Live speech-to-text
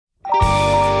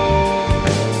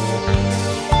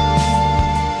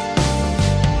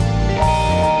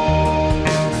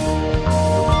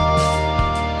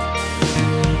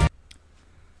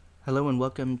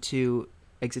welcome to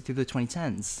Exit Through the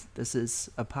 2010s. This is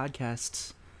a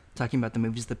podcast talking about the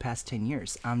movies of the past 10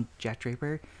 years. I'm Jack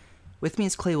Draper. With me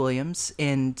is Clay Williams,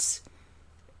 and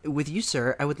with you,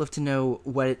 sir, I would love to know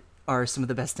what are some of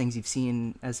the best things you've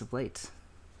seen as of late.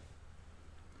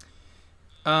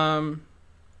 I've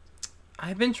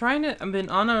been on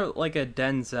a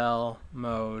Denzel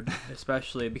mode,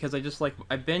 especially because I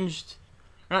rewatched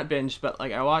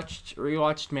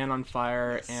Man on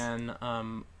Fire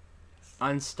and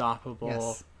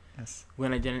Unstoppable. Yes.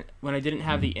 When I didn't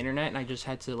have the internet and I just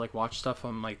had to watch stuff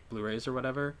on Blu-rays or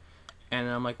whatever, and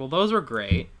I'm like, well, those were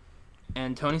great.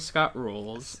 And Tony Scott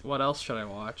rules. What else should I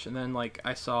watch? And then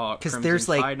I saw Crimson there's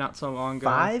Tide not so long ago.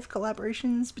 5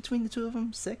 collaborations between the two of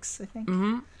them, 6, I think.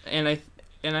 Mm-hmm.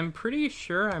 And I'm pretty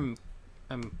sure I'm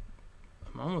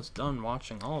almost done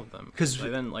watching all of them. Because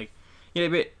then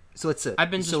so let's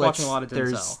I've been just watching a lot of Denzel.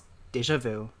 There's Deja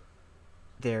Vu.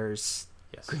 There's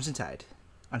Crimson Tide,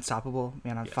 Unstoppable,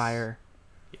 Man on Fire.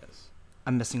 Yes.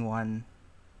 I'm missing one.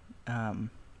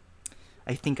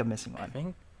 I think I'm missing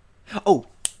one.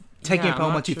 Taking It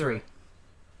Home 1, 2, 3.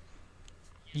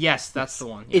 Yes, that's the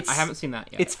one. I haven't seen that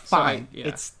yet. It's fine.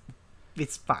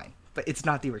 It's fine, but it's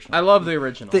not the original. I love the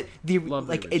original. The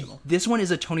original. This one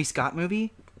is a Tony Scott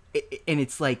movie, and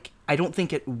it's I don't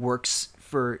think it works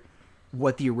for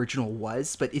what the original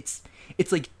was, but it's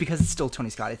because it's still Tony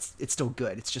Scott. It's still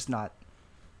good. It's just not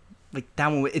that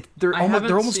one. They're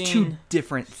almost two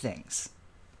different things.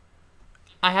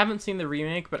 I haven't seen the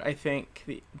remake, but I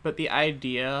think the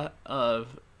idea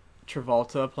of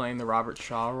Travolta playing the Robert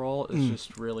Shaw role is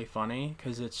just really funny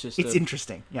because it's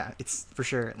interesting. Yeah, it's for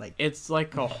sure it's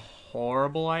a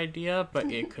horrible idea,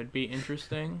 but it could be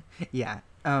interesting. Yeah.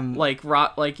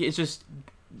 It's just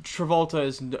Travolta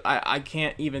is. I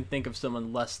can't even think of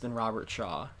someone less than Robert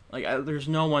Shaw. There's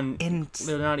no one.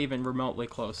 They're not even remotely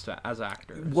close to as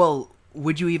actors. Well,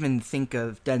 would you even think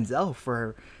of Denzel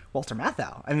for Walter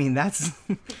Matthau? I mean, that's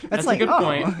a good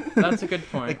point. That's a good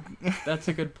point. That's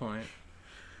a good point.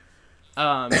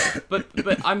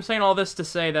 But I'm saying all this to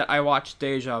say that I watched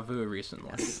Deja Vu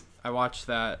recently. Yes. I watched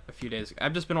that a few days ago.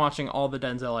 I've just been watching all the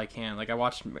Denzel I can. I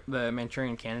watched the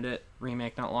Manchurian Candidate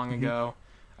remake not long ago.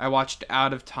 I watched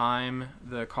Out of Time,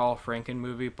 the Carl Franken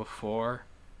movie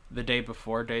the day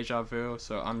before Deja Vu.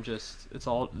 So I'm just,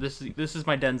 this is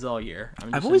my Denzel year.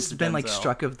 I've always been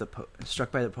struck by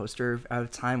the poster of Out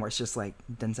of Time, where it's just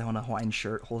Denzel in a Hawaiian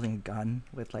shirt holding a gun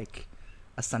with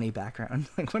a sunny background.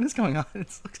 What is going on?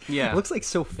 It looks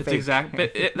so fake. It's exact,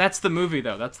 but that's the movie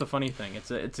though. That's the funny thing.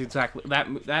 It's exactly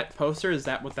that poster is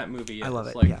what that movie is. I love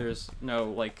it. There's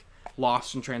no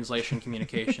lost in translation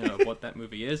communication of what that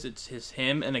movie is. It's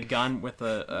him and a gun with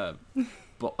a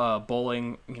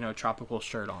bowling tropical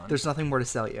shirt on. There's nothing more to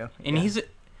sell you. And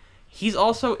he's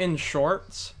also in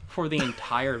shorts for the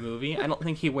entire movie. I don't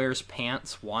think he wears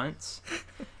pants once.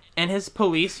 And his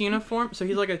police uniform, so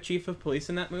he's a chief of police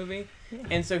in that movie. Yeah.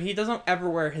 And so he doesn't ever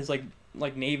wear his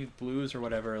navy blues or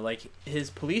whatever. His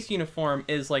police uniform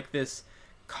is this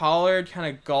collared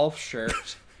kind of golf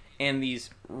shirt and these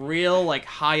real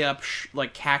high up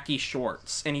khaki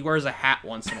shorts, and he wears a hat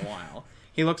once in a while.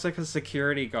 He looks like a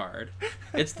security guard.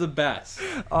 It's the best.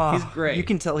 He's great. You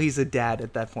can tell he's a dad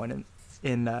at that point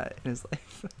in his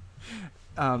life.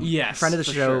 Yes, friend of the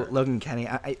show, sure. Logan Kenny.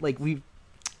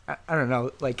 I don't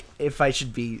know, if I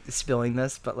should be spilling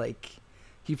this, but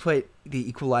he put The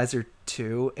Equalizer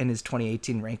 2 in his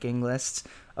 2018 ranking list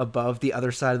above The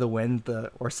Other Side of the Wind,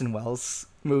 the Orson Welles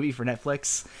movie for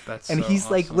Netflix. And he's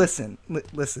awesome.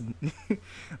 listen,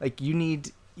 you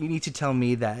need to tell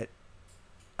me that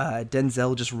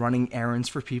Denzel just running errands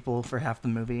for people for half the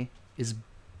movie is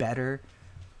better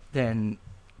than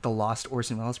the Lost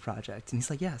Orson Welles project. And he's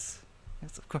like, yes,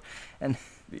 of course. And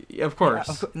of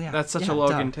course, that's such a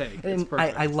Logan dumb. Take. It's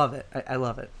perfect. I love it. I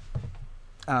love it.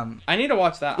 I need to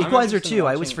watch that. Equalizer 2.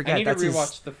 I always forget. I need to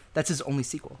rewatch that's his only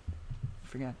sequel. I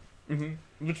forget.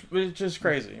 Mm-hmm. Which is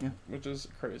crazy. Yeah. Which is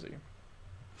crazy.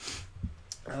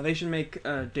 They should make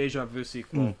a Deja Vu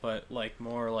sequel, but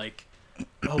more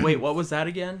oh wait, what was that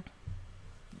again?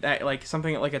 That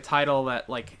something a title that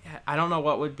I don't know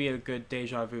what would be a good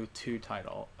Deja Vu 2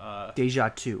 title. Deja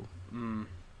 2.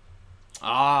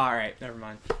 All right, never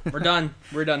mind. We're done.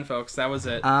 We're done, folks. That was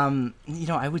it.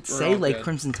 I would say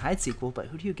Crimson Tide sequel, but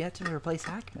who do you get to replace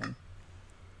Hackman?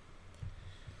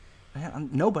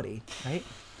 Nobody, right?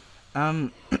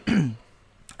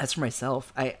 As for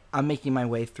myself, I'm making my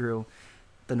way through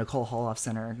the Nicole Holoff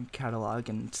Center catalog,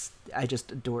 and I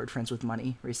just adored Friends with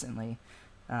Money recently.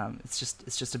 It's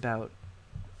just about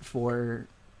 4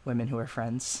 women who are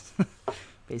friends.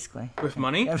 Basically. With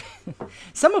money?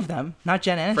 Some of them, not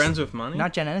Jen Aniston. Friends with money?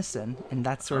 Not Jen Aniston, and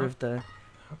that's sort of the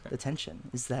Okay. the tension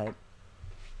is that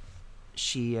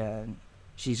she's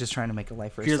just trying to make a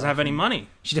life for herself. She doesn't have any and money.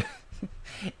 She does.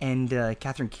 And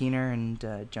Catherine Keener and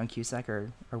Joan Cusack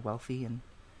are wealthy and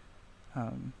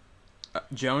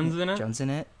Joan's in it. Joan's in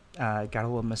it. Got a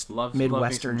little Love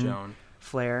Midwestern me some Joan.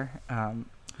 flair.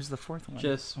 Who's the fourth one?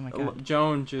 Just oh my god,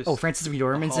 Joan. Just Frances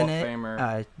McDormand's in it.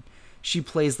 Famer. She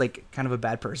plays like kind of a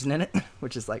bad person in it,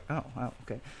 which is like, oh wow,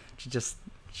 okay.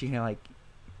 She like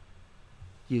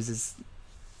uses,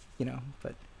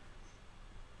 but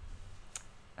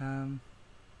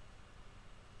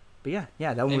yeah,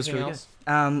 that one was Anything really else?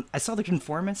 good. I saw The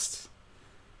Conformist.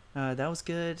 That was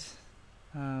good.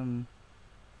 The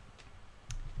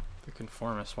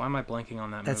Conformist. Why am I blanking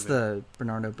on that That's movie? the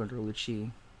Bernardo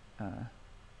Bertolucci.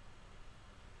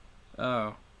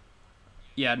 Oh.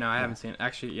 Yeah, no, I haven't seen it.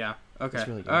 Actually, yeah. Okay. It's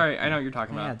really good. All right, I know what you're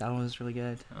talking Yeah, about. that one was really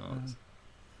good. Oh,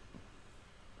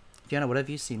 Fiona, what have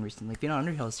you seen recently? Fiona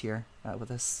Underhill's here with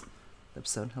us.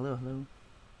 Episode. Hello.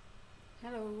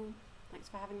 Hello. Thanks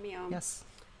for having me on. Yes.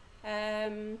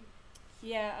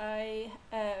 Yeah, I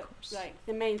like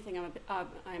the main thing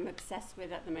I'm obsessed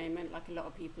with at the moment, like a lot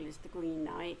of people, is The Green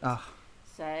Knight. Oh.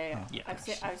 So yeah.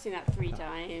 I've seen that 3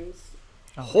 times.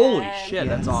 Holy Um, shit,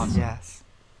 that's awesome. Yes.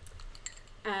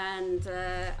 And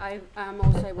I'm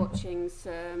also watching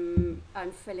some.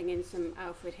 I'm filling in some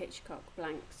Alfred Hitchcock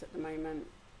blanks at the moment.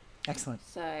 Excellent.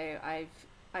 So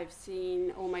I've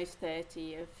seen almost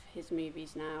 30 of his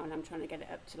movies now, and I'm trying to get it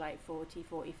up to like 40,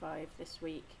 45 this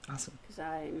week. Awesome.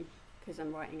 Because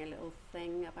I'm writing a little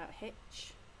thing about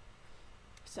Hitch.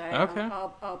 So Okay.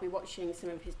 I'll be watching some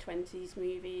of his 20s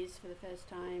movies for the first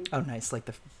time. Oh, nice. Like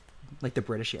the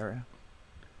British era.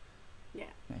 Yeah.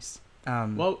 Nice.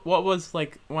 What was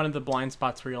like one of the blind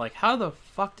spots where you're like, how the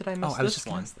fuck did I miss I was this just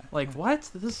gonna one? ask that. Like, what?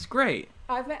 This is great.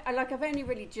 I've only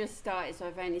really just started, so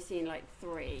I've only seen like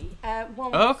 3.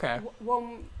 One Oh, was, okay.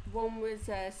 One was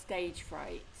Stage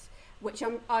Fright, which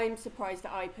I'm surprised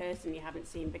that I personally haven't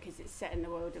seen, because it's set in the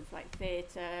world of like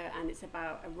theatre and it's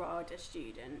about a RADA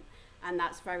student, and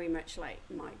that's very much like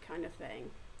my kind of thing,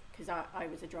 because I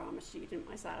was a drama student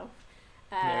myself.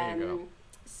 There you go.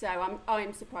 So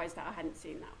I'm surprised that I hadn't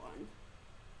seen that one.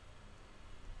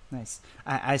 Nice.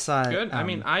 I saw. Good. I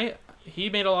mean, he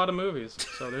made a lot of movies,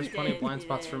 so there's He plenty of did, blind he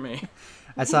spots did. for me.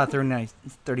 I saw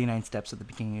 39 Steps at the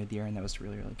beginning of the year, and that was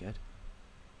really, really good.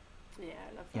 Yeah,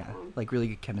 I love that Yeah, one. like really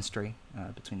good chemistry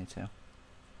between the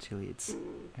two leads.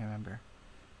 I remember.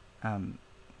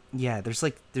 Yeah, there's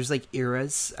like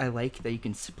eras I like that you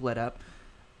can split up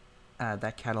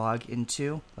that catalog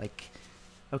into. Like,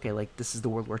 okay, like this is the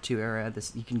World War II era.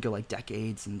 This you can go like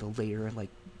decades and the later like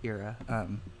era.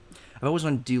 I've always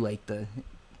wanted to do like the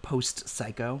post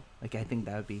Psycho. Like I think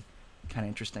that would be kind of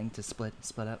interesting to split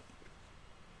up.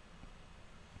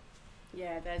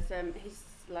 Yeah, there's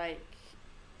like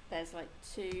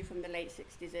 2 from the late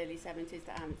 60s, early 70s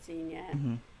that I haven't seen yet.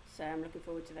 Mm-hmm. So I'm looking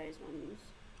forward to those ones.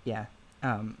 Yeah.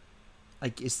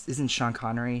 Like isn't Sean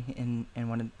Connery in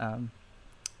one of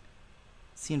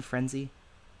is he in Frenzy?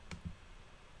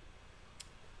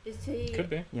 Is he? Could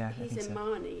be. Yeah, I He's think in so.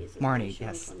 Marnie, isn't Marnie, he? Sean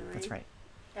yes, Connery? that's right.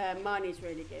 Marnie's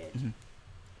really good. Mm-hmm.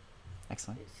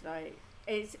 Excellent. It's like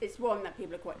it's one that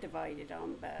people are quite divided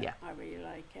on, but Yeah. I really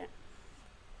like it.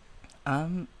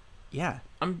 Yeah.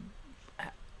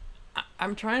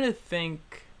 I'm trying to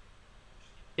think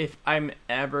if I'm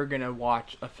ever gonna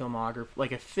watch a filmography,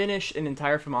 like finish an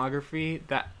entire filmography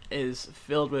that is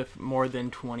filled with more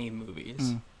than 20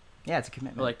 movies, Yeah, it's a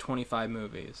commitment. or like 25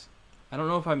 movies. I don't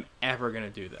know if I'm ever gonna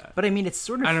do that. But I mean, it's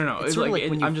sort of. I don't know. It's sort of like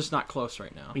when I'm just not close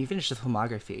right now. when you finish the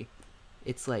filmography,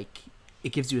 it's like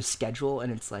it gives you a schedule, and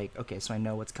it's like, okay, so I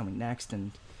know what's coming next,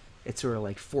 and it sort of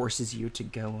like forces you to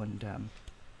go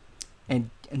and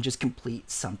just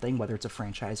complete something, whether it's a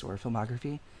franchise or a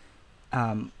filmography.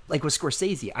 Like with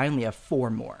Scorsese, I only have 4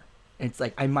 more. And it's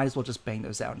like I might as well just bang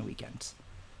those out in a weekend.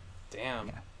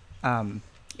 Damn. Yeah.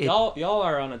 Y'all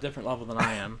are on a different level than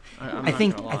I am. I'm I not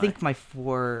think gonna lie. I think my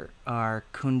 4 are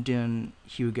Kundun,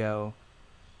 Hugo,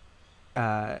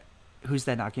 Who's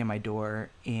That Knocking on My Door,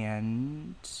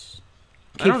 and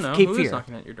I don't know. Cape Who Fear. is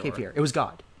knocking at your door? Cape Fear. It was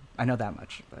God. I know that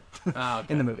much, but Oh,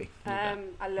 okay. in the movie. I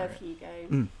love Alright.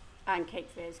 Hugo, and Cape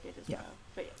Fear is good as Yeah. well.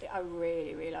 But I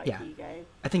really, really like Yeah. Hugo.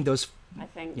 I think those. I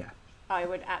think Yeah. I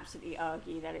would absolutely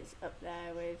argue that it's up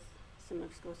there with some of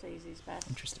Scorsese's best.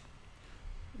 Interesting.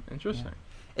 Interesting.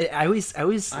 I always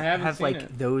I haven't have seen like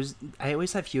it. those. I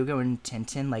always have Hugo and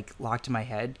Tintin like locked in my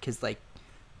head because like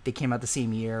they came out the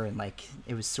same year and like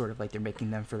it was sort of like they're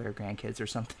making them for their grandkids or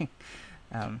something.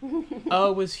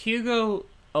 Oh, was Hugo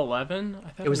 11? I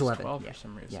thought It was 11, 12 yeah. for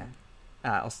some reason.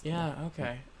 Yeah. Yeah.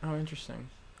 Okay. Oh, interesting.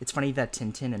 It's funny that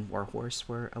Tintin and Warhorse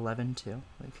were 11 too.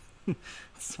 Like,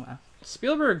 wow.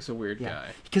 Spielberg's a weird Yeah, guy.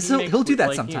 because He he'll makes do that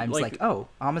like, sometimes. Like, oh,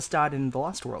 Amistad and The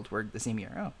Lost World were the same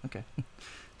year. Oh, okay.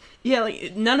 Yeah,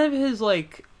 like none of his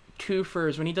like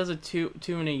twofers when he does a two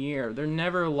in a year, they're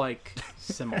never like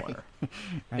similar.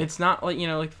 Right. It's not like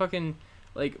like fucking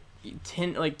like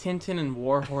Tintin and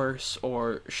Warhorse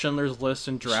or Schindler's List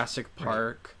and Jurassic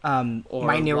Park. Or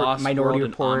Lost Minority World and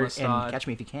Report Amistad. and Catch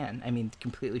Me If You Can. I mean,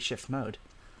 completely shift mode.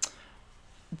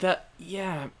 That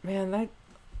man, that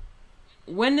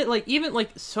when it like even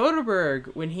like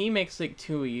Soderbergh when he makes like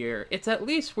 2 a year, it's at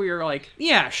least where you're like,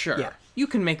 yeah, sure. Yeah. You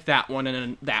can make that one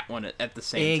and that one at the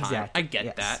same time. Exactly. I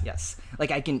get that. Yes.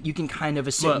 Like you can kind of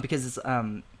assume But- because it's,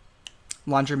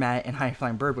 Laundromat and High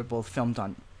Flying Bird were both filmed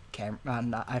on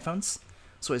iPhones,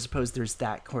 so I suppose there's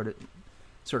that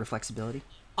sort of flexibility.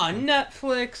 On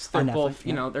Netflix, they're On both,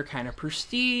 Netflix, yeah. they're kind of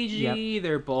prestige-y.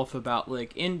 They're both about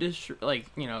like industry,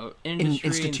 industry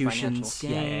Institutions. and financial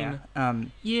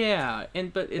gain. Yeah.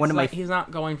 But it's One of my like he's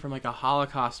not going from like a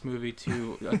Holocaust movie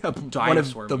to a one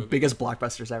dinosaur of the movie. biggest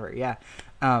blockbusters ever. Yeah.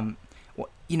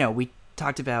 We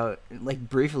talked about like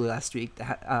briefly last week the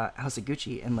House of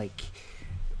Gucci, and like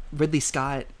Ridley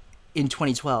Scott in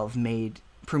 2012 made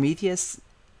Prometheus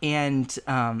and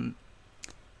oh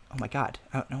my god,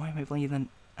 I don't know why am I blanking then.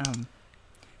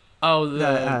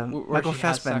 where Michael she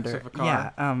has sex Fassbender. with a car.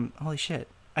 Yeah. Holy shit!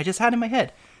 I just had it in my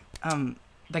head. The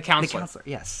Counselor. The Counselor.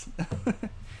 Yes.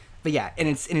 But yeah, and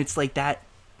it's like that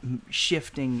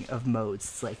shifting of modes.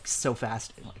 It's like so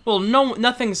fast. Well,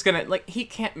 nothing's gonna like he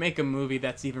can't make a movie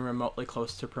that's even remotely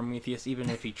close to Prometheus, even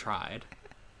if he tried.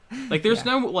 Like, there's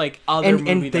no like other movie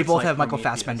and they that's both like have Michael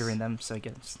Prometheus. Fassbender in them, so I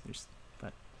guess there's.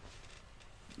 But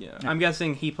Yeah, I'm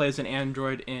guessing he plays an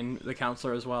android in The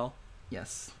Counselor as well.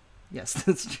 yes,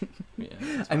 that's true. Yeah,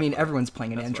 that's I mean, what everyone's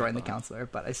playing an That's what android I in The thought. Counselor,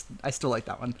 but I still like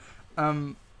that one.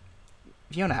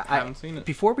 Fiona, I haven't seen it.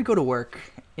 Before we go to work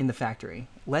in the factory,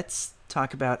 let's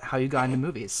talk about how you got into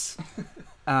movies.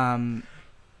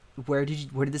 Where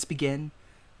did this begin?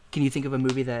 Can you think of a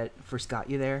movie that first got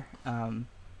you there?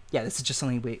 Yeah, this is just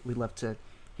something we'd love to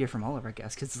hear from all of our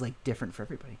guests because it's like different for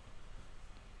everybody.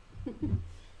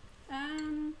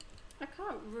 I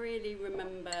can't really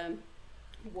remember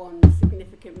one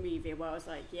significant movie where I was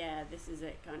like, yeah, this is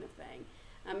it kind of thing.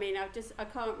 I mean, I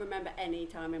can't remember any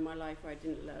time in my life where I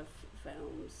didn't love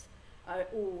films. I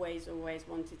always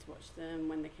wanted to watch them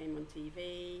when they came on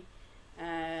TV.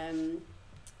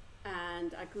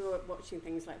 And I grew up watching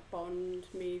things like Bond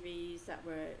movies that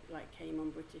came on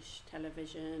British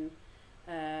television.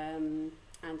 And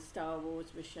Star Wars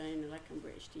was shown like on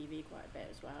British TV quite a bit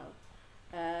as well.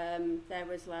 There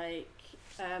was I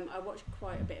watched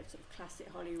quite a bit of sort of classic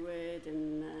Hollywood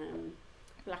and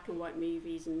black and white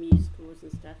movies and musicals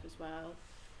and stuff as well.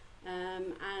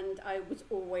 And I was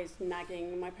always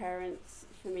nagging my parents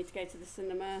for me to go to the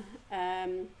cinema.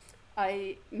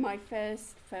 My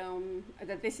first film,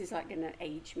 this is like going to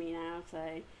age me now,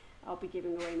 so I'll be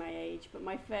giving away my age, but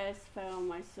my first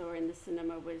film I saw in the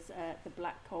cinema was The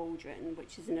Black Cauldron,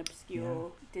 which is an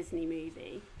obscure Disney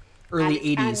movie.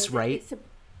 Early And 80s, right?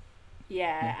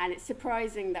 And it's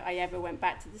surprising that I ever went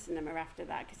back to the cinema after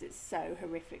that because it's so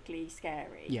horrifically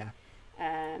scary. Yeah.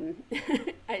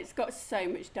 It's got so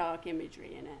much dark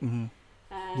imagery in it.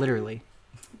 Mm-hmm. Literally.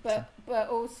 But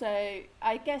also,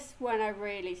 I guess when I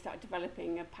really started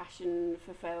developing a passion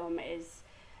for film is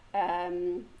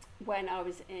when I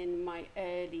was in my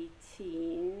early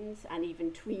teens and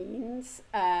even tweens.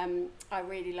 I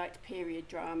really liked period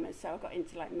dramas, so I got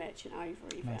into like Merchant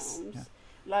Ivory films,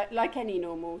 like any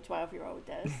normal 12-year-old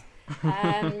does.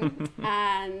 And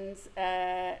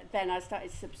then I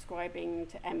started subscribing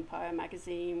to Empire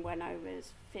magazine when I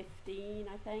was 15,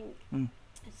 I think.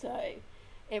 So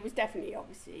it was definitely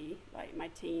obviously like my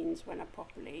teens when I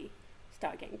properly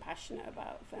started getting passionate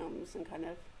about films and kind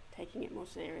of taking it more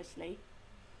seriously.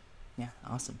 Yeah,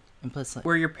 awesome. And plus,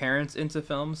 Were your parents into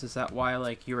films? Is that why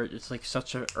like you were just like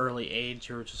such an early age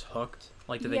you were just hooked?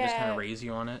 Like did they just kind of raise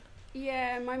you on it?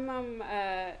 Yeah, my mum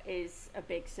is a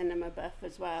big cinema buff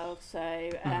as well, so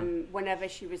whenever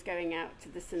she was going out to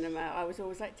the cinema, I was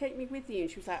always like, take me with you,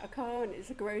 and she was like, I can't, it's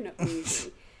a grown-up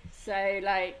movie. So,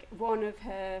 like, one of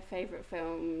her favourite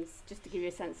films, just to give you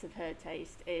a sense of her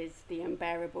taste, is The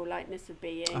Unbearable Lightness of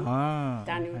Being,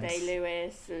 Daniel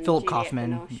Day-Lewis and Philip Juliette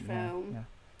Kaufman Binoche film.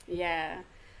 Yeah.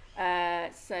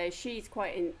 So she's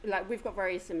quite in, like, we've got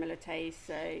very similar tastes,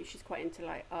 so she's quite into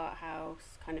like art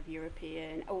house, kind of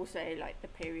European, also like the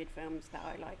period films that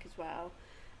I like as well.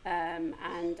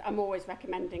 And I'm always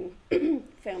recommending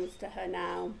films to her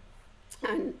now,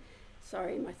 and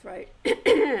sorry, my throat.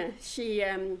 She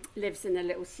lives in a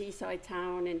little seaside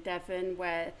town in Devon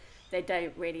where they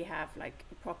don't really have like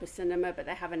a proper cinema, but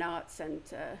they have an art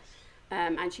centre.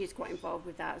 And she's quite involved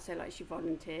with that. So like she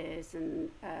volunteers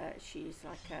and she's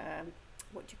like a,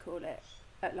 what do you call it?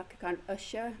 Like a kind of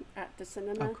usher at the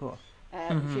cinema. Oh, cool.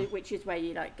 Which is where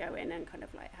you like go in and kind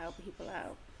of like help people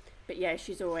out. But yeah,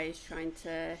 she's always trying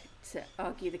to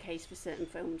argue the case for certain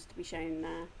films to be shown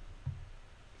there.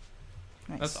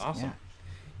 Nice. That's awesome.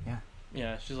 Yeah.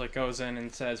 Yeah, she's like goes in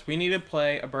and says, "We need to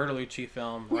play a Bertolucci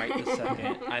film right this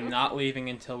second. I'm not leaving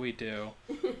until we do.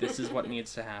 This is what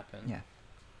needs to happen." Yeah.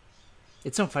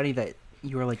 It's so funny that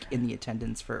you were like in the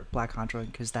attendance for Black Contra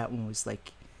because that one was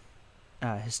like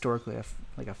historically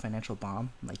a financial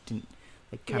bomb. Like didn't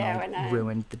like kind of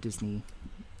ruined the Disney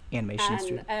animation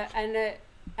studio.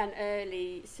 An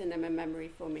early cinema memory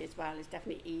for me as well is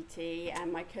definitely E.T.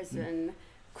 and my cousin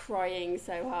crying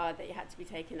so hard that he had to be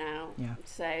taken out. Yeah.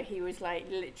 So he was like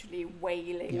literally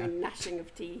wailing and gnashing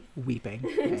of teeth. Weeping.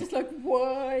 Just like,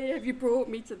 why have you brought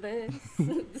me to this?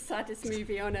 The saddest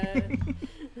movie on earth.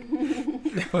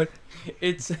 But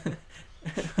it's...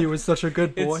 He was such a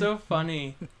good boy. It's so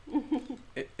funny.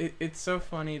 It's so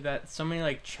funny that so many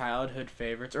like childhood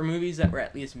favorites or movies that were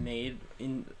at least made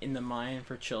in the mind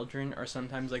for children are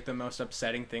sometimes like the most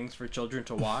upsetting things for children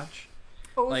to watch.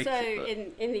 Also, like,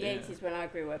 in the 80s when I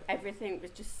grew up, everything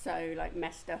was just so like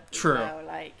messed up as True. well.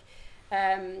 Like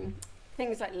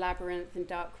things like Labyrinth and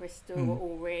Dark Crystal were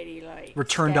all really like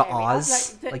Return scary. to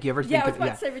Oz. Like you ever think I was of,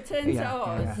 about to say Return to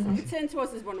Oz. Yeah. Return to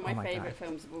Oz is one of my, my favourite God.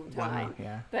 films of all time. Wow,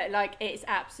 yeah. But like it's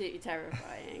absolutely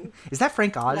terrifying. Is that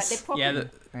Frank Oz? Like,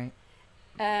 right.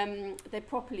 They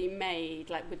properly made,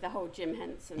 like with the whole Jim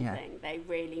Henson thing, they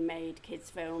really made kids'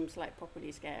 films like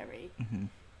properly scary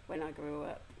when I grew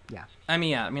up. Yeah. I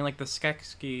mean, like the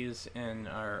Skeksis in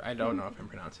our, I don't know if I'm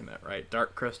pronouncing that right.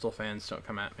 Dark Crystal fans don't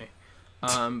come at me.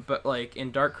 But like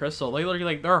in Dark Crystal, they literally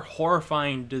like there are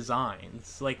horrifying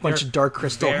designs, like bunch of Dark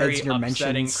Crystal heads in your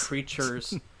upsetting mentions.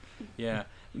 Creatures. Yeah,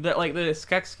 like the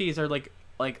Skeksis are like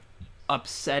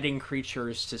upsetting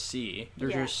creatures to see.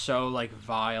 They're just so like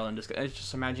vile and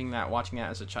just imagining that, watching that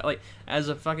as a child, like as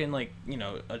a fucking like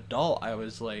adult, I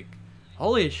was like,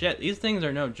 holy shit, these things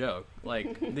are no joke.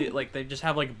 Like they just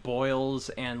have like boils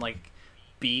and like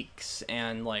beaks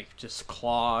and like just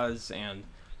claws and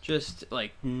just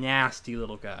like nasty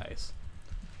little guys.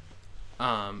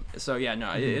 So yeah,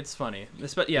 no, it's funny.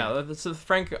 But yeah, it's the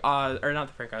Frank Oz, or not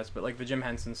the Frank Oz, but like the Jim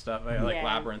Henson stuff. I like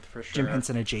Labyrinth for sure. Jim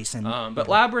Henson adjacent. But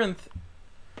Labyrinth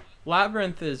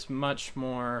is much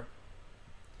more.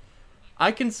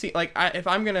 I can see like if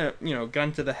I'm gonna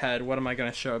gun to the head, what am I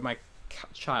gonna show my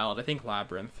child? I think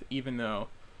Labyrinth, even though.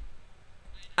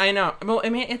 I know. Well, I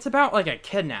mean, it's about like a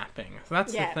kidnapping. So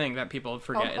that's the thing that people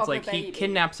forget. It's like he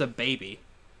kidnaps a baby.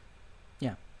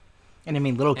 Yeah. And I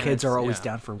mean, little kids are always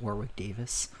down for Warwick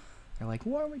Davis. They're like,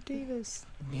 Warwick Davis.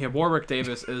 Yeah, Warwick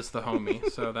Davis is the homie,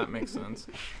 so that makes sense.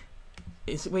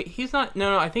 He's not.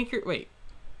 No, I think you're. Wait.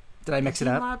 Did I mix it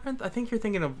up? Labyrinth? I think you're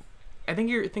thinking of. I think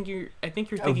you're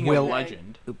thinking Will. of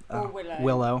Legend.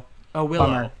 Willow. Oh, Willow.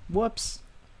 Bummer. Whoops.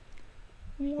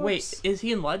 Wait, is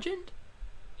he in Legend?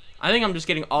 I think I'm just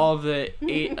getting all of the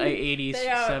 80s,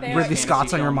 70s. Ridley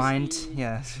Scott's on your films. mind.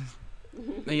 Yeah.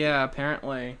 Yeah,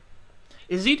 apparently.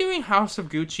 Is he doing House of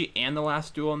Gucci and The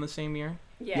Last Duel in the same year?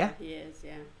 Yeah, he is,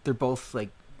 yeah. They're both, like,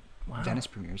 Venice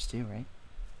premieres, too, right?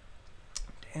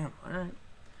 Damn,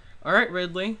 all right,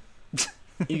 Ridley.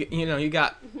 you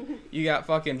got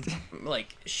fucking,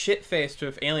 like, shit-faced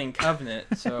with Alien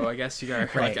Covenant, so I guess you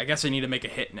got right. like, I guess I need to make a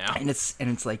hit now. And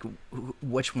it's like,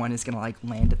 which one is going to, like,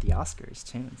 land at the Oscars,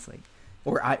 too? It's like,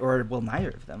 or will neither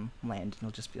of them land? And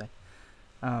it'll just be like,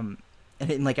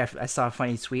 and like I saw a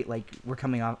funny tweet, like we're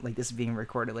coming off, like this is being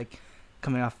recorded, like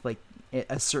coming off like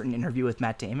a certain interview with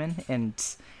Matt Damon, and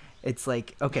it's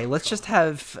like, okay, let's just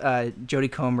have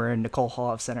Jodie Comer and Nicole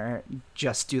Holofcener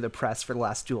just do the press for The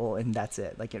Last Duel, and that's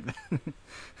it. Like,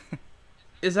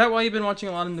 Is that why you've been watching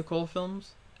a lot of Nicole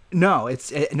films? No, I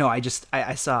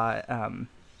saw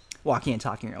Walking and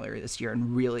Talking earlier this year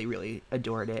and really, really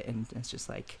adored it, and it's just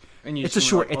like it's a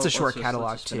short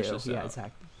catalog too. Yeah,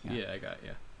 exactly. Yeah, I got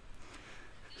you.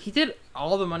 He did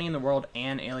All the Money in the World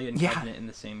and Alien Covenant in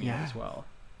the same year as well.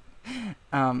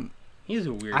 He's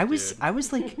a weird dude. I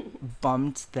was like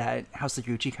bummed that House of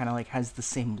Gucci kind of like has the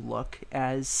same look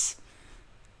as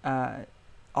All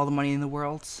the Money in the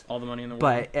World. All the Money in the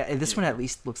World. But this one at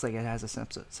least looks like it has a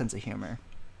sense of humor.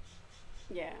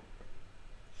 Yeah.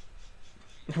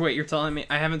 Wait, you're telling me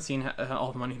I haven't seen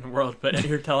All the Money in the World, but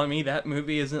you're telling me that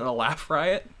movie isn't a laugh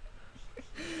riot?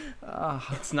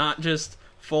 It's not just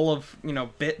full of, you know,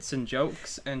 bits and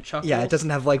jokes and chuckles. Yeah, it doesn't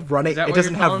have like running. Is that It what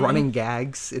doesn't you're have telling me? running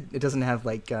gags. It doesn't have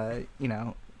like you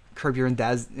know, Curb Your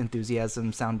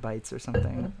Enthusiasm sound bites or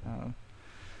something.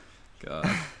 God.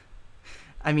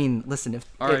 I mean, listen, if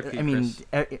R.I.P. I mean,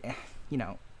 Chris. you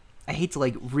know, I hate to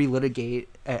like relitigate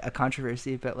a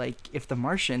controversy, but like if The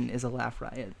Martian is a laugh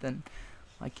riot, then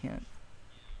I can't.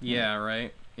 Yeah,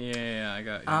 right. Yeah, I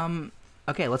got you.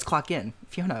 Okay, let's clock in.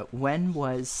 Fiona, when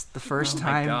was the first Oh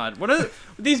time? my God, what are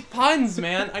these puns,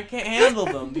 man? I can't handle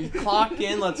them. These clock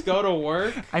in, let's go to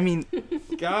work. I mean,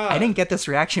 God, I didn't get this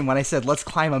reaction when I said let's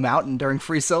climb a mountain during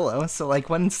Free Solo. So like,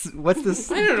 what's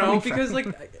this? I don't know, coming because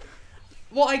from?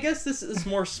 well, I guess this is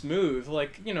more smooth.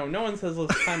 Like, you know, no one says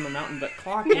let's climb a mountain, but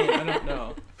clock in, I don't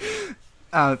know.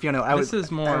 Fiona, This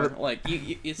is more like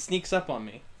it sneaks up on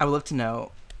me. I would love to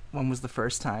know when was the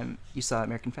first time you saw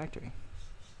American Factory.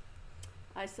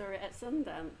 I saw it at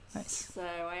Sundance. Nice. So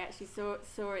I actually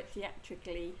saw it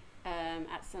theatrically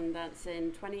at Sundance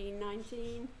in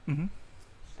 2019. Mm-hmm.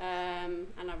 And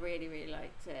I really, really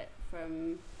liked it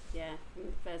from the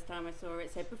first time I saw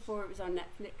it. So before it was on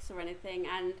Netflix or anything.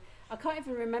 And I can't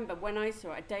even remember when I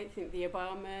saw it. I don't think the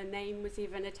Obama name was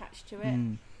even attached to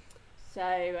it. So,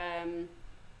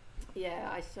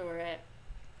 I saw it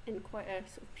in quite a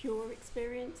sort of pure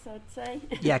experience, I'd say.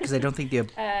 Yeah, because I don't think the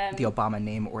Obama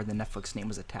name or the Netflix name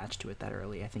was attached to it that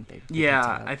early. I think they picked it Yeah,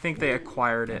 up. I think they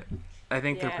acquired it. I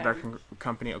think the Yeah. production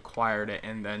company acquired it,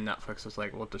 and then Netflix was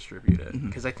like, "We'll distribute it." Mhm.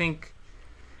 Because I think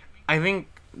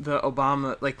the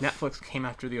Obama, like Netflix came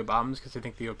after the Obamas because I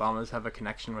think the Obamas have a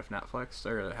connection with Netflix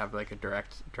or have like a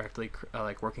directly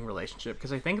like working relationship.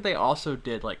 Because I think they also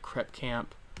did like Crip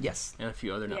Camp Yes, and a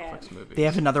few other Yeah. Netflix movies. they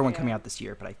have another one Yeah. coming out this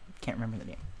year, but I can't remember the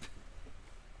name.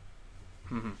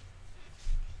 Mhm.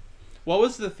 What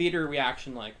was the theater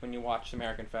reaction like when you watched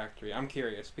American Factory? I'm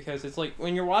curious because it's like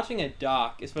when you're watching a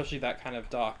doc, especially that kind of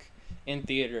doc in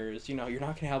theaters, you know, you're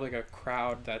not gonna have like a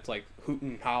crowd that's like hooting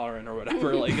and hollering or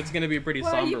whatever. Like it's gonna be a pretty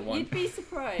somber one. You'd be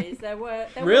surprised. There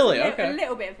Really? was Okay. a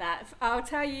little bit of that. I'll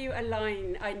tell you a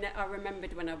line I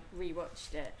remembered when I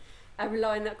rewatched it. A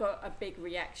line that got a big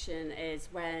reaction is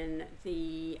when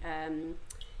the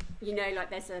like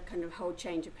there's a kind of whole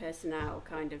change of personnel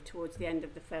kind of towards the end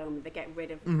of the film. They get rid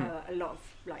of a lot of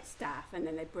like staff, and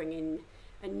then they bring in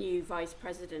a new vice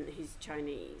president who's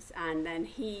Chinese, and then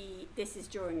this is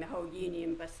during the whole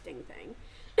union busting thing,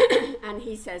 and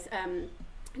he says,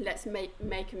 let's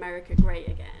make America great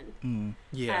again.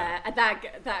 Yeah.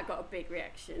 That got a big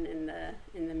reaction in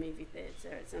the movie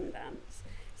theatre at Sundance.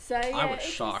 So yeah, I was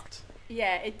shocked.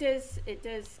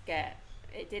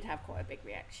 it did have quite a big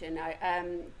reaction.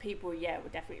 People were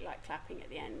definitely like clapping at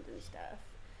the end and stuff.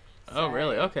 Oh,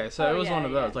 really? Okay, so it was one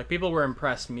of those. Like people were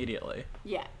impressed immediately.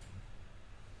 Yeah.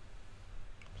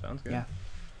 Sounds good. Yeah,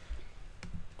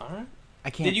 All right. I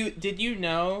can't. Did you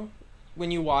know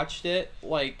when you watched it,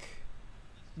 like,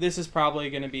 this is probably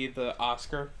going to be the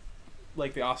Oscar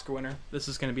winner? This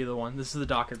is going to be the one. This is the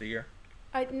doc of the year.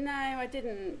 No, I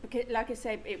didn't, because like I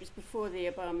say, it was before the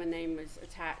Obama name was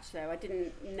attached, so I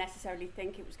didn't necessarily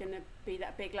think it was going to be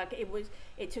that big. Like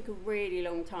it took a really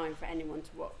long time for anyone to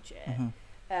watch it.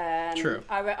 Mm-hmm. True.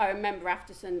 I remember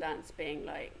after Sundance being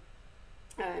like,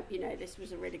 this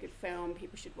was a really good film,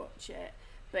 people should watch it.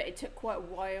 But it took quite a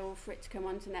while for it to come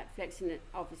onto Netflix, and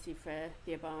obviously for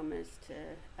the Obamas to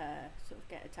sort of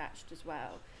get attached as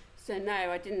well. So no,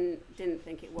 I didn't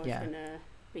think it was going to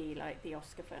be like the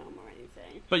Oscar film or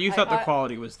anything. But you thought the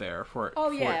quality was there for it. Oh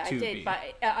for yeah, it to I did, be. but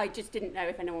I just didn't know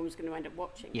if anyone was going to end up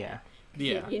watching Yeah. it.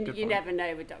 Yeah, You good point. never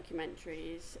know with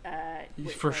documentaries.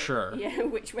 Which For way, sure. Yeah,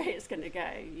 which way it's going to go.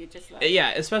 You're just like,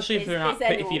 Yeah, especially if they're not.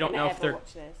 If you don't know if they're.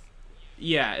 watch this?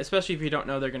 Yeah, especially if you don't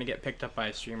know they're going to get picked up by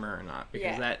a streamer or not,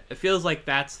 because Yeah. it feels like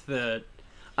that's the.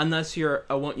 Unless you're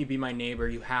a Won't You Be My Neighbor,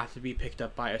 you have to be picked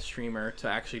up by a streamer to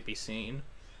actually be seen.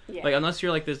 Yeah. Like unless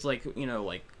you're like this, like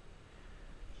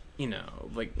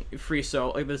free so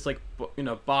like this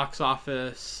box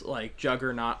office like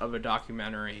juggernaut of a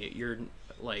documentary. You're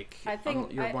like I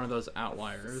think you're one of those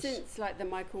outliers. Since like the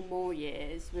Michael Moore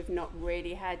years, we've not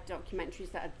really had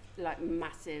documentaries that are like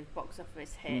massive box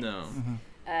office hits. No.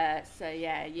 So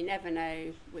yeah, you never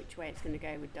know which way it's going to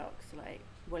go with docs. Like,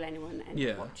 will anyone end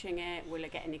up watching it? Will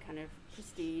it get any kind of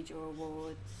prestige or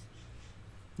awards?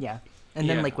 Yeah, and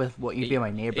then like with What You Be My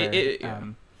Neighbor,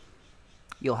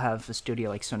 you'll have a studio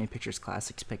like Sony Pictures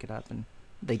Classics pick it up, and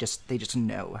they just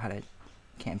know how to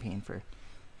campaign for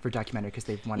documentary because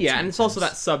they've won. Yeah, and it's also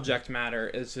that subject matter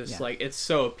is just Yeah. like it's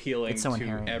so appealing It's so to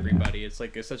inherent, everybody. It's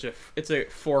like it's a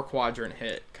 4-quadrant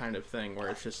hit kind of thing where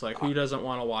it's just like who doesn't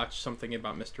want to watch something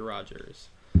about Mr. Rogers.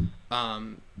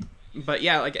 But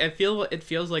yeah, like it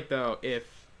feels like though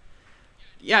if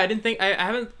Yeah, I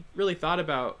haven't really thought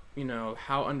about,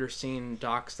 how underseen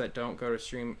docs that don't go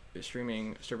to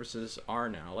streaming services are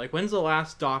now. Like, when's the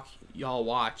last doc y'all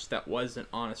watched that wasn't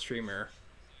on a streamer?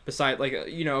 Besides, like,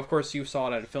 of course you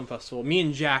saw it at a film festival. Me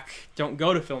and Jack don't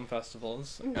go to film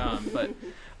festivals, but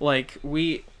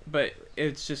but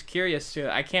it's just curious too.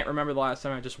 I can't remember the last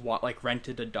time I just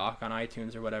rented a doc on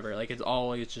iTunes or whatever. Like, it's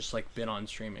always just like been on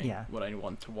streaming. Yeah. What I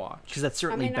want to watch. Because that's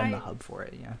certainly been the hub for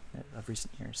it. Yeah, of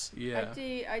recent years. Yeah.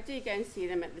 I do go and see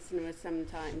them at the cinema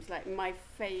sometimes. Like, my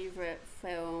favourite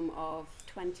film of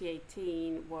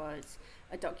 2018 was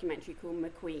a documentary called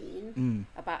McQueen,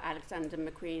 about Alexander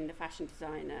McQueen, the fashion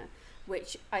designer,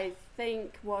 which I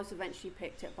think was eventually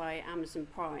picked up by Amazon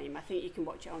Prime. I think you can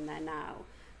watch it on there now.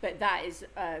 But that is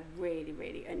a really,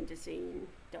 really underseen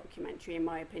documentary, in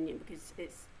my opinion, because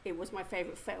it was my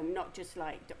favourite film, not just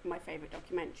like my favourite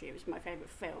documentary. It was my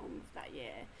favourite film of that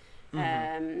year.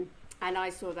 Mm-hmm. And I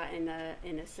saw that in a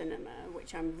cinema,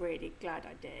 which I'm really glad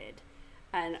I did.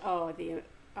 And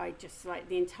I just, like,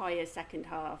 the entire second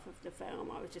half of the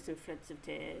film, I was just in floods of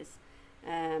tears.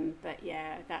 But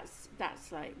yeah, that's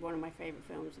like one of my favourite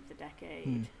films of the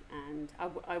decade. And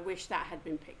I wish that had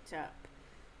been picked up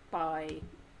by,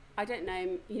 I don't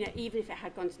know, even if it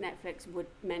had gone to Netflix, would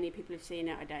many people have seen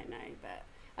it? I don't know, but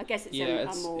I guess it's a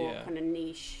more kind of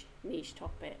niche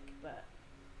topic. But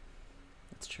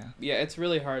that's true. Yeah, it's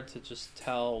really hard to just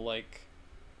tell, like,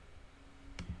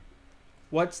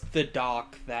 what's the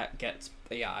doc that gets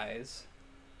the eyes.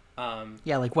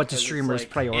 Like, what do streamers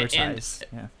prioritize?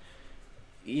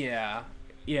 Yeah.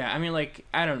 I mean, like,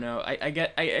 I don't know. I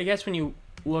guess when you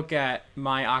look at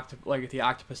the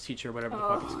Octopus Teacher, whatever the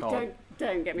fuck it's called.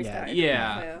 Don't get me started.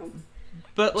 Yeah.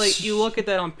 But, like, you look at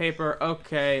that on paper,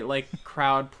 okay, like,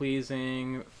 crowd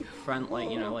pleasing,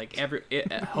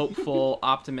 hopeful,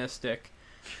 optimistic.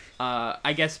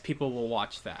 I guess people will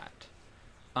watch that.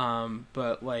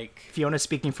 But, like, Fiona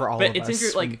speaking for all of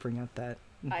us when you bring out that.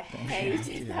 I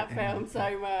hated that film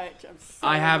so much.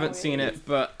 I haven't seen it,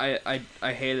 but I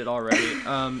hate it already.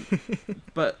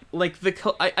 But, like,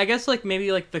 I guess, like,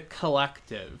 maybe, like, The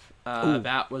Collective,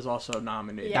 that was also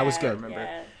nominated. That was good. I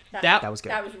remember. Yeah, that was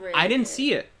good. That was really I didn't good.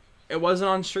 see it. It wasn't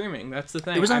on streaming. That's the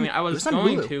thing. I was on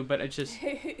going Hulu. to, but it just...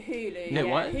 Hulu. It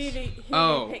was?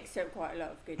 Hulu picks up quite a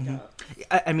lot of good docs.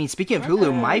 I mean, speaking of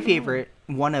Hulu, my favorite,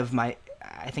 one of my,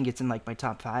 I think it's in, like, my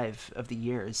top 5 of the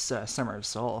year is Summer of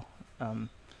Soul.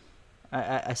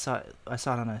 I saw it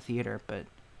on a theater, but,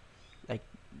 like,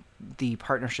 the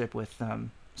partnership with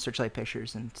Searchlight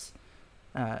Pictures and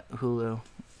Hulu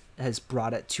has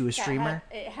brought it to a streamer.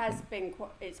 It's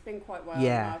been quite well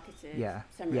marketed. Yeah,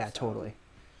 Summer of Soul. Totally.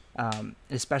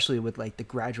 Especially with, like, the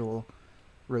gradual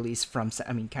release from,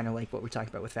 I mean, kind of like what we're talking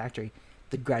about with Factory,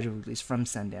 the gradual release from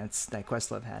Sundance that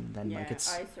Questlove had, and then like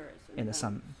it's in the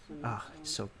sun. I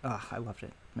loved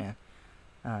it, man.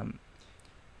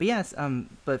 But yes,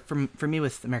 but for me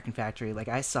with American Factory, like,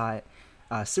 I saw it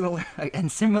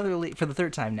similarly for the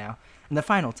third time now, and the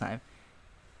final time.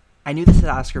 I knew this had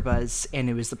Oscar buzz, and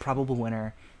it was the probable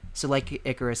winner. So, like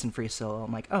Icarus and Free Solo,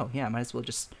 I'm like, oh yeah, I might as well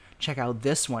just check out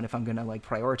this one if I'm gonna, like,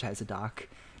 prioritize a doc.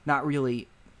 Not really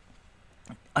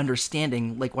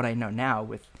understanding, like, what I know now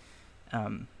with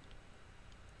the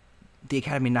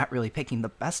Academy not really picking the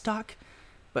best doc,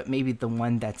 but maybe the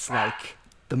one that's, like,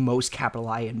 the most capital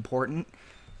I important.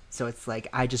 So it's like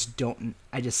I just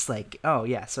like, oh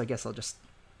yeah, so I guess I'll just,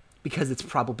 because it's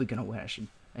probably gonna win, I should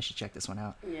check this one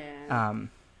out. Yeah.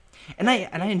 And I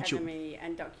enjoy Academy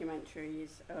and documentaries.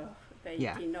 They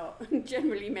do not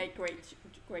generally make great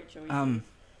choices.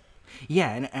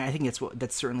 Yeah, and I think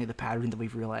that's certainly the pattern that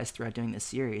we've realized throughout doing this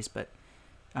series. But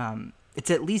it's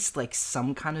at least, like,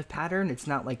 some kind of pattern. It's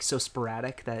not, like, so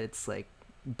sporadic that it's, like,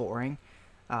 boring.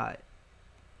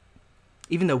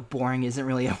 Even though boring isn't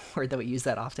really a word that we use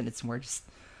that often, it's more just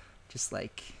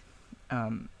like,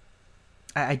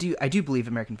 I do believe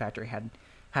American Factory had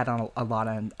a lot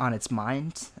on its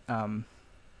mind. And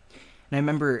I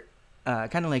remember,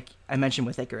 kind of like I mentioned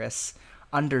with Icarus,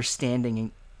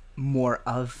 understanding more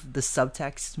of the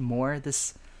subtext more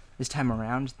this time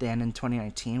around than in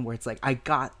 2019, where it's like I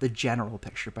got the general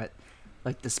picture, but,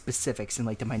 like, the specifics and,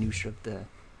 like, the minutia of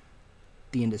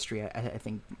the industry, I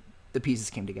think the pieces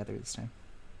came together this time.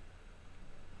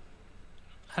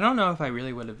 I don't know if I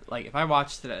really would have, like, if I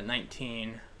watched it at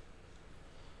 19,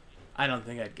 I don't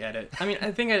think I'd get it. I mean,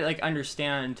 I think I, like,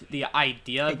 understand the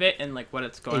idea of it and, like, what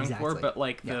it's going for, but,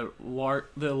 like, the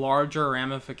larger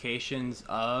ramifications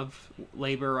of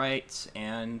labor rights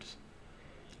and,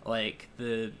 like,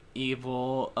 the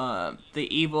evil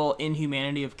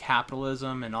inhumanity of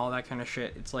capitalism and all that kind of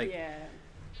shit. It's like,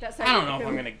 That's I don't know if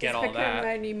I'm gonna get all that. It's become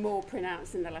only more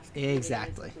pronounced in the last couple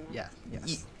Exactly. of years. Yeah.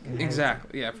 Yes.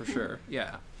 Exactly. Yeah, for sure.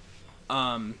 Yeah.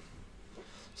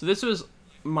 So this was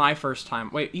my first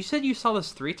time. Wait, you said you saw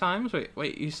this 3 times?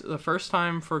 Wait. The first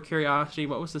time for Curiosity.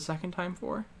 What was the second time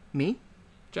for? Me?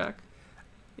 Jack?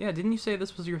 Yeah, didn't you say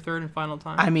this was your third and final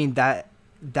time? I mean, that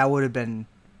would have been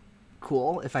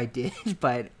cool if I did,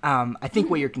 but I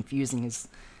think what you're confusing is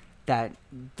that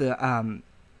the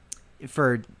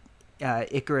for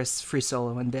Icarus, Free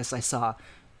Solo, and this I saw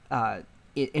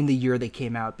in the year they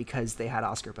came out because they had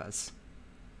Oscar buzz.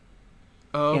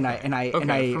 Oh,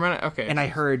 okay. And I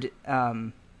heard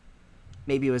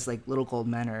maybe it was like Little Gold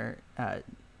Men or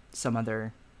some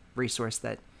other resource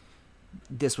that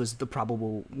this was the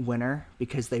probable winner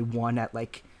because they won at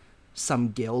like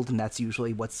some guild, and that's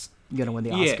usually what's gonna win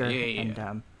the Oscar. Yeah. And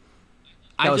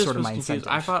that was just sort of was my confused.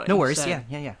 incentive. I thought no you worries. said-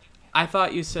 Yeah. I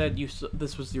thought you said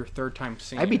this was your third time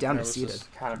seeing it. I'd be down I to was see it. just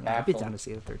kind of I'd be baffled. down to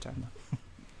see it a third time.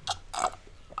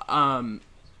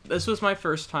 This was my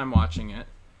first time watching it,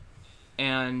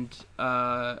 and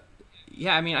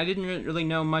yeah, I mean, I didn't really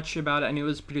know much about it. I knew it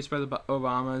was produced by the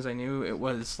Obamas. I knew it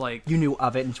was like You knew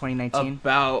of it in 2019.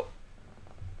 about.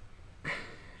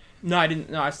 No, I didn't.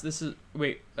 No, this is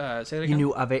wait. Say that again. You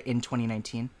knew of it in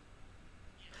 2019.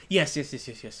 Yes.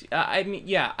 I mean,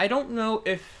 yeah. I don't know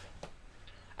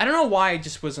why I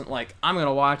just wasn't like I'm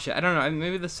gonna watch it. I don't know.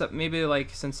 Maybe like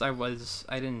since I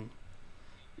didn't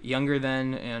younger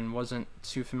then and wasn't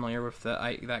too familiar with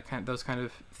those kind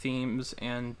of themes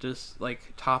and just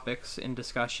like topics in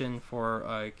discussion for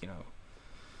like the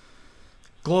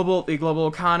global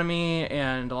economy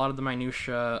and a lot of the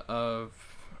minutia of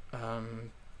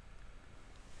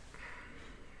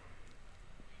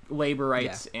labor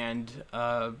rights and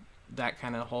that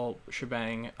kind of whole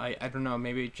shebang. I don't know,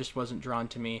 maybe it just wasn't drawn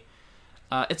to me.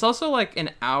 It's also like an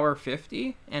hour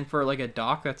 50, and for like a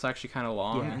doc that's actually kind of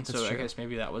long. Yeah, and that's so true. I guess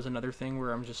maybe that was another thing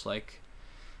where I'm just like,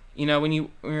 when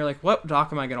you're like, what doc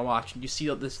am I gonna watch? And you see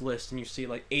this list and you see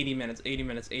like 80 minutes,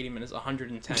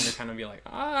 110. You're kind of be like,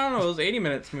 I don't know, those 80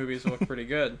 minutes movies look pretty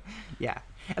good. Yeah,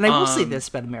 and I will say this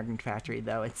about American Factory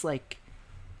though, it's like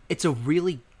it's a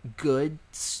really good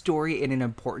story and an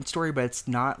important story, but it's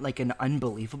not like an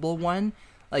unbelievable one.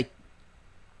 Like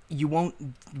you won't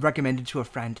recommend it to a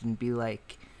friend and be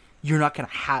like, you're not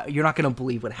gonna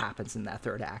believe what happens in that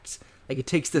third act. Like it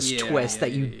takes this twist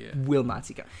that you will not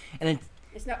see go. And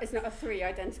it's not a 3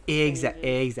 identical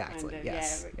exactly. kind of,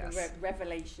 Yes.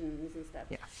 Revelations and stuff.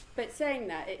 Yeah. But saying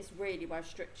that, it's really well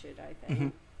structured, I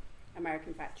think.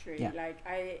 American Factory. Yeah. Like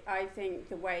I think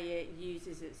the way it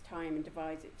uses its time and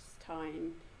divides its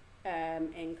time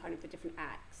in kind of the different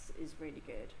acts is really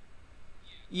good.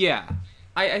 Yeah,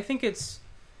 I think it's.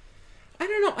 I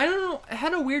don't know. I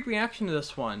had a weird reaction to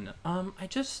this one. I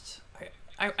guess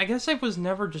I was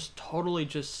never just totally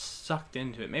just sucked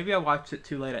into it. Maybe I watched it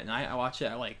too late at night. I watched it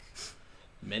at like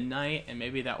midnight, and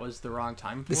maybe that was the wrong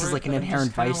time for this it. is like an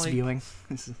Inherent Vice viewing.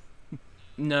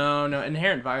 No,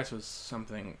 Inherent Vice was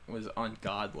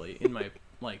ungodly in my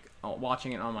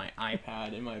watching it on my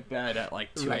iPad in my bed at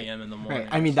like 2 a.m. in the morning.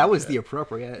 Right. I mean, that was the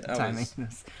appropriate timing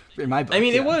in my book. I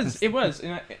mean, it was,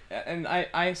 and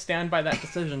I stand by that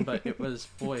decision. But it was,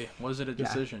 boy, was it a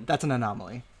decision? That's an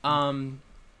anomaly.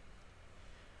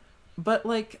 But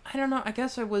like, I don't know. I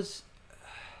guess I was.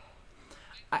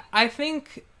 I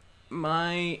think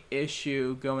my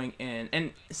issue going in,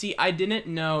 and see, I didn't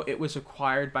know it was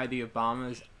acquired by the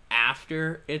Obamas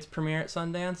after its premiere at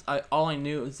Sundance. All I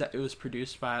knew is that it was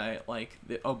produced by like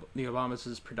the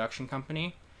Obamas' production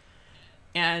company,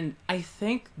 and I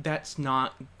think that's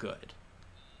not good.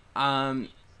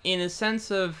 In a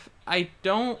sense of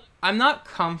I'm not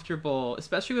comfortable,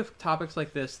 especially with topics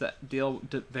like this that deal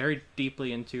very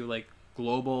deeply into like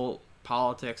global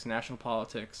politics, national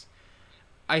politics.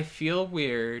 I feel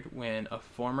weird when a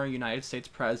former United States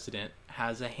president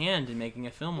has a hand in making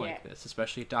a film like this,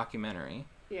 especially a documentary.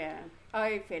 Yeah,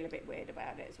 I feel a bit weird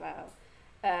about it as well.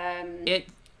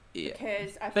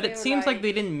 Because it seems like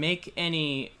they didn't make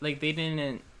any, like they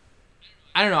didn't.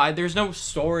 I don't know. There's no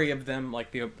story of them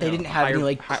like they didn't have any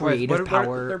like creative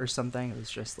power or something. It was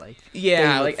just like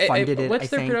funded it. What's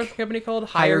their production company called?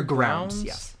 Higher Grounds.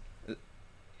 Yes.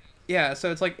 Yeah,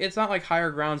 so it's like it's not like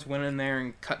Higher Grounds went in there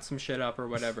and cut some shit up or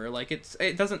whatever. Like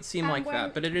it doesn't seem like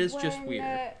that, but it is just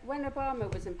weird. When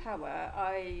Obama was in power,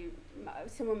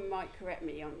 someone might correct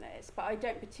me on this, but I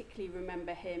don't particularly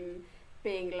remember him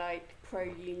being like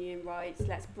pro-union rights.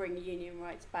 Let's bring union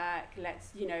rights back.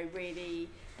 Let's really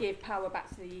give power back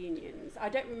to the unions. I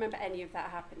don't remember any of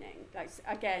that happening. Like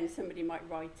again, somebody might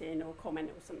write in or comment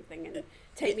or something and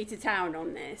take me to town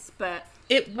on this, but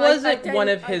it wasn't one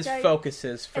of his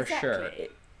focuses for sure.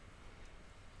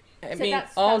 I So mean,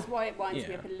 that's why it winds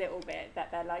me yeah. up a little bit,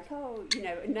 that they're like, oh,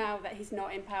 now that he's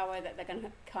not in power, that they're going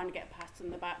to kind of get a pat on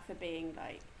the back for being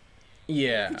like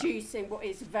Yeah. producing what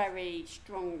is very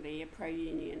strongly a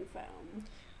pro-union film.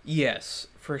 Yes,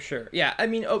 for sure. Yeah, I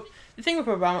mean, the thing with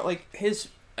Obama, like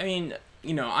I mean,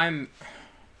 I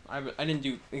didn't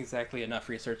do exactly enough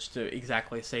research to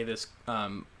exactly say this,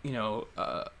 100%,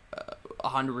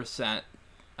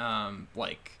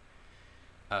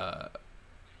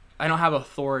 I don't have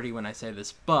authority when I say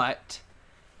this, but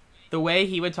the way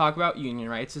he would talk about union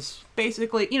rights is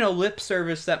basically, lip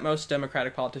service that most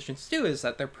Democratic politicians do, is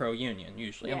that they're pro-union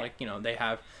usually. Yeah. And they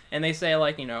have, and they say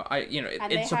like,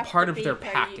 it's a part of their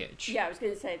package. Yeah, I was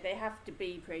going to say they have to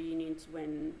be pro-union to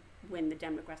win the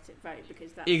Democratic vote,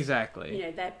 because that's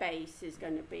Exactly. Their base is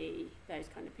going to be those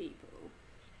kind of people.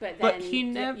 But then, he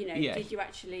never. Did you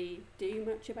actually do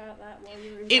much about that while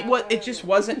you were in power? It just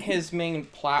wasn't his main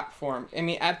platform. I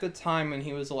mean, at the time when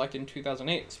he was elected in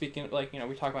 2008, speaking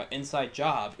we talk about inside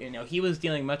job. He was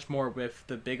dealing much more with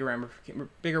the bigger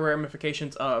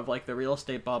ramifications of like the real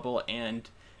estate bubble and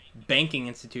banking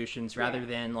institutions, rather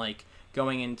than like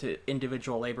going into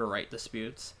individual labor right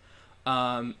disputes.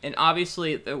 And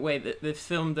obviously, the way that the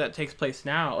film that takes place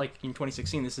now, like in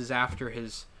 2016, this is after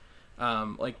his.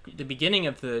 The beginning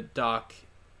of the doc,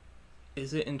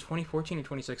 is it in 2014 or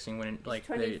 2016 when it's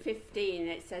 2015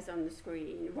 it says on the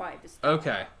screen right at the start.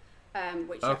 Okay.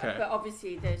 But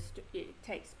obviously it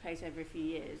takes place over a few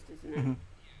years, doesn't it? Mm-hmm.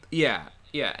 Yeah,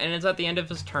 and it's at the end of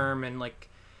his term, and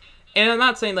I'm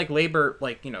not saying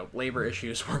labor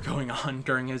issues were going on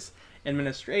during his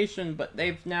administration, but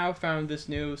they've now found this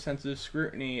new sense of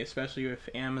scrutiny, especially with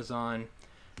Amazon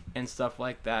and stuff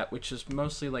like that, which is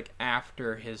mostly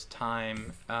after his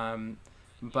time.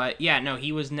 But yeah, no,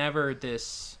 he was never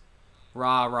this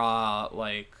rah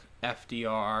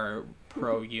FDR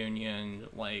pro-union,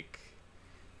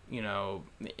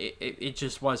 it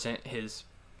just wasn't his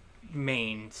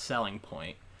main selling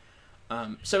point.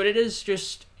 So it is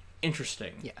just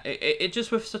interesting. Yeah. It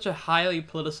just, with such a highly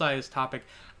politicized topic,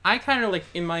 I kind of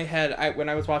in my head, when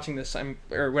I was watching this,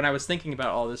 when I was thinking about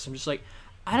all this, I'm just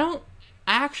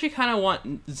I actually kind of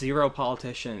want zero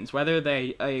politicians, whether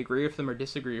I agree with them or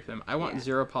disagree with them. I want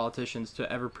zero politicians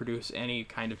to ever produce any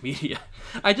kind of media.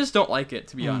 I just don't like it,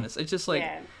 to be honest. It's just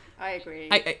I agree.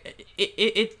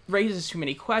 It raises too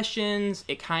many questions.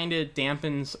 It kind of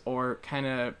dampens or kind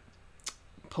of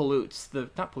pollutes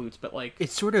not pollutes, but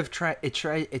it's sort of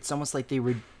it's almost like they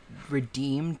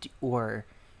redeemed or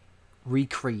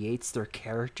recreates their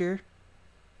character.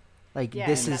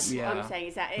 This is what I'm saying,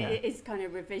 is that it is kind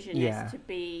of revisionist to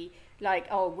be like,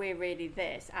 oh, we're really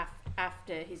this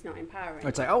after he's not in power anymore.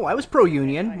 It's like, oh, I was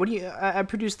pro-union. What do you? I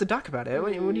produced the doc about it.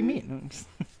 What do you mean?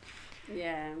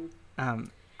 Yeah.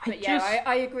 But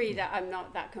I agree that I'm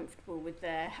not that comfortable with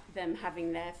them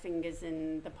having their fingers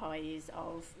in the pies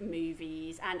of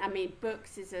movies, and I mean,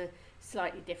 books is a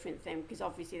slightly different thing, because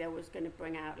obviously they was going to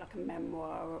bring out a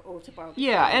memoir or autobiography.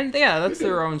 That's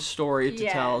their own story to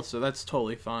tell, so that's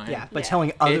totally fine. Yeah, but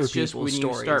telling other people's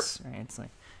stories, right? It's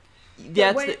like he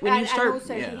has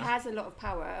a lot of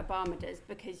power. Obama does,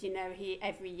 because he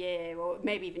every year, or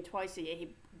maybe even twice a year, he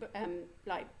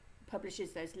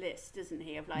publishes those lists, doesn't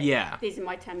he? Of these are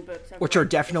my 10 books, which are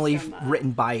definitely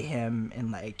written by him,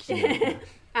 and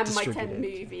and my 10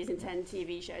 movies and 10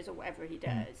 TV shows or whatever he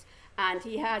does. And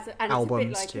he has, and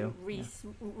albums it's a bit like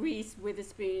Reese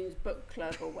Witherspoon's book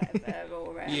club or whatever.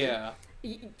 Or do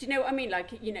you know what I mean?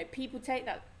 People take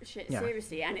that shit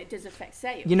seriously, and it does affect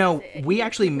sales. We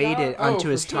actually made it onto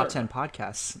his top 10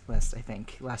 podcasts list, I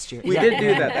think, last year. We did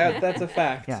do that. That's a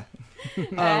fact. Yeah.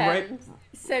 Right.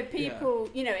 So people,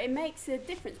 it makes a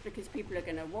difference, because people are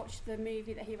going to watch the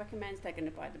movie that he recommends. They're going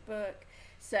to buy the book.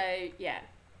 So yeah.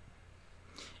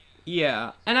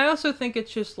 Yeah, and I also think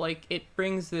it's just it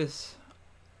brings this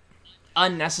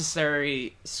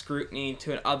unnecessary scrutiny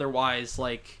to an otherwise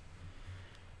when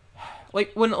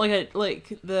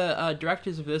the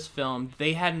directors of this film,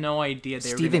 they had no idea they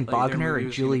Stephen were gonna, Bogner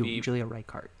and Julia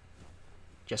Reichardt.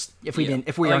 Just if we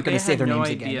aren't going to say their names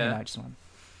again, I just want.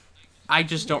 I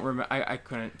just don't remember. I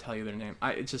couldn't tell you their name.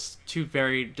 It's just two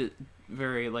very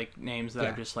names that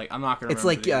I'm just I'm not gonna.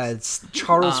 It's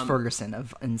Charles Ferguson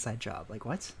of Inside Job.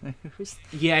 What?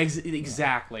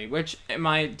 Exactly. Which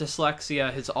my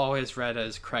dyslexia has always read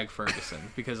as Craig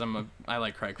Ferguson, because I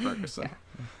like Craig Ferguson.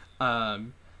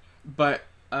 But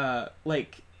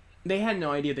they had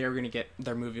no idea they were gonna get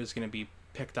their movie was gonna be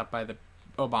picked up by the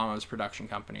Obama's production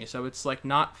company, so it's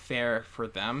not fair for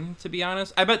them, to be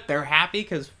honest. I bet they're happy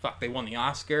because they won the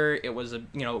Oscar. It was a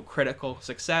critical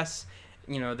success.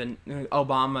 the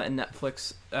Obama and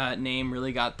Netflix name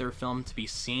really got their film to be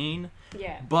seen.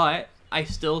 Yeah. But I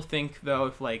still think, though,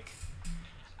 if, like,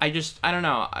 I don't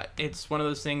know, it's one of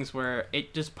those things where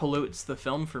it just pollutes the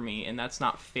film for me, and that's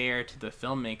not fair to the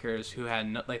filmmakers who had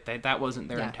no, like, that wasn't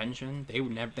their intention. They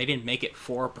didn't make it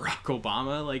for Barack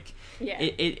Obama. Like,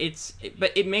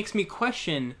 but it makes me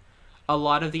question a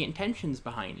lot of the intentions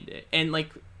behind it. And, like,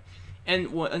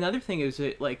 another thing is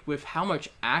that, like, with how much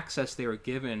access they were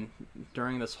given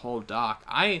during this whole doc,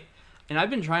 I've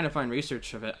been trying to find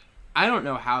research of it. I don't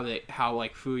know how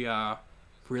Fuya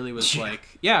really was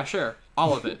like, yeah, sure,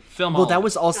 all of it, film. Well, all that of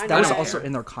was it. also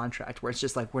in their contract, where it's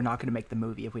just like, we're not going to make the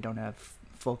movie if we don't have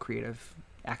full creative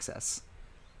access.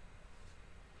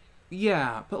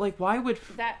 Yeah, but, like, why would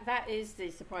that is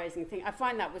the surprising thing. I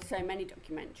find that with so many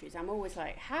documentaries, I'm always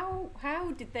like, how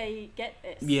did they get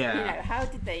this? Yeah. How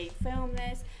did they film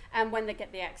this? And when they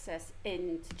get the access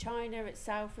into China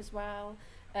itself as well.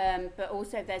 But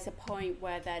also there's a point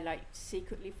where they, like,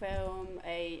 secretly film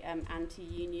a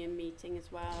anti-union meeting as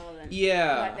well, and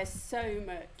like, there's so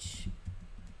much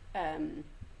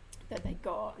that they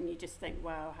got, and you just think,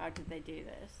 wow, how did they do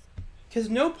this? Because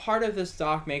no part of this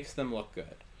doc makes them look good.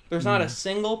 There's not a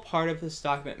single part of this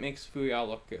doc that makes Fuya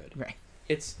look good. Right.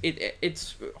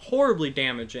 It's horribly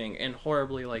damaging and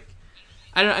horribly, like,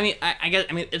 I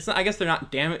guess they're not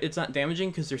it's not damaging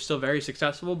because they're still very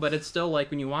successful, but it's still, like,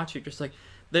 when you watch it, just like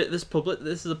this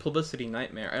is a publicity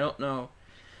nightmare. I don't know.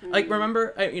 Like,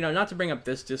 remember, not to bring up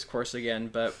this discourse again,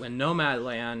 but when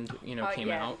Nomadland,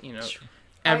 came out,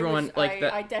 everyone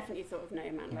I definitely thought of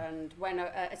Nomadland when,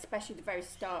 especially the very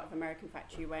start of American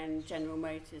Factory, when General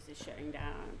Motors is shutting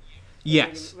down.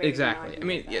 Yes, really exactly. I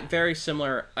mean, very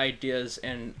similar ideas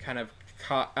and kind of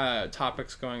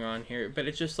topics going on here, but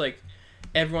it's just like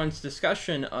everyone's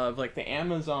discussion of, like, the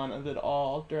Amazon of it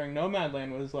all during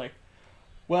Nomadland was like,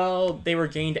 well, they were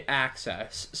gained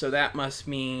access, so that must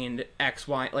mean X,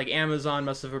 Y, like, Amazon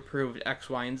must have approved X,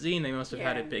 Y, and Z, and they must have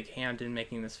had a big hand in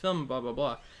making this film, blah, blah,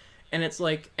 blah. And it's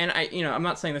like, and I'm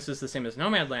not saying this is the same as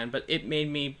Nomadland, but it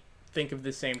made me think of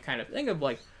the same kind of thing of,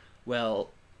 like,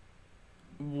 well,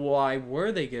 why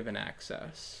were they given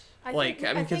access? I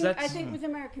think with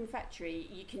American Factory,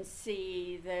 you can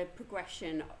see the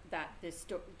progression that this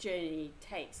journey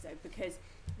takes, though, because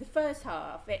the first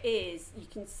half, you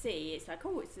can see, it's like,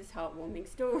 oh, it's this heartwarming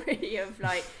story of,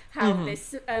 like, how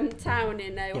this town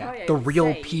in Ohio, the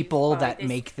real people that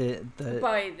make the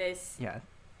by this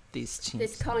these teams.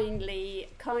 This kindly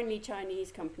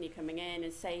Chinese company coming in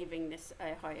and saving this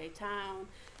Ohio town.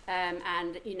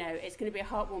 And, it's going to be a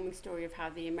heartwarming story of how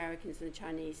the Americans and the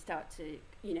Chinese start to,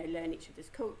 learn each other's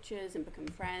cultures and become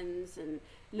friends and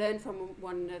learn from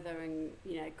one another and,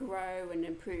 grow and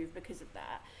improve because of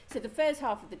that. So the first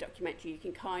half of the documentary, you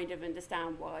can kind of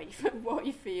understand why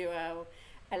FUL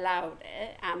allowed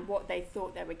it and what they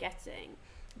thought they were getting.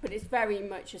 But it's very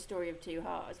much a story of two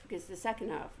halves, because the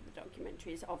second half of the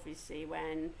documentary is obviously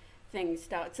when things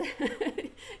start to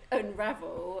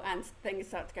unravel and things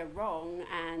start to go wrong,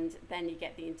 and then you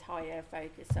get the entire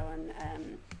focus on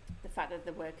the fact that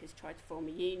the workers try to form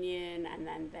a union, and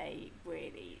then they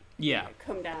really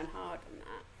come down hard on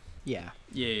that. Yeah.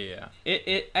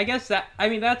 I guess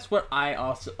that's what I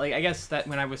also, like, I guess that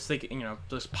when I was thinking,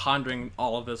 just pondering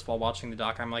all of this while watching the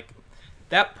doc, I'm like,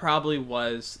 that probably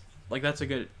was, like, that's a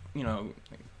good,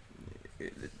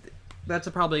 that's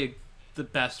probably the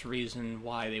best reason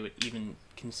why they would even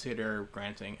consider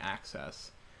granting access.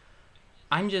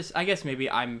 I guess maybe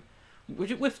I'm,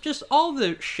 with just all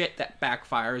the shit that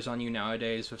backfires on you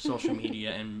nowadays with social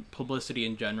media and publicity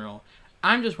in general,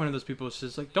 I'm just one of those people who's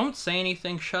just like, don't say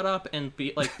anything, shut up, and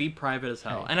be private as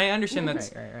hell. And I understand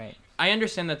that's right. I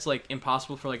understand that's, like,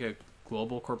 impossible for, like, a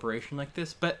global corporation like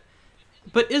this, but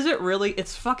is it really?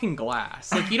 It's fucking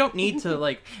glass. Like, you don't need to,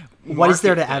 like, what is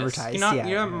there to this. advertise?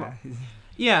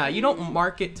 You don't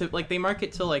market to, like, they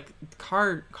market to, like,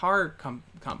 car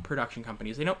production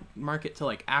companies. They don't market to,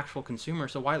 like, actual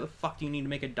consumers. So why the fuck do you need to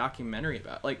make a documentary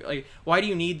about, like why do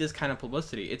you need this kind of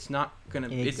publicity? It's not gonna.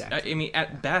 Exactly. I mean,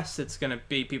 at best, it's gonna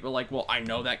be people like, well, I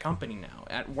know that company now.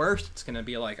 At worst, it's gonna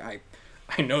be like, I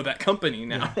know that company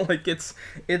now. Yeah. Like, it's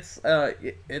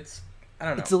I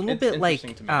don't know. It's a little bit like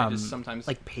sometimes,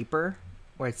 like Paper,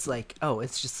 where it's like, oh,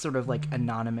 it's just sort of like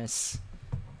anonymous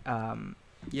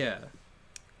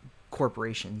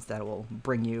corporations that will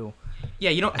bring you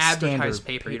you don't advertise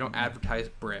paper, you don't advertise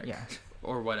brick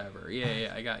or whatever.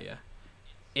 I got you.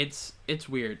 It's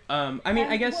weird.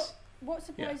 I guess what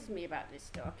surprises me about this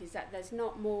doc is that there's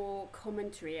not more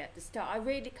commentary at the start. I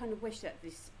really kind of wish that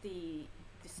the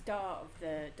start of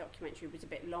the documentary was a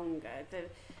bit longer,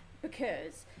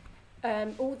 because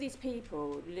All these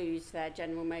people lose their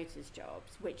General Motors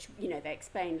jobs, which, they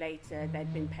explain later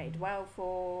they'd been paid well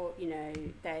for,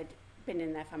 they'd been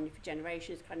in their family for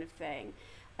generations kind of thing.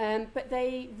 But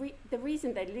the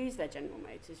reason they lose their General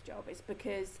Motors job is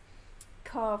because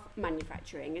car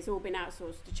manufacturing has all been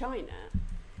outsourced to China.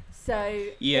 So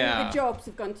all the jobs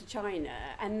have gone to China,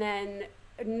 and then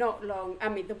not long,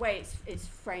 the way it's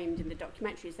framed in the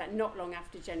documentary is that not long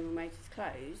after General Motors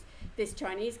closed, this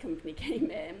Chinese company came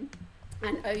in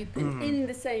and opened in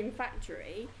the same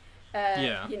factory,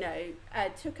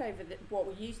 took over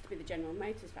what used to be the General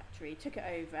Motors factory, took it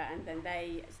over, and then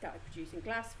they started producing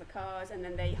glass for cars, and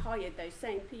then they hired those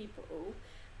same people,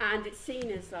 and it's seen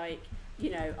as like,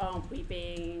 aren't we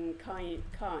being kind,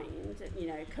 coming in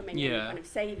and kind of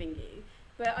saving you?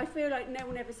 But I feel like no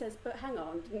one ever says, but hang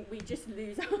on, didn't we just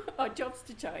lose our jobs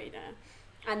to China?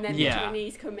 And then the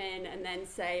Chinese come in and then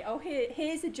say, oh,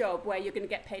 here's a job where you're going to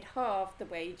get paid half the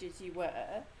wages you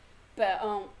were, but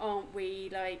aren't we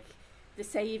like the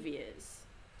saviours?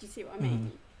 Do you see what I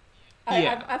mean?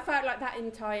 I felt like that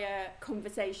entire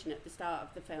conversation at the start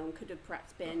of the film could have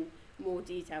perhaps been more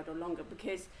detailed or longer,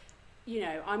 because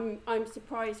I'm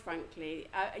surprised, frankly.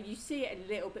 You see it a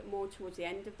little bit more towards the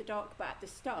end of the doc, but at the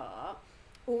start,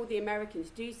 all the Americans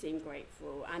do seem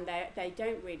grateful, and they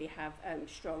don't really have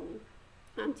strong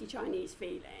anti-Chinese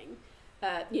feeling.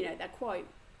 They're quite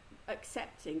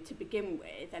accepting to begin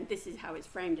with, and this is how it's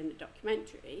framed in the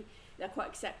documentary. They're quite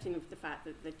accepting of the fact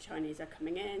that the Chinese are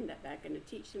coming in, that they're going to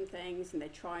teach them things, and they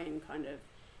try and kind of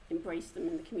embrace them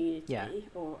in the community,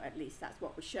 or at least that's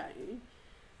what was shown.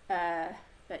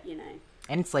 But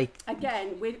and it's like,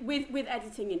 again, with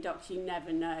editing in docs, you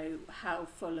never know how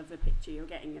full of a picture you're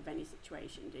getting of any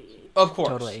situation, do you? Of course,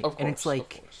 totally. Of course, and it's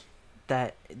like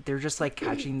that they're just like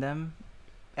catching them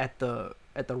at the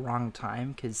wrong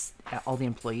time, because all the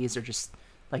employees are just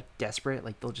like desperate,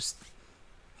 like they'll just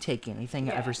take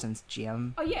anything ever since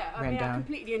GM ran down. I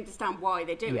completely understand why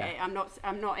they do it.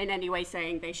 I'm not in any way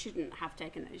saying they shouldn't have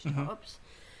taken those jobs.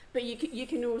 But you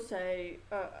can also,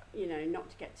 not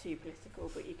to get too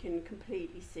political, but you can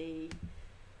completely see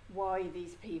why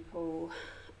these people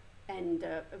end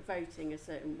up voting a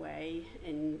certain way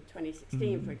in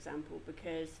 2016, for example,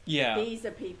 because these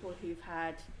are people who've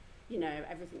had,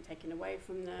 everything taken away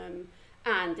from them,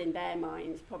 and in their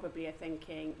minds probably are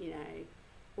thinking,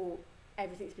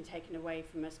 everything's been taken away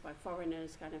from us by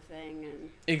foreigners, kind of thing, and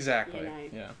exactly,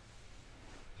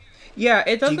 Yeah,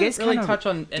 it doesn't really touch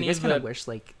on any of the... Do you guys kind of wish,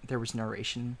 like, there was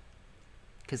narration?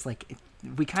 Because, like,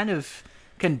 we kind of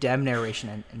condemn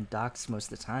narration in docs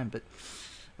most of the time, but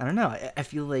I don't know. I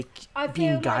feel like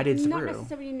being guided through... Not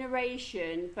necessarily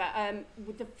narration, but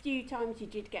with the few times you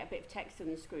did get a bit of text on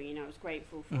the screen, I was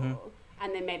grateful for.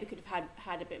 And then maybe could have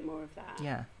had a bit more of that.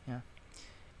 Yeah.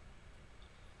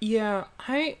 Yeah,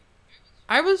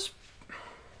 I was...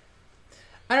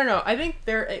 I don't know. I think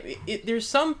there's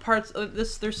some parts of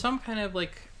this. There's some kind of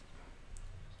like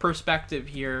perspective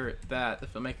here that the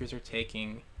filmmakers are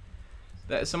taking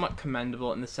that is somewhat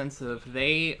commendable in the sense of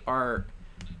they are.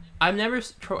 I've never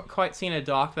quite seen a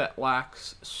doc that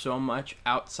lacks so much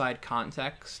outside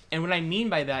context, and what I mean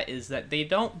by that is that they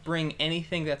don't bring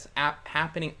anything that's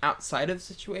happening outside of the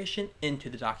situation into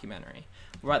the documentary.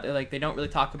 Right, like they don't really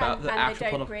talk about the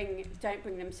actual. And they don't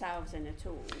bring themselves in at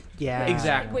all. Yeah,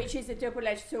 exactly. Which is a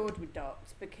double-edged sword with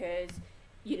docs, because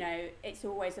it's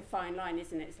always a fine line,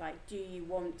 isn't it? It's like, do you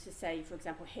want to say, for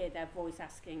example, hear their voice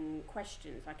asking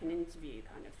questions, like an interview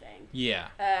kind of thing? Yeah.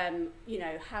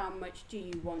 How much do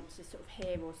you want to sort of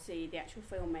hear or see the actual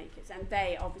filmmakers? And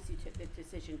they obviously took the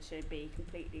decision to be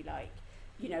completely like,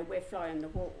 we're fly on the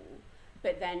wall.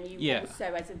 But then you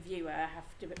also, as a viewer,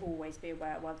 have to always be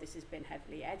aware, well, this has been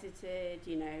heavily edited,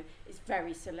 it's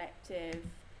very selective,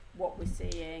 what we're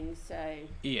seeing, so...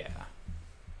 Yeah,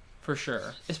 for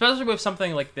sure. Especially with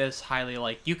something like this, highly,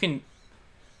 like, you can...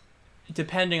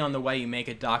 Depending on the way you make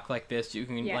a doc like this, you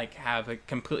can, like, have a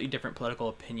completely different political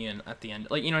opinion at the end.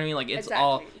 Like, you know what I mean? Like, it's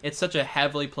it's such a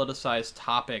heavily politicized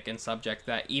topic and subject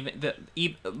that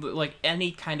like, any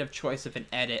kind of choice of an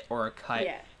edit or a cut...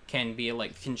 can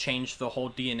change the whole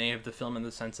DNA of the film in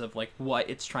the sense of like what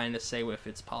it's trying to say with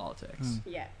its politics.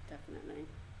 Yeah, definitely.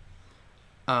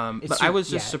 But I was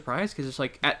just surprised because it's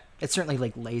like it certainly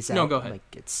like lays out go ahead. like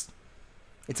its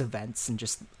events and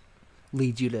just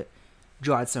leads you to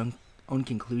draw its own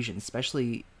conclusion,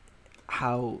 especially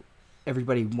how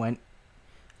everybody went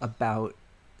about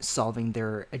solving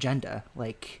their agenda.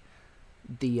 Like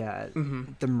the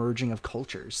merging of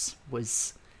cultures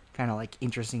was kind of like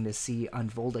interesting to see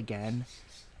unfold again,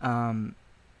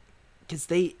 because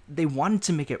they wanted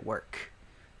to make it work.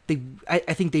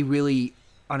 I think they really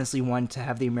honestly wanted to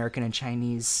have the American and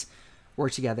Chinese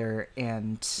work together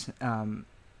and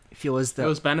feel as though it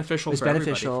was beneficial for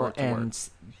everybody for it to and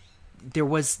work. there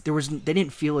was they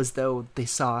didn't feel as though they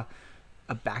saw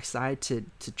a backside to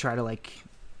try to like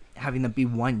having them be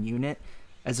one unit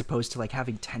as opposed to like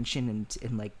having tension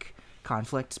and like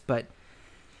conflict. But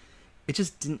it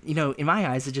just didn't, in my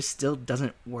eyes, it just still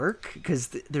doesn't work because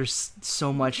there's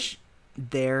so much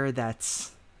there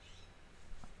that's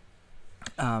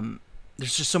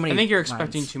there's just so many. I think you're lines.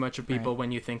 expecting too much of people Right.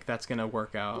 when you think that's gonna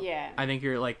work out. Yeah. I think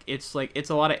you're like it's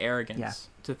a lot of arrogance Yeah.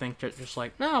 to think that just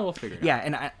like, no, we'll figure it Yeah, out.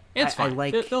 and It's I fine.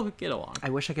 like. They'll get along. I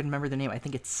wish I could remember the name. I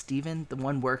think it's Steven, the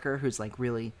one worker who's like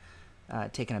really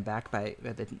taken aback by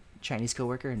the Chinese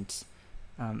coworker, and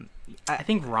I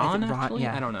think Ron. Ron, Actually,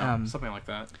 yeah, I don't know, something like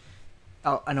that.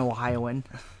 an Ohioan,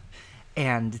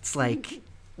 and it's like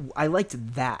I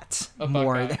liked that A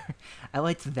more. Buckeye. I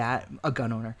liked that a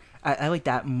gun owner. I like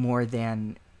that more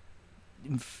than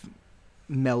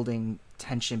melding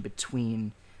tension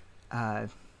between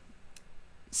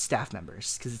staff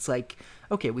members, because it's like,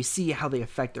 okay, we see how they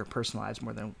affect their personal lives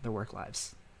more than their work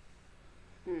lives.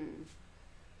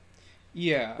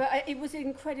 Yeah. But it was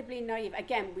incredibly naive.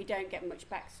 Again, we don't get much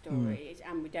backstories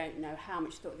and we don't know how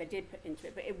much thought they did put into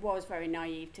it, but it was very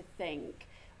naive to think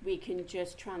we can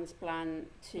just transplant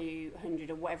to 100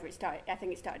 or whatever it started. I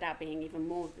think it started out being even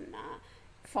more than that.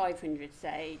 500,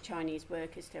 say, Chinese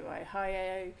workers to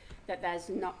Ohio, that's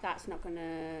not going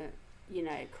to,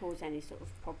 cause any sort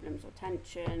of problems or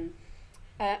tension.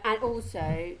 And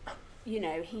also,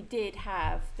 he did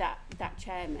have, that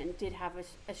chairman did have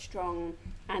a strong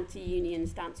anti-union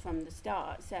stance from the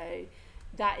start. So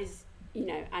that is,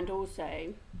 and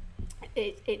also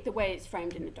the way it's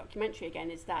framed in the documentary again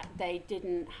is that they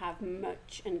didn't have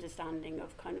much understanding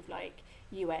of kind of like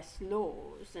US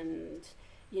laws, and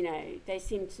they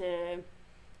seem to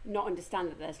not understand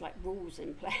that there's like rules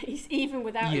in place. Even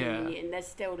without a union, there's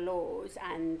still laws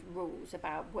and rules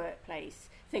about workplace,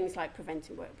 things like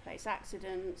preventing workplace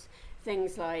accidents,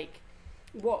 things like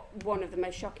one of the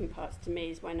most shocking parts to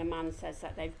me is when a man says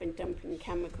that they've been dumping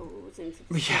chemicals into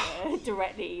the sewer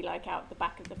directly like out the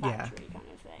back of the factory kind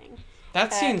of thing.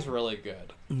 That scene's really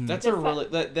good. Mm-hmm. That's a really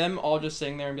them all just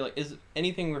sitting there and be like, is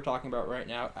anything we're talking about right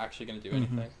now actually going to do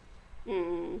anything?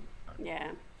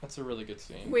 Yeah. That's a really good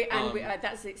scene.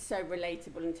 That's so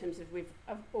relatable in terms of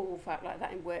I've all felt like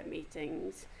that in work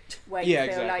meetings where you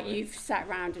feel like you've sat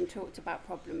around and talked about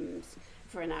problems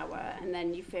for an hour and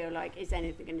then you feel like, is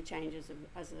anything going to change as a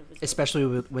result? Especially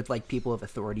with like people of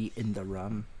authority in the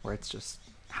room, where it's just,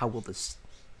 how will this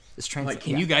translate? Like,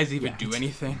 can you guys even do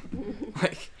anything?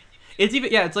 Like,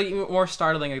 it's like even more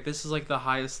startling. Like, this is like the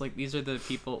highest, like these are the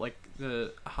people, like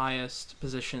the highest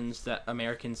positions that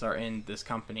Americans are in this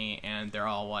company, and they're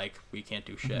all like, we can't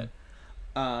do shit.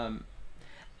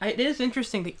 It is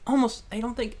interesting. I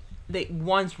don't think they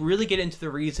once really get into the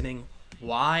reasoning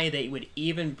why they would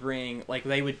even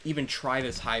they would even try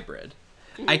this hybrid.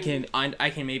 I can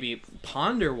maybe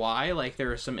ponder why, like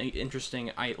there is some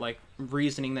interesting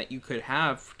reasoning that you could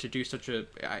have to do such a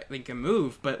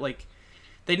move, but like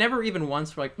they never even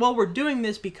once were like, well, we're doing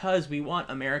this because we want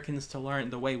Americans to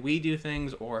learn the way we do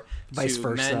things, or vice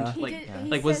versa.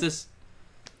 Was this?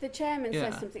 The chairman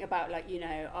says something about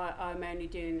I'm only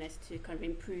doing this to kind of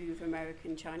improve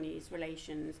American-Chinese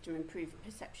relations, to improve the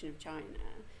perception of China.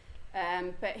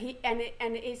 But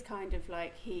it is kind of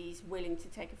like he's willing to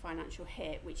take a financial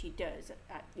hit, which he does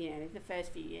at the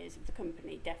first few years of the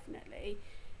company, definitely.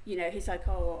 He's like,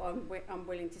 I'm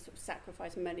willing to sort of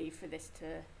sacrifice money for this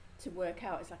to work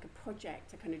out. It's like a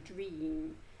project, a kind of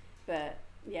dream. But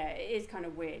yeah, it is kind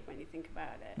of weird when you think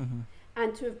about it.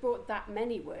 And to have brought that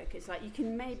many workers, like you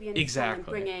can maybe understand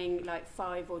bringing like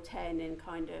 5 or 10 in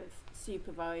kind of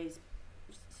supervisor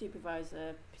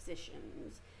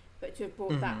positions. But to have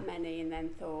brought that many and then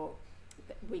thought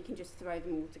that we can just throw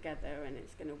them all together and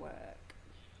it's going to work.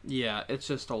 Yeah, it's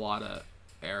just a lot of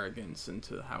arrogance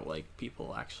into how like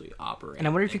people actually operate. And I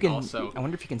wonder if you can. Also, I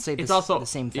wonder if you can say it's also the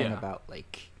same thing about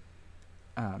like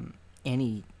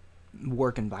any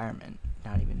work environment,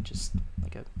 not even just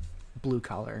like a blue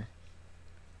collar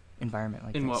environment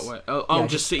like in this. what way?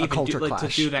 Just to even to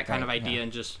do that kind of right, idea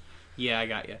and just I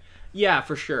got you. Yeah,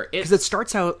 for sure. Because it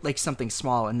starts out like something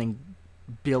small and then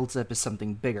builds up as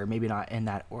something bigger, maybe not in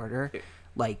that order.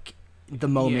 Like the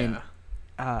moment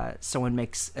someone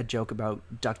makes a joke about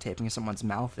duct taping someone's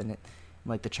mouth and it,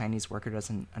 like the Chinese worker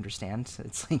doesn't understand,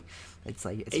 it's not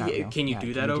real. Can you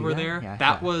do that over there? Yeah,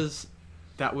 that was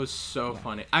so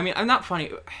funny. I mean, I'm not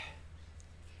funny.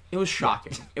 It was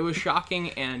shocking. It was shocking,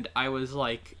 and I was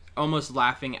like almost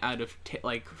laughing out of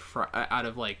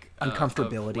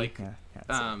uncomfortability.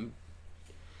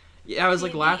 Yeah, I was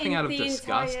like laughing out of the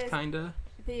disgust, entire- kind of.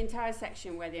 The entire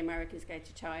section where the Americans go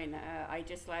to China, I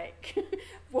just like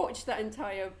watched that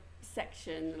entire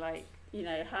section, like, you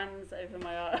know, hands over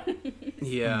my eyes.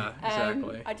 Yeah,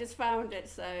 exactly. I just found it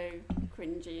so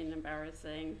cringy and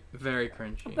embarrassing. Very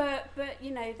cringy. But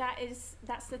you know,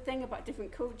 that's the thing about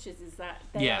different cultures, is that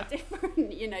they Yeah. are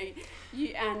different. You know,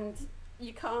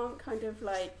 you can't kind of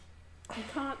like, you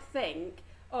can't think,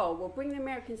 oh, we'll bring the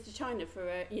Americans to China for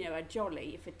a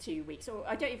jolly for 2 weeks, or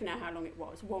I don't even know how long it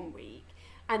was, 1 week,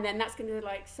 and then that's going to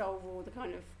like solve all the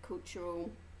kind of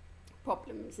cultural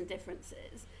problems and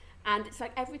differences. And it's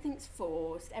like everything's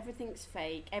forced, everything's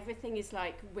fake, everything is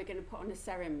like we're going to put on a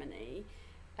ceremony.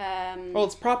 Well,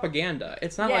 it's propaganda.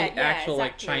 It's not like actual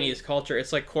like exactly. Chinese culture.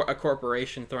 It's like a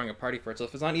corporation throwing a party for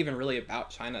itself. It's not even really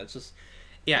about China. It's just,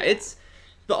 it's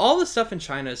all the stuff in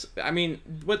China is. I mean,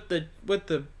 what the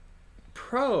the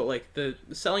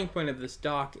selling point of this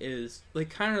doc is like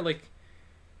kind of like,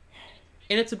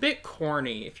 and it's a bit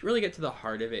corny. If you really get to the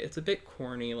heart of it, it's a bit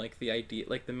corny. Like the idea,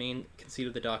 like the main conceit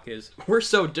of the doc is we're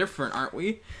so different, aren't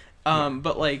we?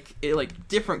 But like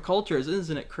different cultures,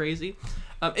 isn't it crazy?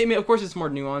 I mean, of course, it's more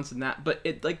nuanced than that, but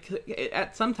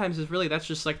at sometimes is really that's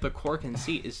just like the core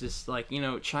conceit is just like, you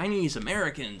know, Chinese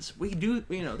Americans, we do,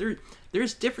 you know,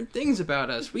 there's different things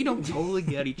about us, we don't totally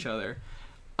get each other.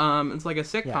 It's like a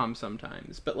sitcom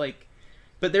sometimes, but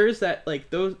there is that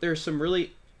like there's some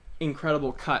really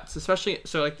incredible cuts, especially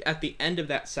so like at the end of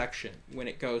that section when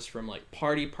it goes from like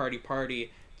party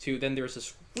to then there's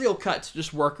this real cut to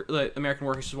just American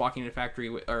workers just walking in a factory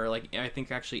or like I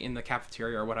think actually in the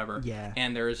cafeteria or whatever. Yeah.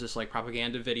 And there is this like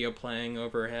propaganda video playing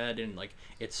overhead and like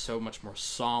it's so much more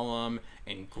solemn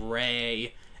and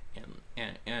gray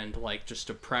and like just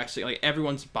depressing. Like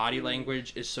everyone's body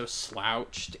language is so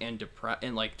slouched and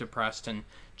depressed and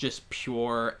just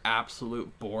pure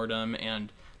absolute boredom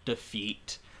and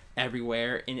defeat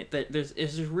everywhere. And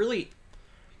there's really.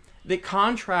 The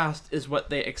contrast is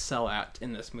what they excel at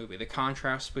in this movie. The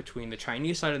contrast between the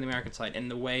Chinese side and the American side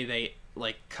and the way they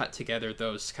like cut together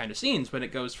those kind of scenes when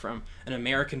it goes from an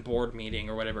American board meeting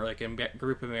or whatever, like a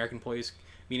group of American employees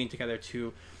meeting together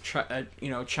to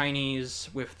Chinese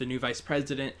with the new vice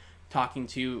president talking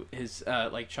to his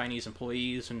like Chinese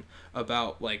employees and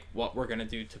about like what we're going to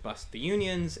do to bust the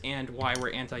unions and why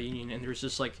we're anti-union. And there's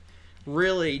just like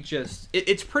really just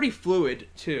it's pretty fluid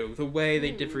too, the way they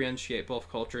differentiate both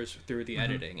cultures through the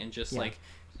editing and just like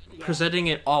presenting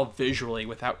it all visually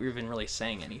without even really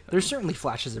saying anything. There's certainly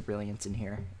flashes of brilliance in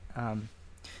here.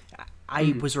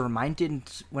 I was reminded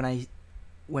when I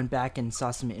went back and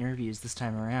saw some interviews this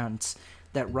time around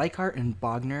that Reichardt and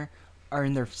Bogner are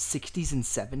in their 60s and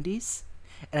 70s.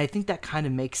 And I think that kind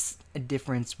of makes a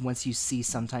difference once you see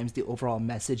sometimes the overall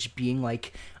message being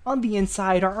like, on the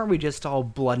inside, aren't we just all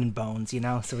blood and bones, you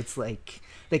know? So it's like,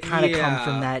 they kind of come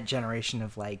from that generation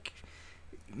of like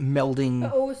melding.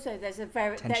 But also there's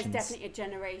tensions. definitely a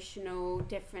generational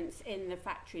difference in the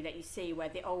factory that you see where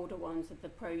the older ones are the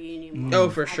pro-union ones.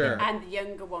 Oh, for sure. And the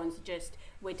younger ones are just,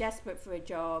 we're desperate for a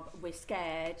job, we're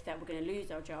scared that we're going to lose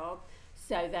our job,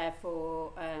 so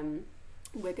therefore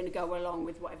we're going to go along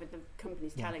with whatever the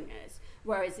company's telling us.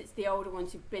 Whereas it's the older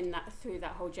ones who've been through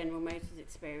that whole General Motors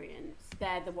experience.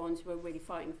 They're the ones who are really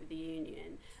fighting for the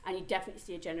union. And you definitely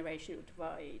see a generational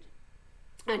divide.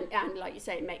 And like you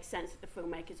say, it makes sense that the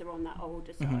filmmakers are on that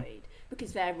older side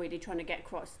because they're really trying to get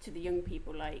across to the young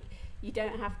people, like, you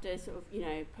don't have to sort of, you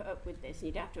know, put up with this and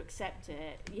you don't have to accept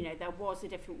it. You know, there was a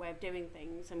different way of doing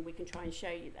things and we can try and show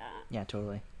you that. Yeah,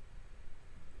 totally.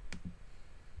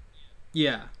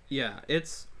 Yeah,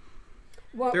 it's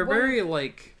they're very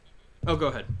like. Oh, go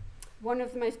ahead. One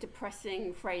of the most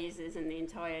depressing phrases in the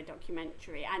entire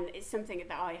documentary, and it's something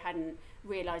that I hadn't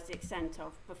realised the extent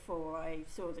of before I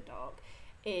saw the doc,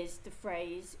 is the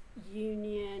phrase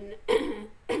union.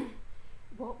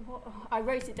 What? I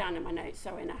wrote it down in my notes,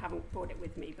 sorry, and I haven't brought it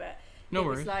with me, but No it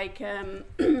worries. was like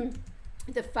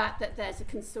the fact that there's a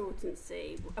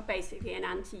consultancy, basically an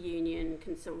anti-union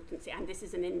consultancy, and this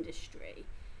is an industry.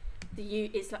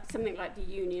 It's like something like the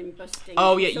union busting.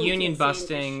 Oh yeah, union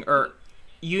busting industry. or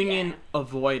union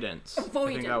avoidance.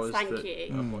 Avoidance, thank you.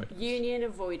 Avoidance. Union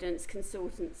avoidance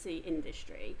consultancy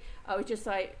industry. I was just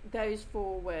like, those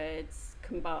four words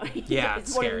combined. Yeah, it's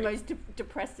it's one scary. of the most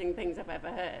depressing things I've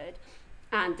ever heard.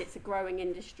 And it's a growing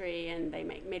industry and they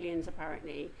make millions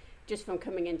apparently just from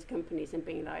coming into companies and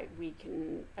being like, we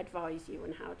can advise you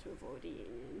on how to avoid a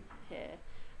union here.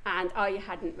 And I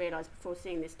hadn't realised before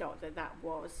seeing this doc that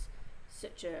was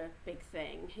such a big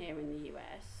thing here in the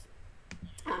US.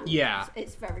 And Yeah.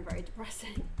 it's very, very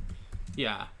depressing.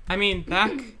 Yeah, I mean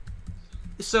back.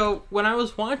 So when I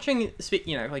was watching,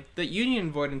 like the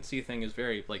union avoidancy thing is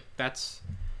very like that's.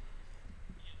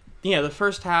 Yeah, the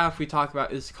first half we talk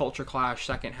about is culture clash.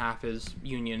 Second half is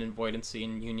union avoidancy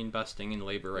and union busting and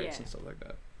labor rights and stuff like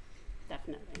that.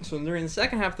 Definitely. So during the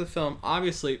second half of the film,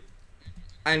 obviously,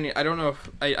 I don't know if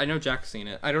I know Jack's seen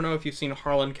it. I don't know if you've seen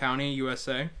Harlan County,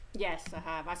 USA. Yes, I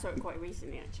have. I saw it quite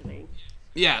recently, actually.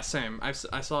 Yeah, same. I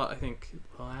saw it, I think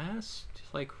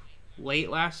late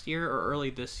last year or early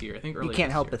this year. I think early. You can't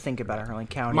this help year. but think about Harlan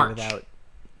County March. without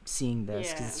seeing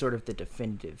this, because it's sort of the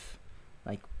definitive,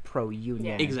 like, pro-union.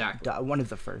 Yeah. Exactly. One of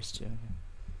the first, too.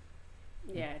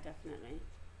 Yeah, definitely.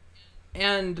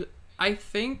 And I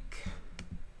think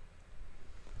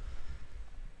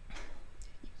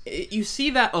you see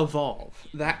that evolve,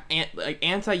 that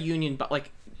anti-union, but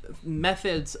like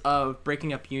methods of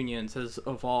breaking up unions has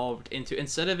evolved into,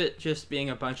 instead of it just being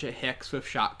a bunch of hicks with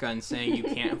shotguns saying you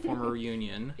can't form a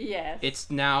union, it's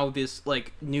now this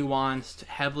like nuanced,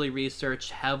 heavily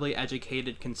researched, heavily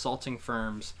educated consulting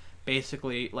firms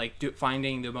basically like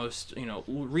finding the most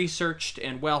researched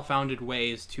and well-founded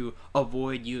ways to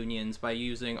avoid unions by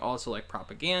using also like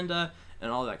propaganda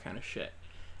and all that kind of shit.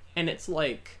 And it's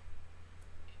like,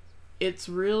 it's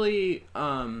really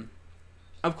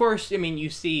of course, I mean, you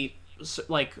see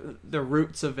like the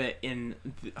roots of it in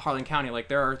Harlan County. Like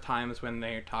there are times when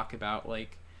they talk about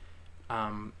like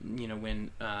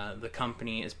when the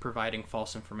company is providing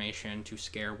false information to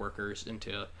scare workers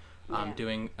into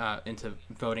into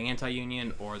voting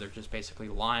anti-union, or they're just basically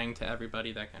lying to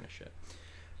everybody, that kind of shit.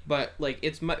 But like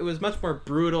it was much more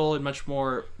brutal and much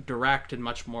more direct and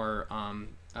much more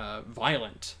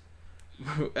violent.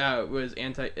 Was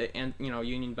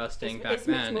union busting back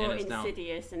then, much more and it's now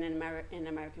insidious in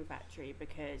American Factory,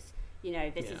 because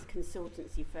this is a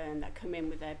consultancy firm that come in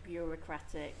with their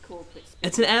bureaucratic corporate spin.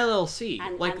 It's an LLC.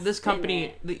 And this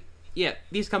company,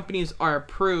 these companies are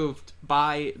approved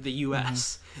by the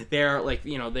U.S. Mm-hmm. They're like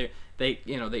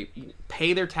they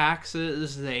pay their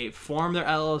taxes, they form their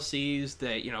LLCs,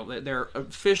 they're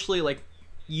officially like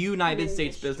United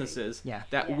States businesses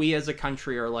that we as a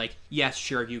country are like, yes,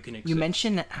 sure, you can exist. You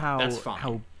mentioned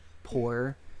how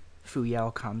poor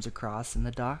Fuyao comes across in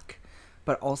the doc,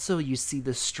 but also you see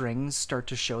the strings start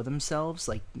to show themselves,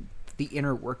 like the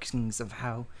inner workings of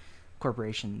how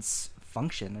corporations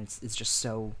function. It's just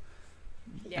so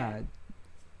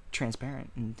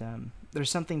transparent, and there's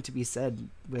something to be said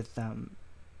with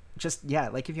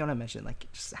like if you want to mention, like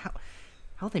just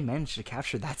how they managed to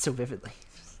capture that so vividly.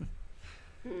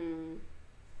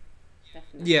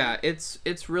 Definitely. Yeah,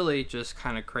 it's really just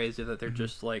kind of crazy that they're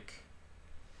just like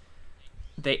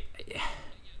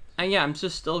I'm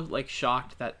just still like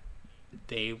shocked that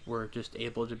they were just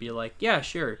able to be like, yeah,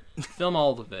 sure, film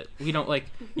all of it. We don't like,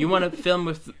 you want to film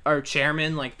with our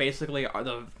chairman, like basically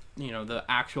the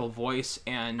actual voice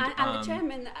and the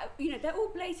chairman, they're all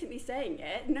blatantly saying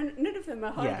it. None of them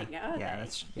are hiding it, are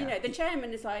they? The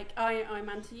chairman is like, I'm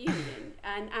anti-union,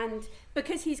 and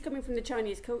because he's coming from the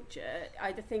Chinese culture,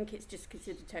 I think it's just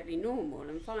considered totally normal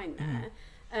and fine there.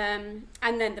 And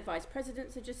then the vice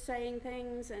presidents are just saying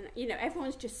things, and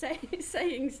everyone's just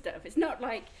saying stuff. It's not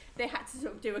like they had to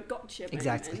sort of do a gotcha moment.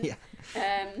 Exactly. Yeah.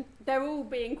 They're all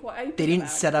being quite open. They didn't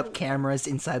set up cameras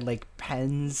inside like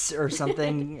pens or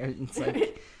something. It's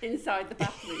like inside the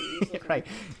bathrooms. Right.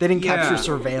 They didn't capture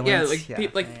surveillance.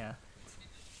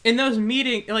 In those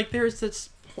meetings, like there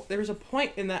was a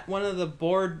point in that one of the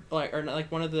board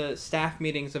one of the staff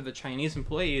meetings of the Chinese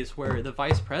employees where the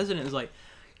vice president is like,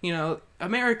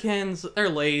 Americans, they're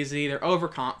lazy, they're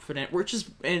overconfident.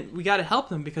 And we got to help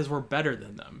them because we're better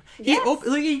than them. Yes.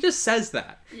 He just says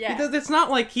that. Yeah. It's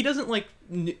not like he doesn't like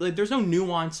there's no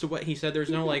nuance to what he said. There's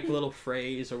no like little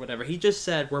phrase or whatever. He just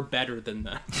said we're better than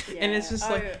them. Yeah. And it's just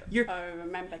like I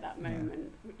remember that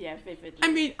moment. Yeah, vividly.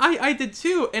 I mean, I did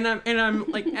too. And I'm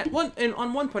like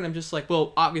on one point I'm just like,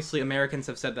 well, obviously Americans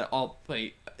have said that all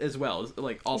as well as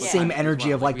like all the same time energy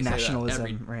well. of like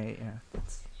nationalism, right?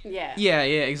 Yeah. Yeah,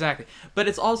 exactly. But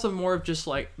it's also more of just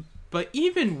like, but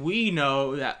even we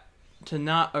know that to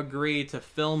not agree to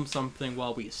film something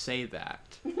while we say that.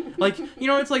 Like,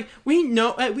 it's like, we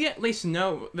at least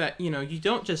know that, you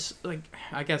don't just, like,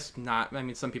 I guess not, I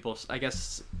mean, some people, I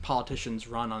guess politicians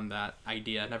run on that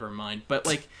idea, never mind. But,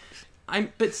 like,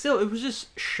 but still, it was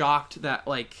just shocked that,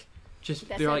 like,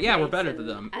 they're like, yeah, we're better than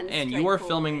them, and you are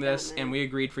filming this, and we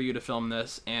agreed for you to film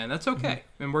this, and that's okay,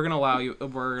 and we're gonna allow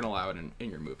it in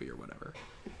your movie or whatever.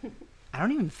 I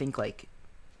don't even think like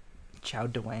Chao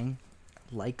Dewang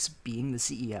likes being the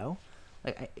CEO.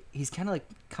 he's kind of like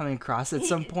coming across at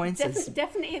some points as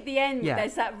definitely at the end. Yeah.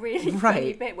 There's that really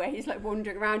funny bit where he's like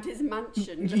wandering around his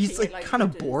mansion. he's looking like at, kind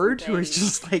of Buddhas bored, and where it's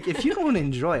things. just like, if you don't want to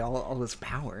enjoy all this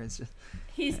power, it's just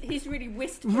He's really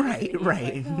wistful. Right, isn't he? He's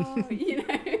right. like, oh, you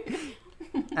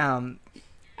know.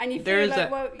 And you feel There's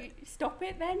like, well, stop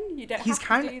it then. You don't He's have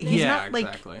kind to of do he's this. not like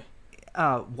exactly.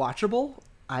 watchable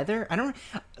either. I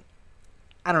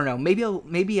don't know.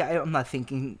 Maybe I'm not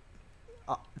thinking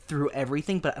through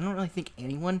everything, but I don't really think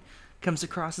anyone comes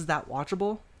across as that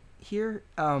watchable here.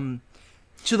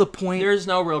 To the point, There's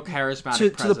no real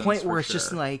charismatic to the point presence, where for it's just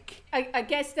sure. like, I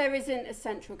guess there isn't a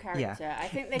central character. Yeah. I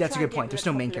think they That's a try good and give point. them There's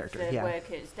a no main couple of character, the yeah.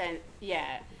 Workers, then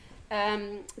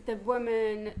the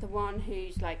woman, the one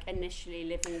who's like initially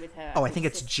living with her. Oh, I think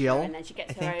it's sister, Jill, and then she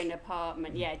gets I her think. own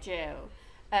apartment. Yeah, Jill.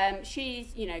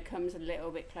 She's comes a little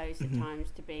bit close Mm-hmm. at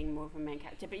times to being more of a main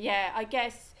character. But yeah, I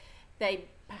guess they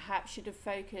perhaps should have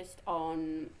focused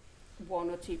on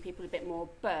one or two people a bit more,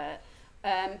 but.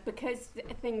 Because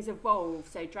things evolve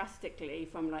so drastically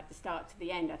from like the start to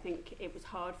the end, I think it was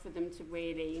hard for them to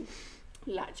really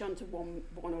latch onto one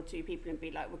or two people and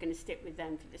be like, we're going to stick with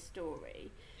them for the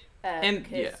story.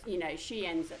 Because she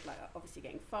ends up like obviously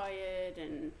getting fired,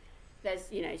 and there's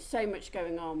so much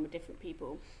going on with different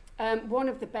people. One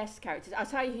of the best characters, I'll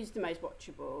tell you who's the most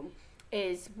watchable,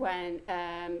 is when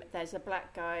there's a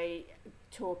black guy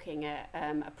talking at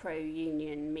a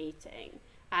pro-union meeting.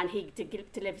 And he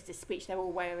delivers this speech. They're all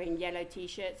wearing yellow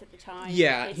T-shirts at the time.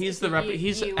 Yeah, It's he's the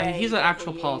he's an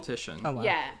actual politician. oh wow,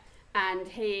 Yeah, and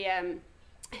he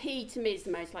to me is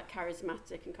the most like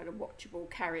charismatic and kind of watchable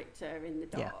character in the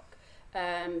doc.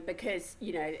 Because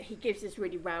he gives this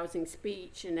really rousing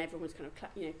speech, and everyone's kind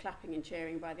of clapping and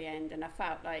cheering by the end. And I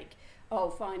felt like, oh,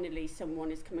 finally someone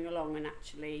is coming along and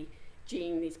actually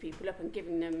geeing these people up and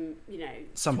giving them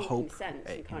some talking hope, sense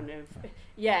right, and kind of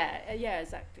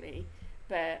exactly.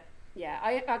 But yeah,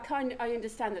 I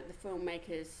understand that the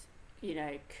filmmakers,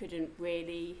 couldn't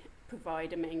really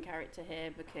provide a main character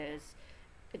here because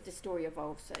the story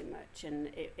evolves so much, and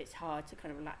it's hard to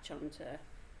kind of latch on to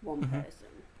one person.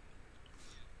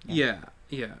 Yeah,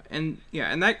 and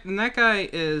that guy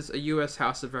is a U.S.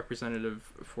 House of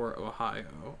Representative for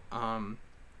Ohio.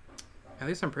 At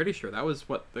least I'm pretty sure that was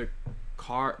what the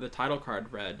title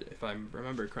card read, if I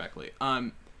remember correctly.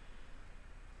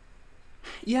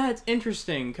 Yeah, it's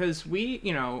interesting because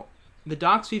the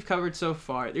docs we've covered so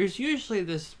far, there's usually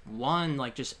this one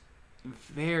like just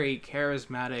very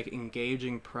charismatic,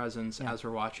 engaging presence as we're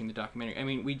watching the documentary. I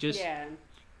mean, we just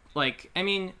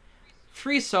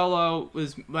Free Solo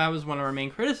was one of our main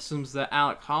criticisms, that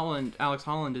Alex Holland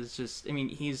is just, I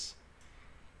mean,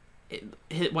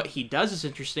 what he does is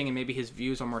interesting, and maybe his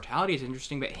views on mortality is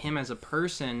interesting, but him as a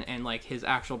person and like his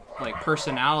actual like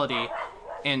personality.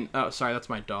 And sorry, that's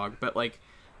my dog. But like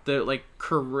the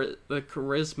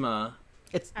charisma,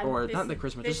 just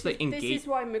the engagement. This is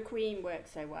why McQueen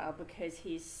works so well, because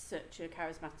he's such a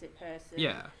charismatic person.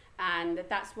 Yeah. And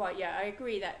that's why, I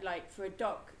agree that like for a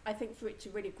doc, I think for it to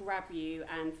really grab you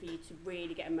and for you to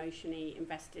really get emotionally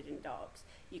invested in docs,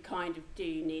 you kind of do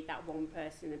need that one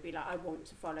person and be like, I want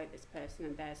to follow this person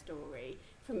and their story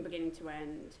from beginning to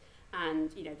end.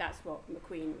 And that's what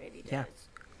McQueen really does. Yeah.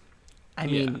 I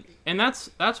mean, and that's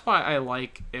why I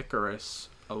like Icarus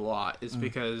a lot, is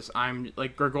because I'm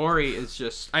like, Grigori is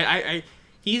just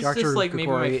he's Dr. just like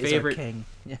Grigori maybe my favorite. is our king.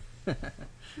 Yeah.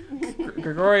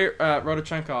 Grigori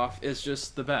Rodochenkov is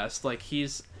just the best. Like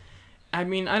I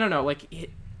don't know, like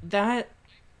that.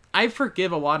 I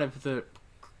forgive a lot of the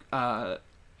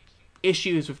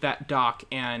issues with that doc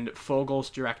and Fogel's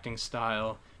directing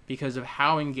style, because of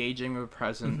how engaging of a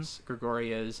presence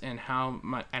Grigori is, and how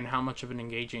much of an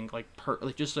engaging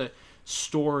just a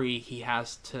story he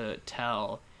has to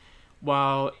tell.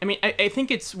 While I think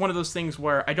it's one of those things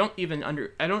where I don't even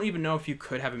know if you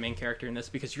could have a main character in this,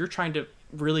 because you're trying to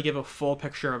really give a full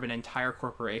picture of an entire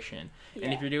corporation. Yeah.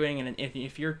 And if you're doing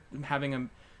if you're having a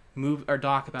move or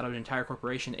doc about an entire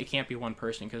corporation, it can't be one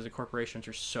person, because the corporations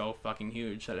are so fucking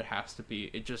huge that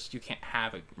you can't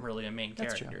have a main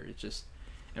character. True. It's just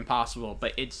impossible.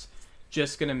 But it's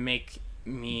just gonna make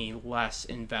me less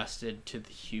invested to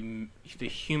the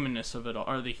humanness of it all,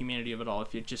 or the humanity of it all,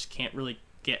 if you just can't really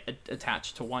get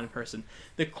attached to one person.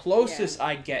 The closest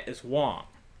I get is Wong,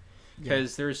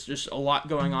 because there's just a lot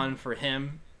going on for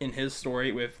him in his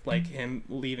story, with like him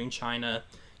leaving China.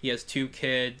 He has 2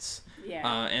 kids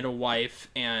and a wife,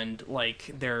 and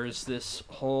like there's this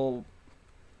whole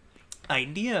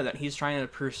idea that he's trying to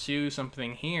pursue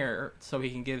something here so he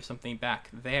can give something back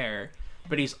there.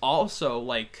 But he's also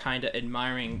like kind of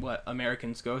admiring what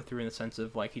Americans go through, in the sense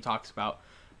of like, he talks about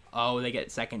oh, they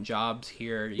get second jobs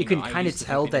here. You can kind of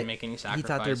tell that make any he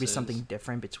thought there'd be something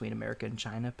different between America and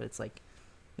China, but it's like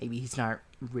maybe he's not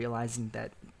realizing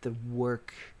that the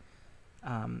work,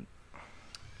 the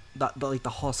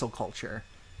hustle culture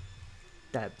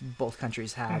that both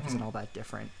countries have isn't all that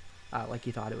different, like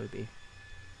he thought it would be.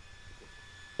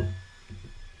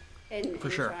 In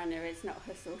sure. China, it's not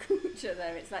hustle culture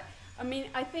though. It's like, I mean,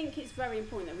 I think it's very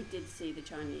important that we did see the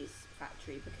Chinese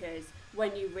factory, because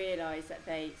when you realise that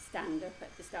they stand up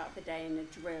at the start of the day in a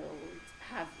drill,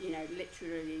 have, you know,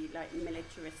 literally like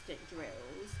militaristic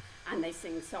drills, and they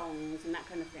sing songs and that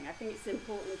kind of thing. I think it's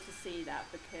important to see that,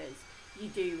 because you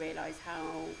do realise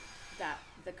how that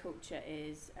the culture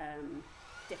is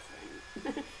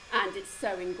different and it's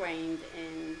so ingrained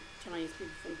in Chinese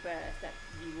people from birth that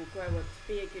you will grow up to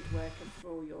be a good worker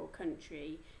for your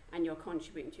country and you're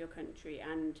contributing to your country,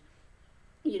 and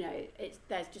you know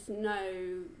there's just no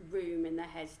room in their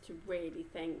heads to really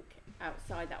think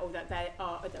outside that, or that there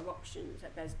are other options,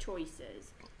 that there's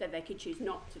choices, that they could choose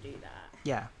not to do that.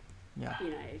 Yeah. You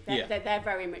know, they're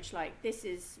very much like, this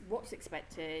is what's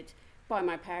expected by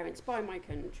my parents, by my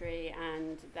country,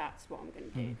 and that's what I'm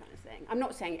going to do, kind of thing. I'm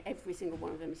not saying every single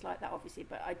one of them is like that, obviously,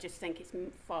 but I just think it's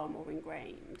far more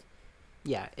ingrained.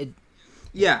 Yeah. I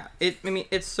mean,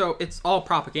 it's all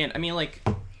propaganda. I mean, like,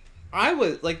 I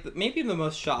was like maybe the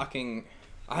most shocking.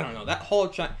 I don't know, that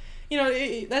whole you know,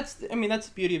 that's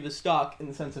the beauty of the stock, in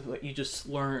the sense of like you just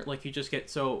learn, like you just get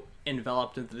so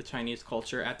enveloped into the Chinese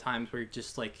culture at times where you're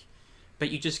just like, but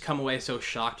you just come away so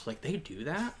shocked, like they do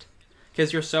that.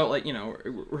 Because you're so, like, you know,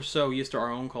 we're so used to our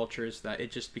own cultures that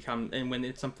it just becomes, and when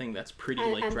it's something that's pretty,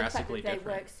 like, and drastically the fact that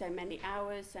different. they work so many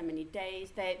hours, so many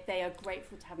days, they are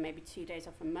grateful to have maybe 2 days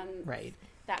off a month, Right.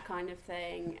 that kind of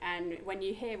thing. And when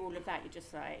you hear all of that, you're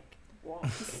just like, what?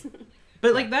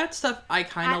 But, like, that stuff, I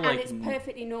kind of, like... And it's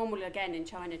perfectly normal, again, in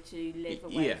China to live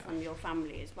away from your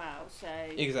family as well, so...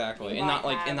 Exactly, and not,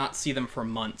 like, and not see them for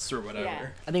months or whatever. Yeah.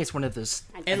 I think it's one of those...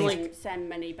 And like, send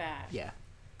money back. Yeah.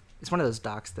 It's one of those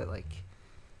docs that, like,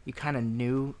 you kind of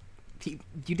knew...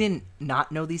 You didn't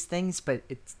not know these things, but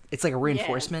it's like a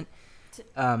reinforcement.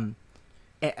 Yeah.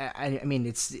 I mean,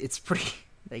 it's pretty,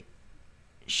 like,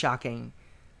 shocking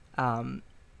to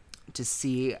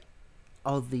see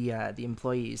all the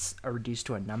employees are reduced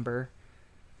to a number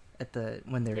at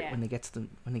when they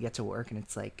get to work, and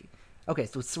it's like, okay,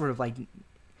 so it's sort of like,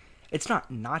 it's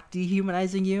not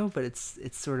dehumanizing you, but it's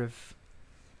sort of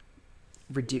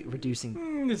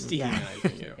reducing. It's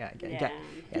dehumanizing you. Yeah,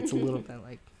 it's a little bit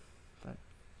like, but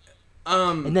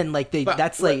and then like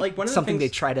that's like something they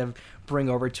try to bring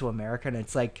over to America, and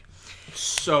it's like,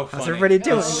 so funny. How's everybody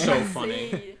doing? That's so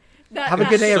funny. Have a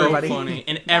good day, everybody. So funny,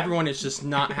 and everyone is just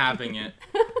not having it.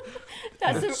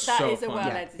 That is a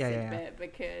well-edited bit,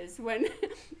 because when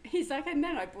he's like, and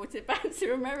then I brought it back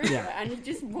to America, and you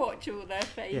just watch all their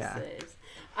faces,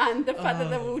 and the fact that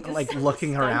they're all just like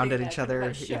looking around at each other,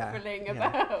 like, shuffling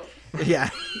about. Yeah,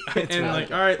 and really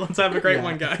like, all right, let's have a great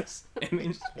one, guys, and they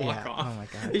just walk off. Oh my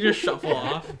god, they just shuffle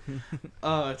off.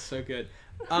 Oh, it's so good.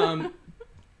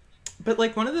 But,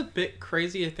 like, one of the big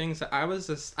crazier things that I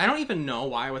don't even know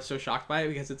why I was so shocked by it,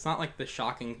 because it's not, like, the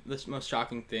most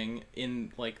shocking thing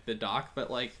in, like, the doc,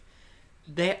 but, like,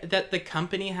 that the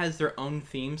company has their own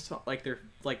theme song, like, their,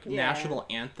 like, national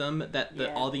anthem that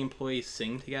all the employees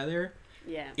sing together.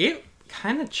 Yeah. It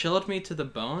kind of chilled me to the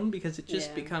bone, because it just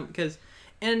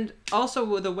and also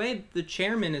with the way the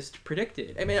chairman is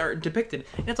depicted, and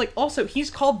it's like, also, he's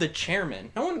called the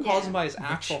chairman. No one calls him by his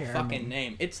actual fucking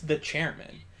name. It's the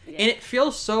chairman. Yeah. And it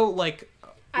feels so like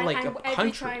and a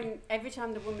country. Every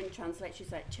time the woman translates,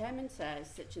 she's like, "Chairman says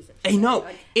such and such." I know.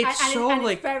 It's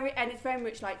It's very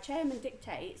much like chairman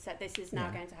dictates that this is now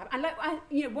going to happen. And like,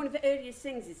 one of the earliest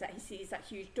things is that he sees that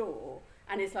huge door,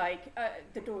 and is like,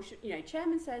 the door should,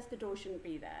 chairman says the door shouldn't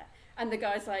be there, and the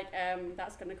guy's like,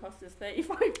 that's going to cost us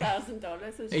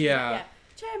 $35,000. Yeah.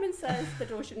 Chairman says the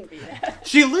door shouldn't be there.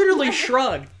 She literally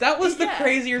shrugged. That was the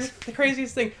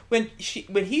craziest thing. When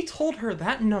he told her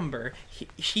that number,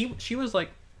 she was like,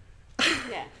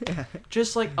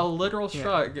 just like a literal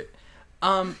shrug.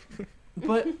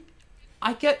 But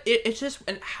I get it. It's just,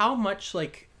 and how much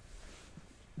like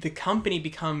the company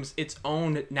becomes its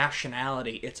own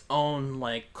nationality, its own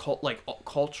like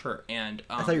culture, and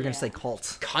I thought you were gonna say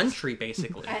cult. Country,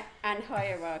 basically, and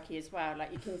hierarchy as well.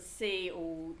 Like, you can see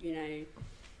all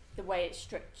the way it's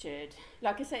structured.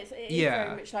 Like I say, it is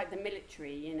very much like the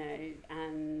military,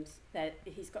 and that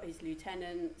he's got his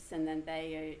lieutenants, and then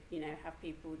they have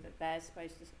people that they're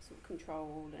supposed to sort of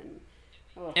control,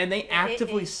 and they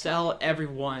actively sell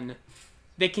everyone.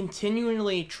 They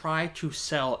continually try to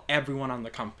sell everyone on the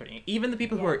company. Even the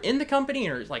people who are in the company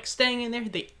and are like staying in there,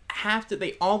 they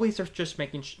they always are just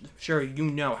making sure you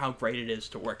know how great it is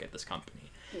to work at this company.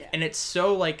 Yeah. And it's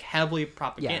so like heavily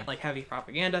Yeah. heavy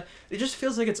propaganda. It just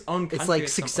feels like its own country. It's like at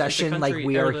some point. Succession, The like country-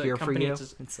 we or are the here for company you.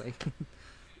 is- It's like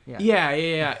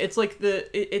Yeah. It's like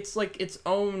it's like its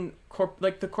own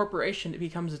like the corporation. It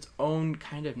becomes its own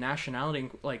kind of nationality,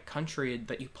 like country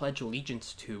that you pledge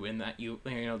allegiance to, and that you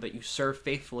know that you serve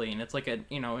faithfully, and it's like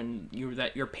and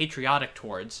you're patriotic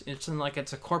towards. It's like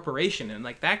it's a corporation, and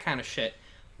like that kind of shit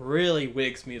really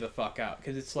wigs me the fuck out,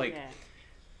 because it's like. Yeah.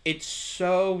 It's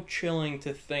so chilling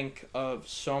to think of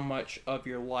so much of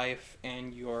your life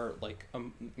and your like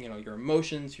your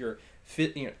emotions, your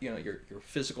your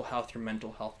physical health, your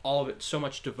mental health, all of it so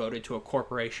much devoted to a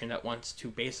corporation that wants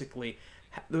to basically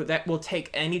that will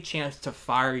take any chance to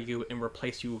fire you and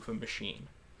replace you with a machine.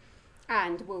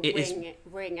 And will It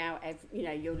wring out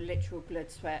your literal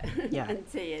blood, sweat, Yeah. and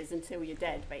tears until you're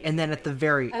dead, basically. and then at the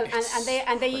very and they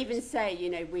crazy. even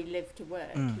say, we live to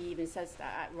work. He even says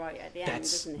that right at the end,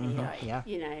 doesn't he? Like, yeah.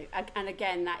 And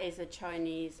again, that is a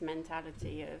Chinese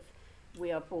mentality of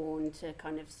we are born to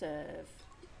kind of serve.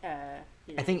 I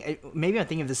think maybe I'm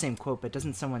thinking of the same quote, but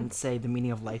doesn't someone say the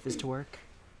meaning of life is to work?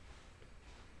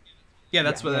 Yeah,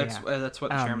 that's Yeah, what that's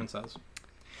what the Um, chairman says.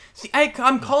 See,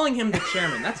 I'm calling him the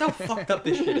chairman. That's how fucked up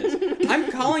this shit is.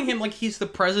 I'm calling him like he's the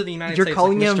president of the United You're States.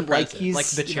 calling like him Mr. like President, he's like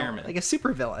the chairman. like a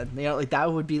supervillain. Like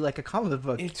that would be like a comic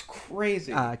book It's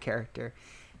crazy. character.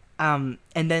 And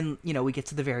then we get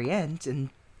to the very end, and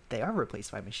they are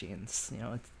replaced by machines.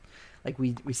 It's like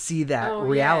we see that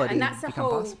reality and that's a become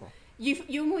whole. possible.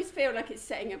 You almost feel like it's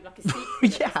setting up like a sequel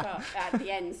Yeah. at the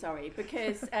end,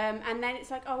 because and then it's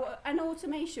like, oh, an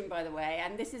automation, by the way,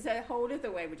 and this is a whole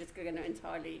other way we're just going to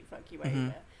entirely fuck you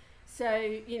over.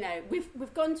 So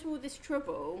we've gone to all this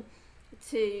trouble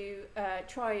to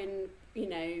try and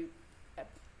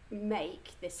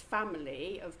make this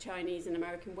family of Chinese and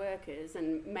American workers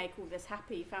and make all this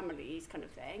happy families kind of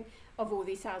thing of all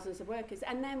these thousands of workers,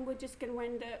 and then we're just going to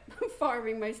end up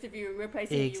firing most of you and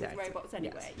replacing you with robots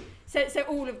anyway. Yes. So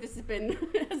all of this has been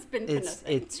for nothing.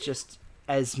 It's just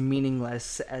as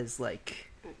meaningless as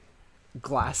like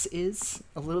glass is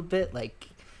a little bit, like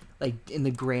in the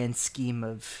grand scheme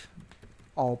of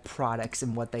all products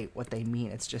and what they mean.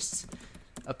 It's just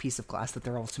a piece of glass that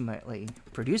they're ultimately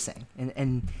producing,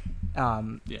 and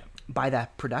by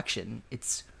that production,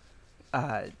 it's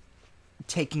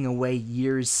taking away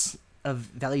years of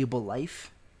valuable life,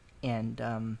 and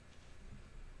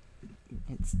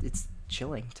it's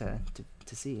chilling to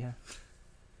see. Yeah.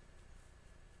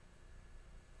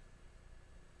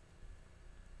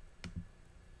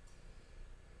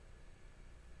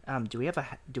 Do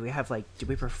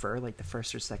we prefer like the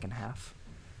first or second half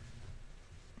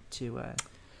to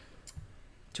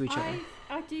each other?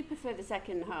 I do prefer the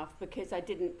second half, because I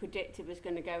didn't predict it was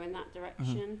going to go in that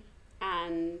direction,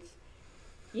 and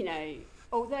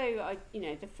although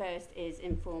the first is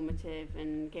informative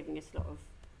and giving us a lot of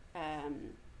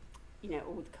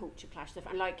all the culture clash stuff,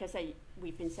 and like I say,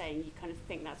 we've been saying, you kind of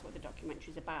think that's what the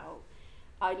documentary's about.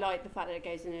 I like the fact that it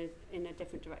goes in a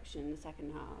different direction in the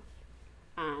second half,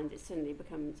 and it suddenly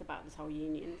becomes about this whole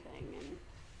union thing,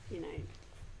 and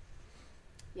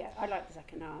I like the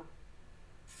second half.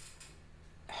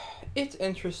 It's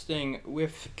interesting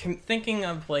with thinking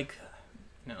of like,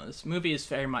 this movie is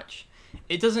very much.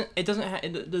 It does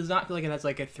not feel like it has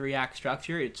like a 3-act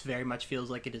structure. It very much feels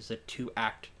like it is a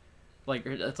 2-act, like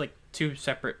it's like 2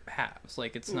 separate halves.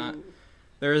 Like it's not.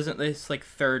 There isn't this like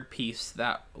third piece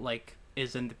that like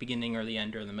is in the beginning or the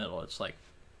end or in the middle. It's like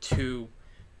 2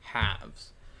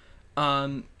 halves.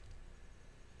 And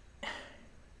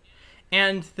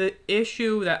the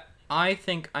issue that I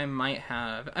think I might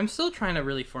have, I'm still trying to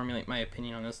really formulate my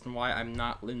opinion on this and why I'm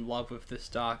not in love with this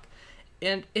doc.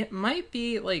 And it might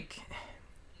be like,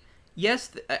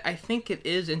 yes, I think it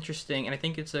is interesting, and I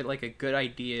think it's like a good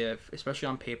idea, especially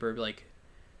on paper, like,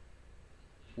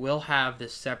 we'll have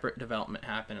this separate development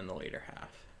happen in the later half.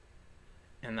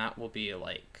 And that will be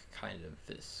like kind of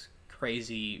this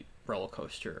crazy roller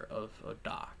coaster of a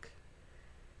doc.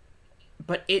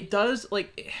 But it does,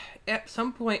 like, at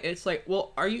some point, it's like,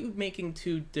 well, are you making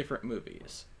 2 different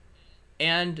movies?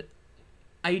 And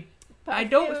I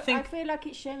feel like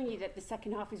it's showing you that the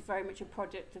second half is very much a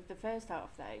product of the first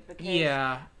half, though,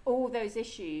 because all those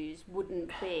issues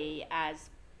wouldn't be as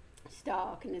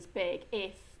stark and as big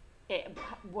if it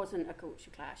wasn't a culture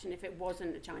clash, and if it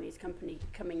wasn't a Chinese company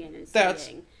coming in and saying,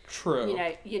 that's true.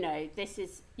 This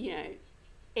is,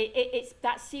 it's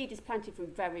that seed is planted from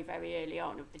very, very early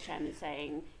on, of the chairman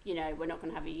saying, we're not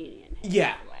going to have a union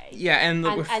here, and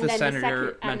with the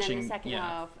senator mentioning, and then the second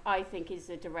half, I think, is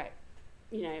a direct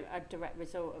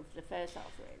result of the first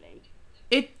half, really.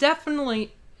 It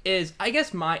definitely is. I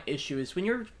guess my issue is when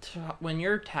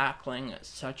you're tackling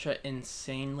such an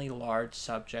insanely large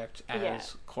subject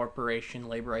as corporation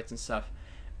labor rights and stuff,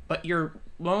 but you're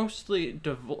mostly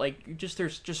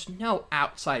there's just no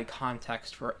outside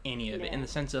context for any of it, in the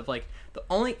sense of like the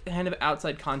only kind of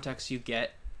outside context you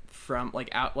get from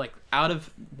out of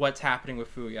what's happening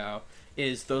with Fuyao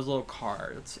is those little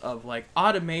cards of like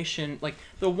automation. Like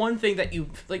the one thing that you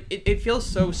like, it feels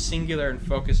so singular and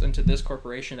focused into this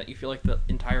corporation that you feel like the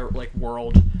entire like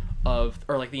world of,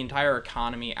 or like the entire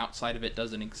economy outside of it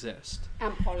doesn't exist.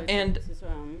 And politics as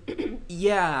well.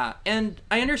 Yeah, and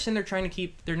I understand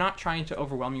they're not trying to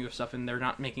overwhelm you with stuff, and they're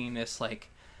not making this like,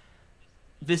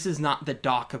 this is not the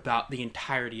doc about the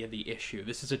entirety of the issue.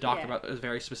 This is a doc about a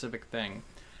very specific thing.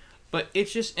 But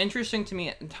it's just interesting to me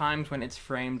at times when it's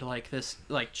framed like this,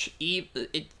 like it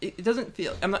doesn't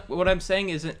feel. What I'm saying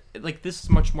isn't like, this is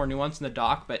much more nuanced in the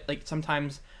doc. But like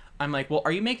sometimes I'm like, well,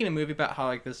 are you making a movie about how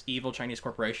like this evil Chinese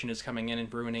corporation is coming in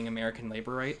and ruining American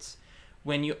labor rights?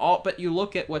 But you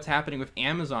look at what's happening with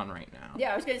Amazon right now.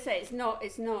 Yeah, I was going to say it's not a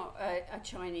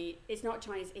Chinese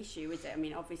issue, is it? I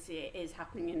mean, obviously it is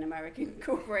happening in American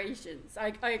corporations.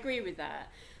 I agree with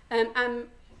that.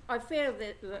 I feel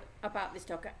that about this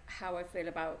doc, how I feel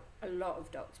about a lot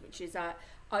of docs, which is that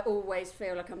I always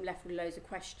feel like I'm left with loads of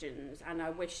questions, and I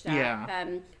wish that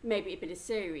maybe it'd been a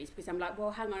series, because I'm like,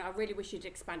 well, hang on, I really wish you'd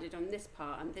expanded on this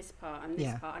part and this part and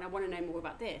this part, and I want to know more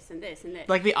about this and this and this.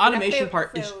 Like the automation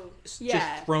part is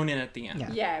just thrown in at the end.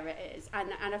 Yeah, it is,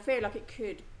 and I feel like it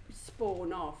could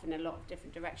spawn off in a lot of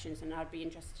different directions, and I'd be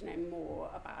interested to know more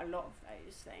about a lot of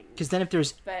those things. Because then if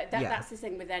there's... But that's the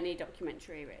thing with any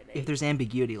documentary, really. If there's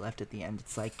ambiguity left at the end,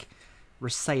 it's like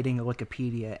reciting a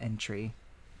Wikipedia entry,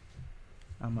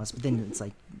 almost. But then it's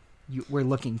like, we're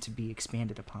looking to be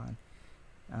expanded upon.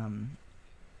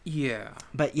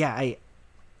 But yeah, I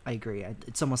agree.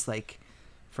 It's almost like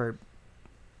for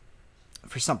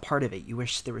some part of it, you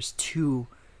wish there was two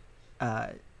or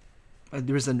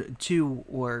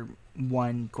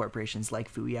one corporations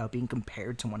like Fuyao being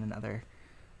compared to one another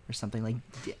or something like.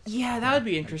 Yeah, that would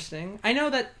be interesting. I know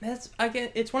that's again,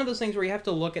 it's one of those things where you have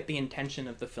to look at the intention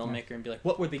of the filmmaker and be like,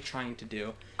 what were they trying to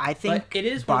do? I think it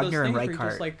is Wagner and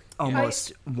Reichardt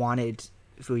almost wanted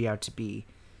Fuyao to be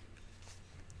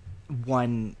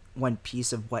one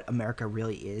piece of what America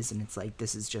really is, and it's like,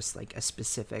 this is just like a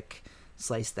specific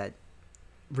slice that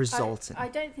results in... I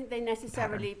don't think they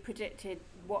necessarily predicted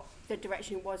what the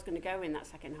direction it was going to go in that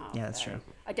second half. Yeah, that's true.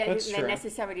 I don't think they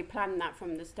necessarily planned that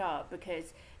from the start,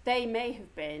 because they may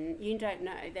have been, you don't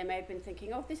know, they may have been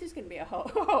thinking, oh, this is going to be a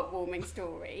heartwarming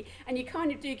story. And you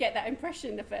kind of do get that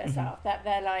impression in the first half, that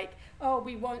they're like, oh,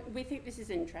 we think this is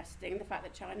interesting, the fact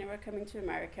that China are coming to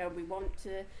America, we want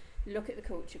to look at the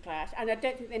culture clash. And I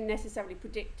don't think they necessarily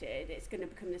predicted it's going to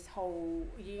become this whole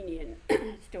union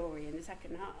story in the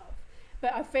second half.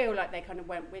 But I feel like they kind of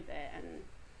went with it, and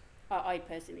I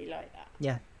personally like that.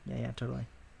 Yeah, totally.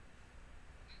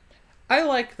 I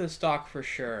like the stock for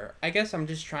sure. I guess I'm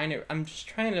just trying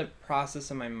to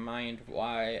process in my mind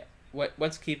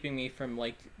what's keeping me from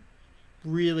like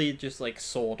really just like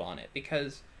sold on it,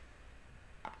 because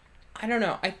I don't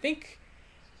know. I think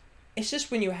it's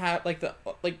just when you have I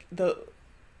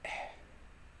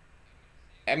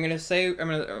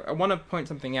want to point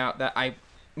something out that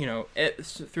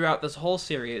throughout this whole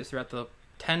series, throughout the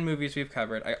 10 movies we've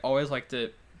covered, I always like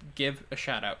to give a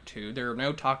shout out to, there are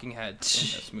no talking heads in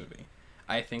this movie.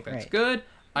 I think that's good.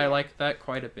 I like that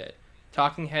quite a bit.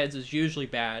 Talking heads is usually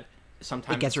bad.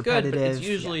 Sometimes it gets it's repetitive. Good, but it's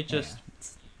usually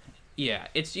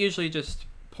it's usually just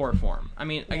poor form. I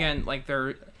mean, again,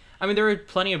 there are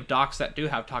plenty of docs that do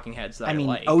have talking heads that I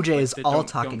like. OJ is all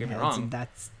talking heads, and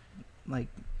that's like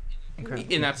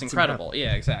incredible. And that's incredible.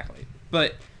 Yeah, exactly.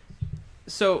 But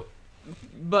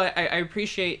I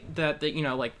appreciate that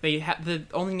they have the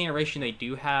only narration they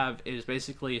do have is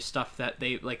basically stuff that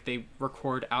they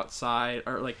record outside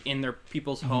or like in their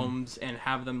people's homes, and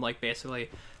have them like basically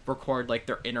record like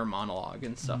their inner monologue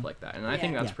and stuff like that. And I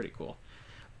think that's pretty cool.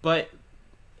 But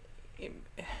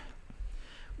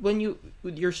when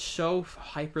you're so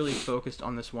hyperly focused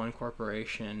on this one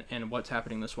corporation and what's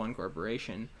happening in this one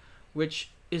corporation, which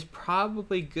is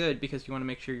probably good because you want to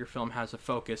make sure your film has a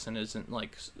focus and isn't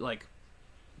like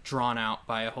drawn out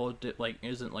by a whole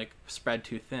isn't like spread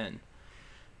too thin.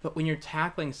 But when you're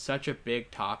tackling such a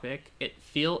big topic, it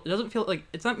doesn't feel like,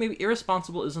 it's not, maybe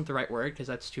irresponsible isn't the right word because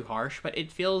that's too harsh, but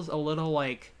it feels a little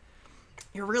like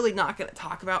you're really not going to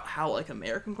talk about how like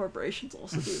American corporations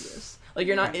also do this. Like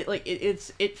you're not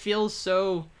it feels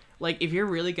so like, if you're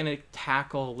really going to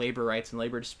tackle labor rights and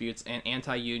labor disputes and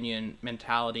anti-union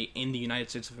mentality in the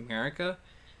United States of America,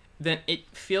 then it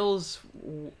feels,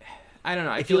 I don't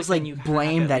know. It feels when like you have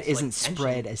blame at that least, like, isn't tension.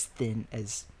 spread as thin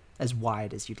as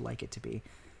wide as you'd like it to be.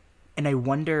 And I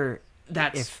wonder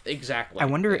That's exactly. I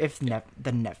wonder if the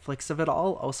Netflix of it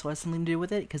all also has something to do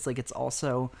with it, because like it's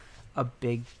also a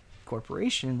big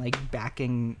corporation like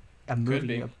backing a movie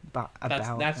be. about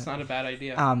That's not a bad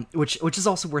idea. which is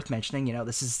also worth mentioning. You know,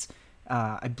 this is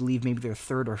I believe maybe their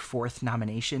third or fourth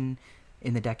nomination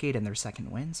in the decade and their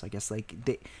second win. So I guess like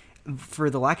they, for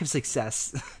the lack of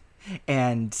success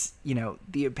and you know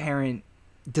the apparent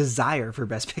desire for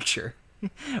Best Picture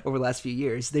over the last few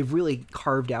years, they've really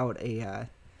carved out a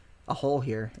hole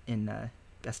here in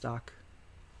Best Doc.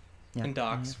 Yeah. In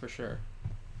docs, for sure.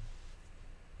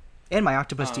 And My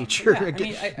Octopus Teacher, yeah, I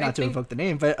mean, not to think- invoke the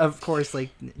name, but of course, like,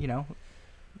 you know,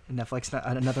 Netflix,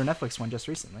 another Netflix one just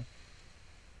recently.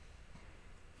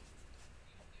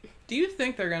 Do you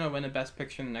think they're gonna win a Best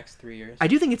Picture in the next 3 years? I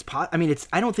do think it's I mean, it's.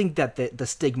 I don't think that the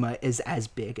stigma is as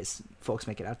big as folks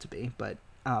make it out to be, but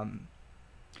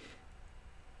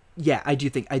yeah, I do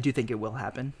think it will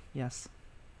happen. Yes.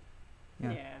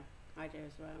 Yeah. Yeah, I do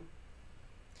as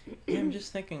well. Yeah, I'm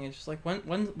just thinking. It's just like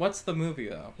what's the movie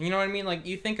though? You know what I mean? Like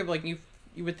you think of like you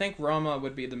would think Roma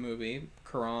would be the movie.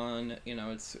 Quran, you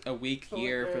know, it's a weak Or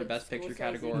year for the the Best Picture Scorsese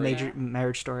category. movie. Major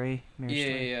Marriage Story.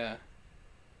 Yeah.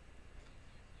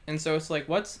 And so it's like,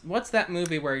 what's that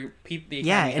movie where people? The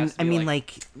Yeah, Academy and has to I be mean,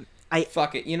 like,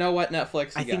 fuck it. You know what,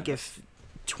 Netflix? I you think got if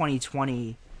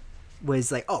 2020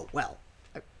 was like, oh well,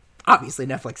 obviously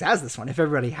Netflix has this one. If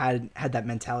everybody had that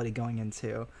mentality going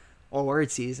into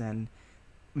award season,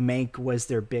 Mank was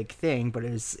their big thing, but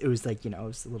it was like, you know, it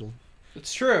was a little.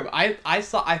 It's true. I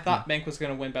thought Mank was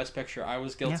gonna win Best Picture. I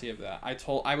was guilty of that.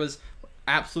 I was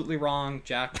absolutely wrong,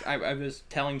 Jack. I was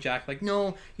telling Jack like,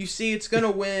 no, you see, it's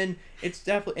gonna win. It's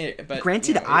definitely. But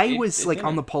Granted, you know, I was it like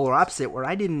on the didn't. polar opposite, where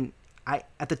I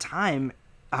at the time,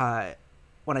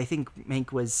 when I think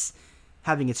Mank was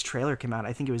having its trailer come out,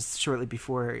 I think it was shortly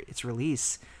before its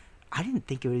release. I didn't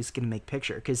think it was gonna make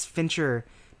picture, because Fincher,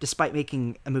 despite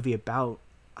making a movie about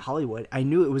Hollywood, I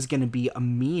knew it was gonna be a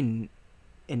mean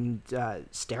and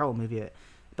sterile movie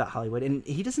about Hollywood, and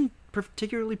he doesn't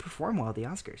particularly perform well at the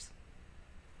Oscars.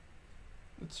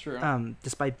 It's true.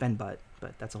 Despite Ben Butt,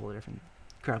 but that's a whole different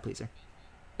crowd pleaser.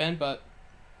 Ben Butt.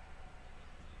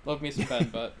 Love me some Ben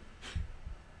Butt.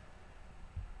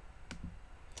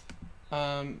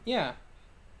 Yeah,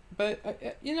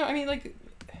 but you know, I mean, like,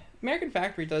 American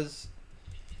Factory does.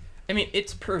 I mean,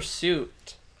 its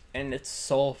pursuit and its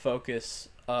sole focus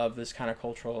of this kind of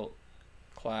cultural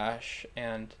clash,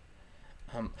 and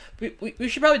we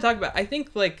should probably talk about. I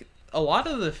think like a lot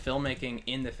of the filmmaking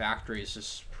in the Factory is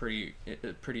just pretty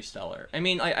stellar. I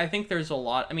mean, I think there's a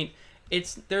lot. I mean,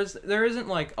 there isn't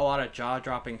like a lot of jaw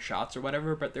dropping shots or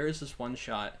whatever, but there is this one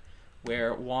shot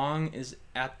where Wong is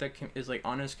is like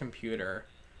on his computer,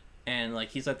 and like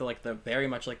he's at the very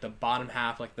much like the bottom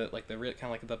half, like the real kind of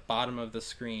like the bottom of the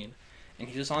screen, and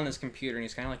he's just on his computer and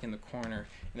he's kind of like in the corner,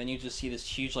 and then you just see this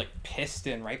huge like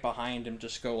piston right behind him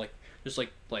just go just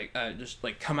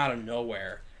come out of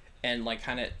nowhere, and like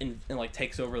kind of and like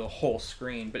takes over the whole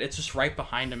screen, but it's just right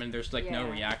behind him and there's like no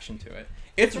reaction to it.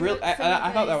 It's Some real. of- some I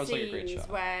of thought that those was like a great scenes shot.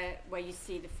 where you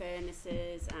see the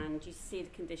furnaces and you see the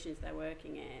conditions they're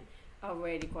working in are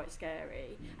really quite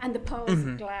scary, and the piles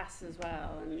of glass as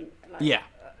well, and like, Yeah.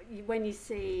 when you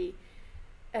see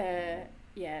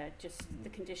just the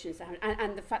conditions they're having,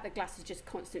 and the fact that glass is just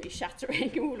constantly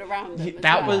shattering all around them as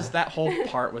That well. was that whole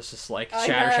part was just like I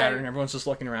shatter, know. and everyone's just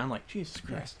looking around like Jesus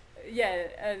Christ.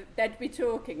 They'd be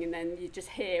talking and then you just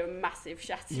hear a massive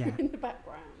shattering in the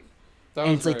background. That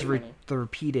And was it's like very funny. the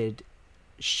repeated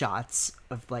shots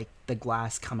of like the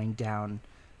glass coming down,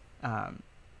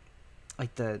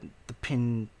 like the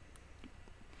pin,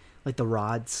 like the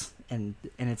rods, and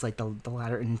it's like the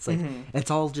ladder, and it's like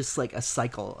it's all just like a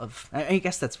cycle of. I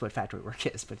guess that's what factory work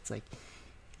is, but it's like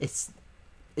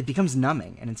it becomes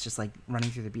numbing, and it's just like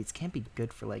running through the beats can't be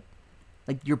good for like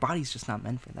your body's just not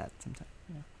meant for that sometimes.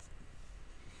 You know?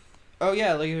 Oh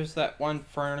yeah, like there's that one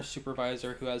furnace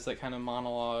supervisor who has that kind of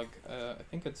monologue. I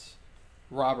think it's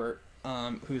Robert,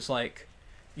 who's like,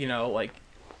 you know, like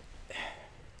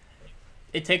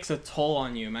it takes a toll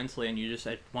on you mentally, and you just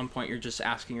at one point you're just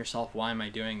asking yourself, why am I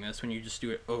doing this? When you just do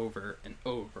it over and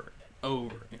over and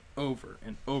over and over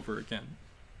and over again,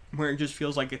 where it just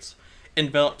feels like it's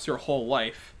envelops your whole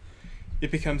life. It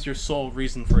becomes your sole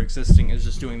reason for existing is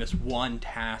just doing this one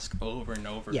task over and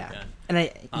over again.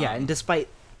 And and despite.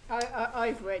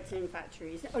 I've worked in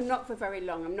factories, not for very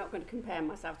long. I'm not going to compare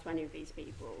myself to any of these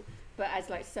people, but as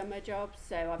like summer jobs.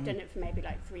 So I've done it for maybe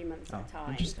like 3 months at a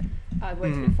time. Interesting. I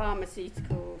worked in a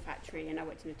pharmaceutical factory and I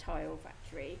worked in a tile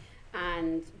factory,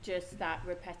 and just that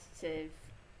repetitive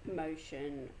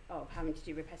motion of having to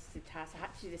do repetitive tasks. I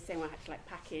had to do the same one. I had to like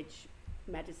package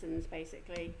medicines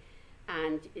basically,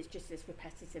 and it's just this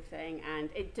repetitive thing, and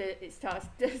it does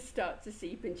start to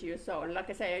seep into your soul. And like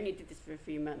I say, I only did this for a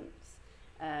few months.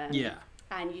 And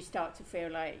you start to feel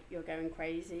like you're going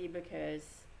crazy because,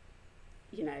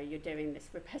 you know, you're doing this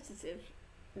repetitive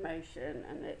motion,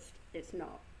 and it's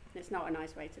not a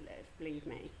nice way to live, believe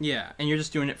me. Yeah, and you're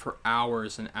just doing it for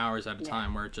hours and hours at a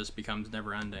time, where it just becomes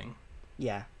never ending.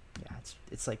 Yeah,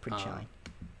 it's like pretty chilling.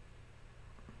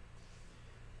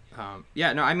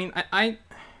 No, I mean, I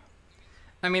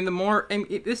mean, the more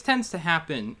this tends to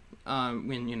happen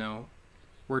when, you know,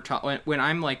 when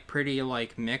I'm like pretty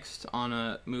like mixed on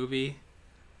a movie,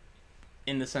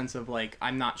 in the sense of like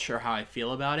I'm not sure how I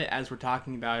feel about it as we're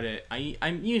talking about it. I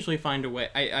usually find a way.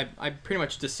 I pretty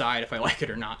much decide if I like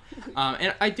it or not.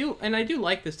 And I do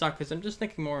like this doc because I'm just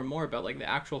thinking more and more about like the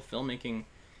actual filmmaking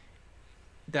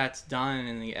that's done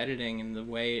and the editing and the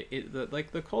way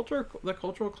the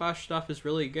cultural clash stuff is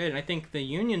really good. And I think the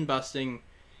union busting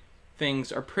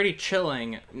things are pretty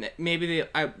chilling. Maybe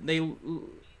they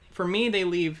for me they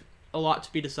leave a lot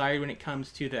to be decided when it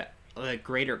comes to the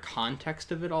greater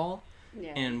context of it all.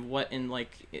 Yeah. And but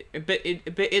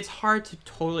it's hard to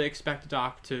totally expect a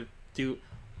doc to do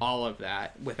all of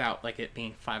that without like it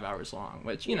being 5 hours long,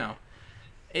 which, you know,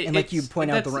 and like you point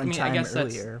out the runtime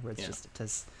earlier, where it's just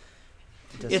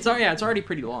it's already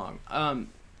pretty long. I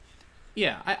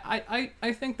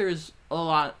think there's a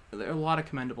lot of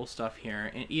commendable stuff here,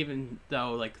 and even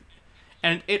though like,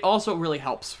 and it also really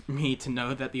helps me to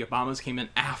know that the Obamas came in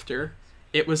after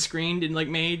it was screened and like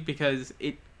made, because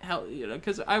it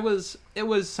because it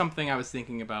was something I was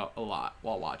thinking about a lot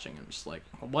while watching. I'm just like,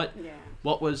 what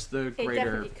was the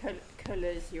greater? It definitely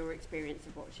colors your experience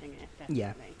of watching it. Definitely.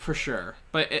 Yeah, for sure.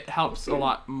 But it helps a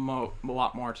lot more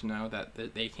to know that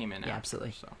they came in after.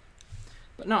 Absolutely. So,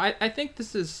 but no, I think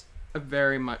this is a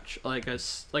very much like a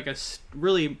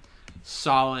really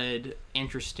solid,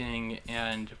 interesting,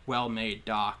 and well-made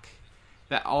doc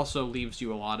that also leaves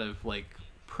you a lot of like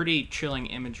pretty chilling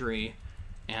imagery,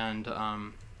 and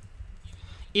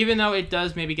even though it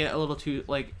does maybe get a little too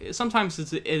like sometimes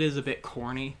it is a bit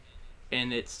corny,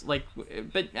 and it's like,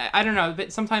 but I don't know,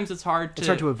 but sometimes it's hard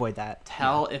to avoid that.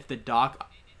 Tell if the doc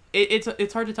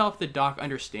it's hard to tell if the doc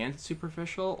understands it's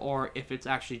superficial or if it's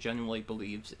actually genuinely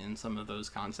believes in some of those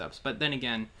concepts. But then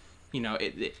again, you know,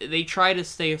 they try to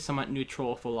stay somewhat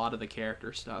neutral with a lot of the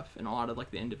character stuff and a lot of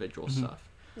like the individual stuff.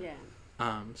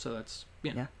 Yeah. So that's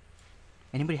yeah.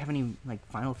 Anybody have any like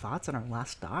final thoughts on our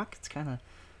last doc? It's kind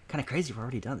of crazy. We're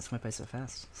already done. This went by so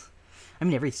fast. I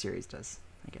mean, every series does,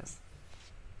 I guess.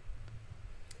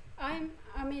 I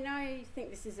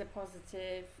think this is a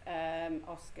positive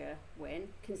Oscar win,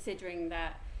 considering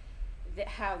that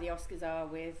how the Oscars are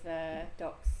with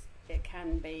docs. It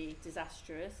can be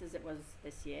disastrous, as it was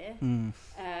this year. You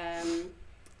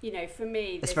know, for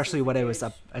me, especially what else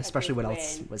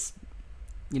was,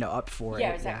 you know, up for it.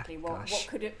 Yeah, exactly. What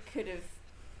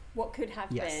could have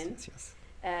been. Yes.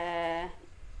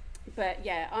 But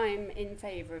yeah, I'm in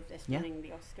favour of this winning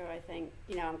the Oscar. I think,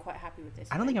 you know, I'm quite happy with this.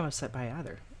 I don't think I'm upset by it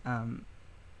either. And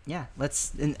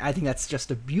I think that's just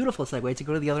a beautiful segue to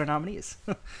go to the other nominees.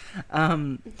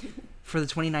 For the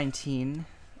 2019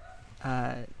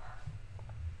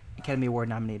 Academy Award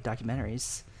nominated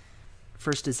documentaries,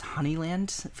 first is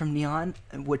Honeyland from Neon,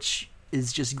 which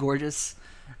is just gorgeous.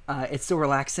 It's so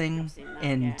relaxing,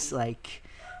 and like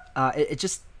it's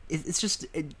just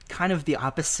kind of the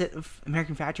opposite of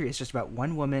American Factory. It's just about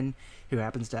one woman who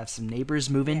happens to have some neighbors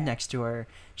move in next to her.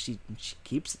 She's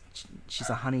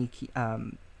a honey.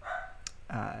 Now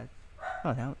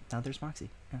there's Moxie.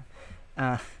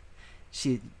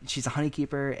 She's a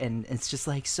honeykeeper, and it's just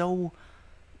like so.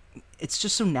 It's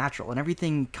just so natural, and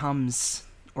everything comes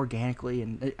organically,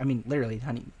 and I mean literally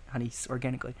honey's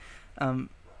organically. But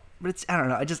it's, I don't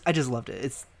know. I just loved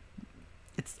it.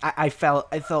 I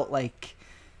felt like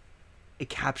it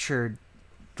captured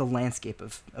the landscape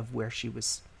of where she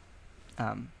was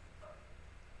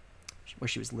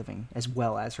living, as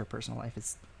well as her personal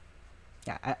life.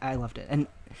 I loved it. And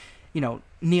you know,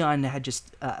 Neon had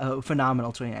just a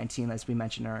phenomenal 2019, as we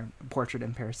mentioned in our Portrait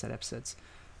and Parasite episodes,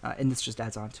 and this just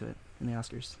adds on to it in the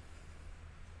Oscars.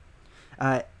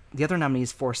 The other nominee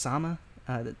is For Sama.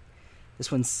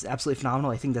 This one's absolutely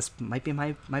phenomenal. I think this might be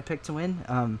my pick to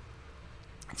win.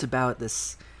 It's about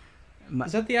this.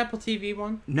 Is that the Apple TV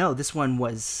one? No, this one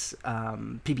was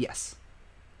PBS.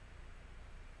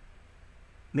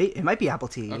 It might be Apple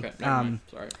TV. Okay, never mind.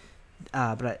 Sorry.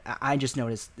 But I just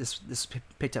noticed this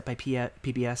picked up by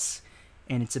PBS,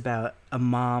 and it's about a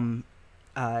mom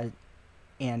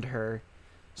and her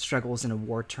struggles in a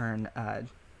war-torn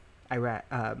Iraq.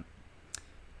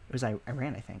 It was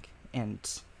Iran, I think, and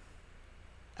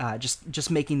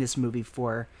just making this movie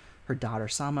for her daughter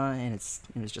Sama, and it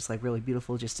was just like really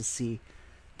beautiful just to see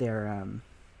their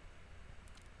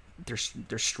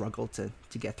struggle to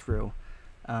get through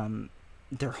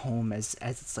their home as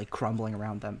it's like crumbling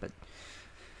around them. But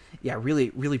yeah,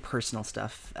 really really personal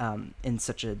stuff in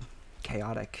such a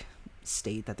chaotic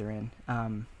state that they're in.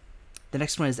 The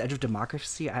next one is Edge of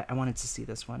Democracy. I wanted to see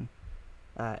this one.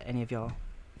 Any of y'all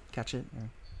catch it? Or?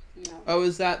 No. Oh,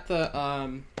 is that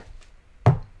the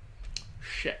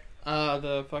shit?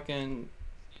 The fucking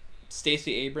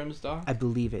Stacey Abrams doc? I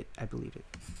believe it.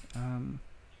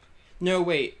 No,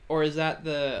 wait. Or is that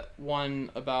the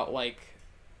one about like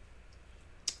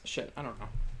shit? I don't know.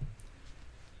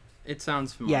 It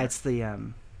sounds familiar. Yeah, it's the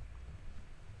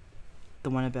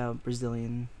one about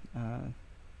Brazilian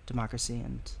democracy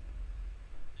and.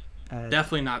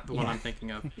 Definitely not the one I'm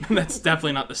thinking of. That's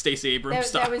definitely not the Stacey Abrams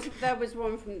doc. There was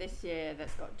one from this year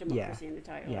that's got democracy in the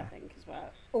title, I think, as well.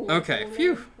 Okay,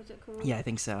 phew. Was it called? Yeah, I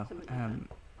think so. Something like that.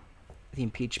 The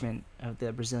impeachment of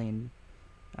the Brazilian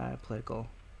political.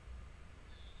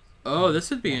 Oh, this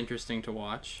would be interesting to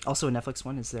watch. Also, a Netflix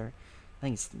one is there.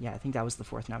 I think that was the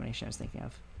fourth nomination I was thinking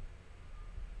of.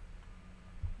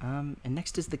 And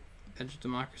next is the Edge of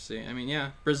Democracy. I mean,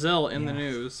 yeah, Brazil in the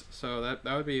news, so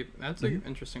that's an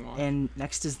interesting one. And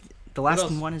next is the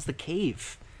last one is The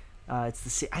Cave.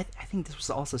 It's I think this was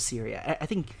also Syria. I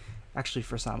think actually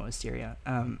for Sama it was Syria.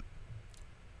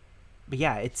 But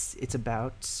yeah, it's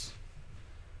about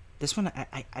this one.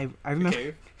 I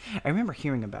remember I remember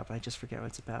hearing about, but I just forget what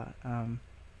it's about.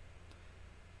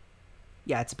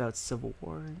 Yeah, it's about civil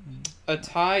war. A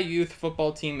Thai youth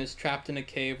football team is trapped in a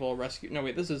cave while rescued. No,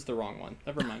 wait, this is the wrong one.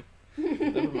 Never mind.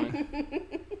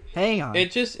 Hang on.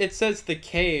 It says The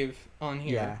Cave on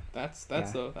here. Yeah. That's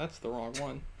the wrong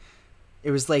one.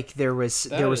 It was like there was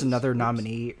another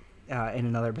nominee in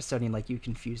another episode, and like you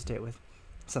confused it with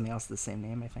something else with the same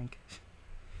name, I think.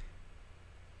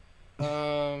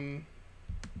 I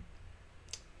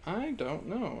don't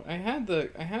know. I had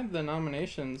the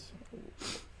nominations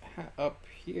up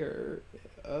here.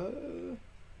 I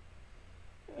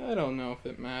don't know if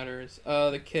it matters.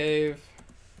 The Cave.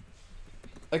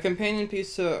 A companion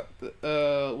piece to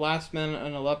Last Men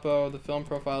in Aleppo. The film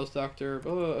profiles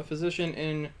a physician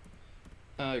in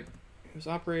who's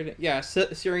operating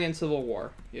Syrian civil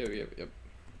war. Yep.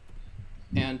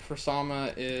 And for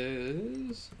Sama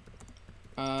is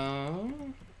a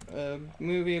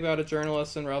movie about a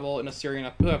journalist and rebel in a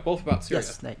Syrian both about Syria.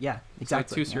 Yes,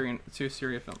 exactly. So two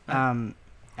Syria films.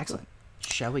 Excellent.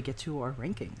 Shall we get to our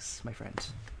rankings, my friend?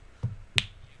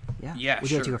 Yeah. Yeah. Would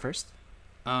you like to go first?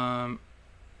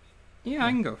 Yeah,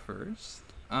 I can go first.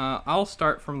 I'll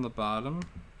start from the bottom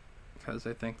because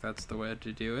I think that's the way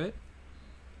to do it.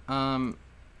 I'm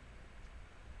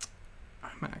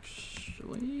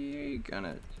actually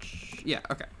gonna... Yeah,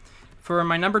 okay. For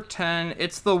my number 10,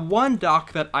 it's the one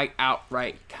doc that I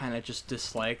outright kind of just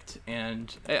disliked,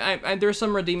 and I there's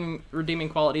some redeeming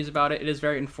qualities about it. It is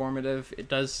very informative. It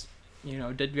does,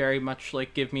 did very much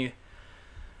like give me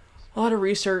a lot of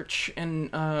research and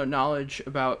knowledge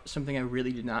about something I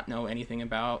really did not know anything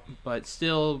about, but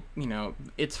still,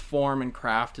 its form and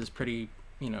craft is pretty,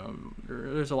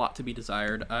 there's a lot to be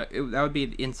desired. That would be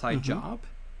the Inside Job.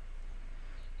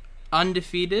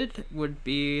 Undefeated would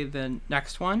be the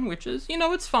next one, which is,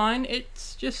 it's fine.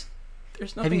 It's just,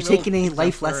 there's nothing. Have you taken any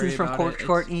life lessons from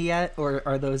Courtney yet, or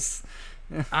are those...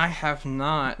 I have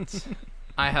not.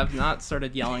 I have not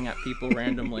started yelling at people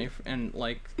randomly and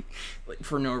like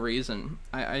for no reason.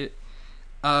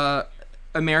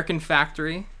 American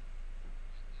Factory.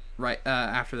 Right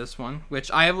after this one,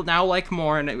 which I now like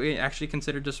more, and I actually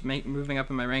considered just moving up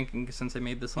in my ranking since I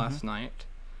made this last night.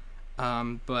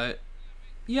 But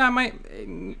yeah, I might.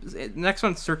 Next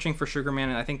one's Searching for Sugar Man,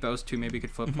 and I think those two maybe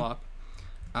could flip flop.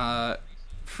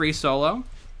 Free Solo.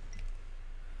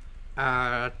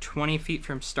 20 Feet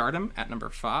from Stardom at number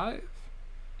 5.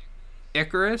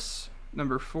 Icarus,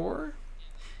 number 4.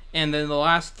 And then the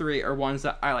last 3 are ones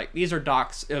that I like. These are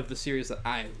docs of the series that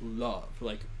I love.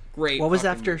 Like, great. What was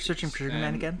after movies. Searching for Sugar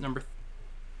Man again?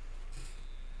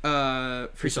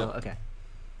 Free Solo. Okay.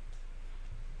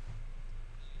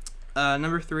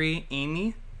 Number 3,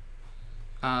 Amy.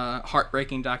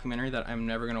 Heartbreaking documentary that I'm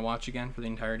never going to watch again for the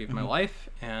entirety of my life.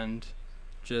 And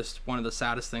just one of the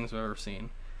saddest things I've ever seen.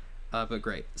 But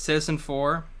great. Citizen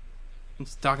 4.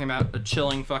 It's talking about a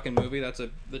chilling fucking movie. That's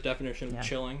the definition of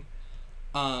chilling.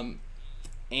 And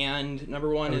number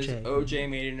 1 is OJ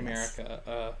Made in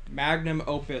America. Magnum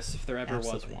opus, if there ever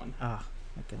was one. Oh,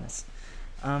 my goodness.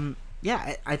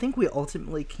 yeah, I think we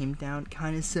ultimately came down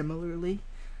kind of similarly.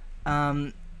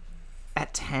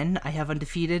 At 10, I have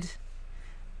Undefeated.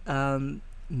 9,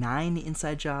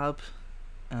 Inside Job.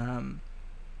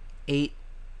 8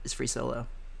 is Free Solo.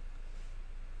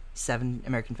 7,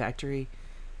 American Factory.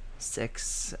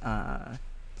 6,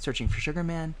 Searching for Sugar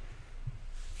Man.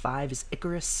 5 is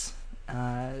Icarus.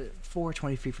 4,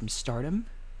 23 from Stardom.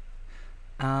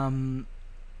 Number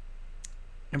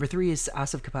 3 is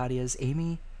Asif Kapadia's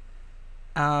Amy.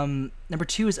 Number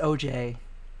 2 is OJ.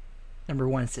 Number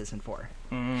 1 is Citizen 4.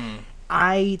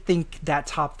 I think that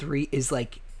top 3 is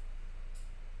like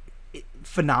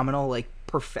phenomenal, like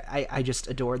perfect. I just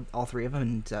adored all 3 of them,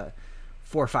 and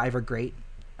 4 or 5 are great.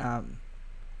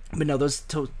 But no, those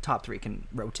top 3 can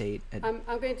rotate. I'm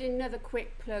going to do another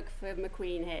quick plug for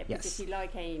McQueen here, because Yes. if you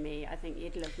like Amy, I think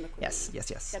you'd love McQueen.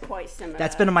 Yes. They're quite similar.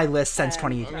 That's been on my list since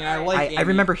 2018. I mean, I like I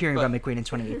remember Amy, hearing but- about McQueen in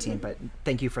 2018, but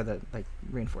thank you for the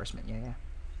reinforcement. Yeah.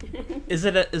 Is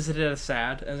it as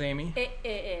sad as Amy? It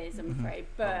is, I'm afraid,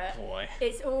 but Oh, boy.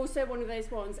 it's also one of those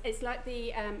ones. It's like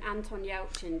the Anton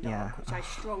Yelchin doc, Yeah. which I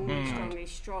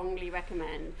strongly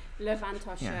recommend. Love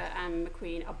Antosha Yeah. and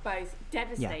McQueen are both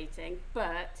devastating,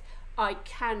 but I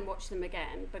can watch them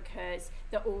again because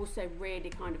they're also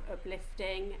really kind of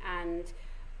uplifting, and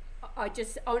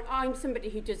I'm somebody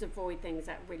who does avoid things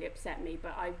that really upset me,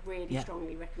 but I really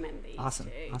strongly recommend these Awesome.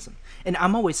 two. Awesome. And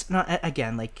I'm always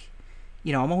again, like,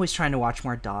 I'm always trying to watch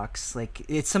more docs. Like,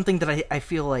 it's something that I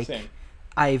feel like Same.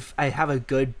 I have a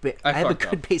good I I have a fucked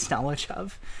good up. base knowledge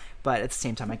of, but at the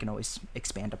same time I can always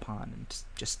expand upon, and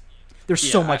just there's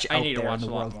so much I out need to there in watch the a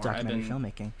lot world of more. documentary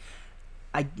filmmaking.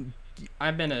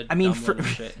 I've been a I mean, dumb for-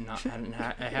 little shit and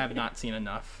I have not seen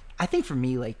enough. I think for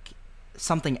me, like,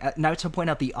 something, not to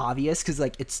point out the obvious, because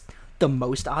like it's the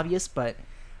most obvious, but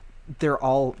they're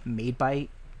all made by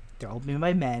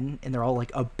men, and they're all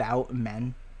like about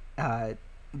men,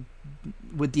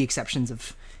 with the exceptions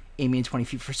of Amy and 20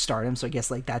 Feet for Stardom. So I guess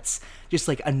like that's just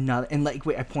like another, and like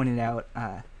I pointed out,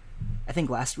 I think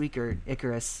last week, or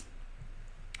Icarus,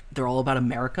 they're all about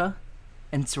America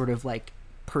and sort of like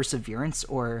perseverance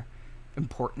or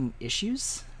important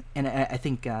issues. And I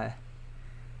think I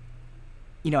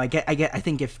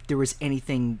think if there was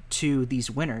anything to these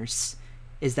winners,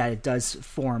 is that it does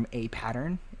form a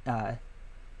pattern,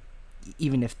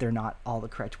 even if they're not all the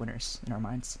correct winners in our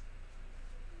minds.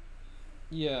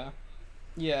 Yeah,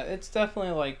 it's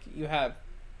definitely like you have.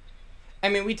 I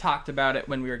mean, we talked about it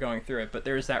when we were going through it, but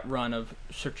there's that run of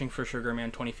Searching for Sugar Man,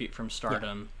 20 Feet from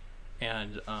Stardom,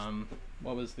 and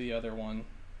what was the other one?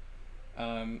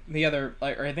 The other,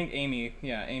 like, or I think Amy,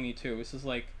 Amy too. This is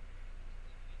like,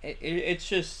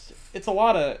 it's a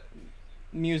lot of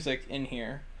music in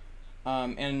here,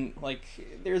 and like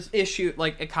there's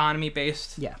economy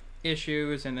based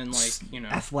issues, and then like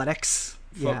athletics,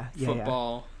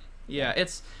 football. Yeah,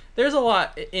 there's a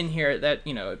lot in here that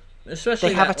especially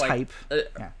they have that, a type,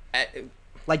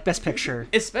 like Best Picture,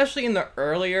 especially in the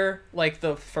earlier, like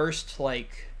the first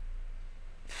like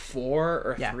 4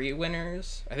 or 3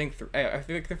 winners. I think I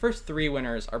feel like the first 3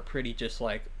 winners are pretty just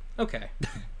like, okay,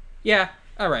 yeah,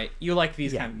 all right, you like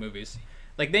these kind of movies.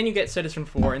 Like then you get Citizen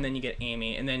 4, and then you get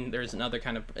Amy, and then there's another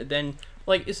kind of, then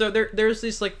like, so there's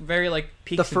these like very like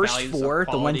peaks the first and valleys 4, of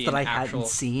the ones quality that I and hadn't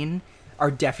seen, are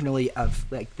definitely of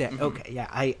like that. Okay, yeah,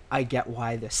 I get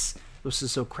why this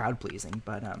is so crowd pleasing,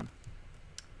 but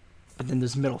then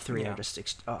those middle 3 are just,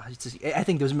 I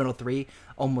think those middle 3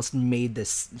 almost made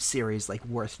this series like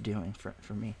worth doing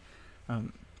for me.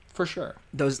 For sure.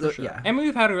 Yeah. And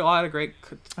we've had a lot of great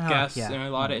guests and a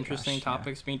lot of my interesting gosh,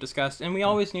 topics being discussed, and we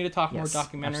always need to talk more Yes,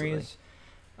 documentaries.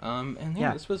 absolutely.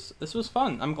 And this was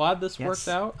fun. I'm glad this worked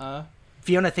out.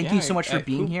 Fiona, thank you so much for I-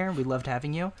 being here. We loved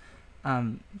having you.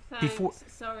 Before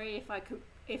Sorry if I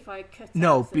cut.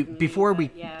 no, out suddenly, before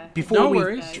but No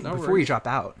worries. before you drop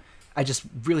out, I just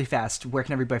really fast. Where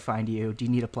can everybody find you? Do you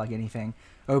need to plug anything?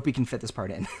 I hope we can fit this part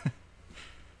in.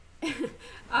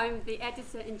 I'm the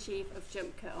editor-in-chief of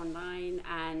Jump Cut Online,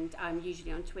 and I'm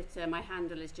usually on Twitter. My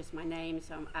handle is just my name,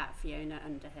 so I'm at Fiona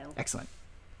Underhill. Excellent,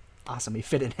 awesome. We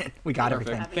fit it in. We got Perfect.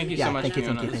 everything. Thank you so much, thank you,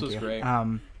 Fiona. thank you, This thank was you. great.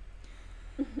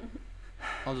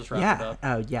 I'll just wrap it up.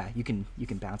 Oh yeah, you can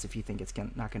bounce if you think it's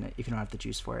not gonna, if you don't have the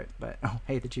juice for it. But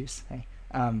hey, the juice. Hey.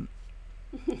 Oh,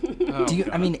 Do you?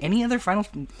 God. I mean,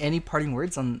 any parting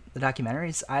words on the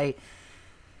documentaries?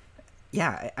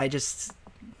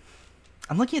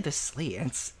 I'm looking at this slate,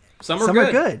 and Some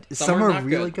are good. Some are not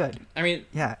really good. I mean,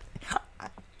 Yeah.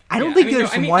 I don't think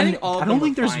there's one. I think all of I don't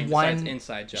them think are there's fine one. besides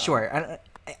Inside Job. Sure.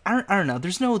 I don't know.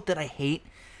 There's no that I hate,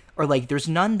 or like there's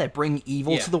none that bring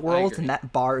evil to the I world, agree. and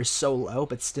that bar is so low.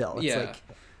 But still, it's Yeah. like,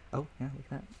 oh yeah, look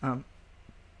at that.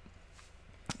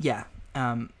 Yeah.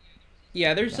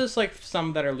 Yeah, there's just like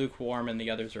some that are lukewarm and the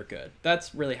others are good.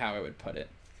 That's really how I would put it.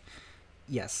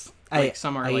 Yes. Like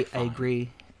some are like I fine, agree.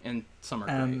 and some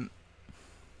are great.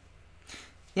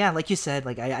 Yeah, like you said,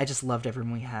 like I just loved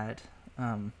everyone we had.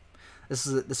 This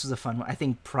was a fun one. I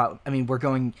think we're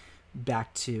going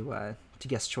back to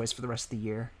guest choice for the rest of the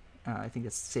year. I think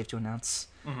that's safe to announce.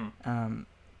 Mm-hmm.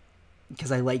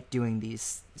 Because I like doing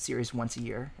these series once a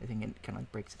year. I think it kind of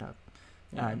like breaks it up.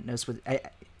 Yeah.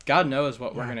 God knows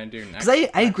what we're gonna do next. Because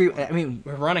I agree. I mean,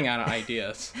 we're running out of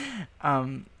ideas. I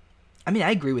mean,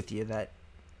 I agree with you that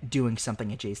doing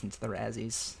something adjacent to the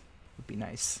Razzies would be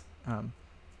nice.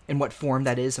 In what form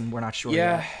that is, and we're not sure.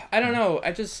 Yeah, yet. I don't know.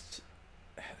 I just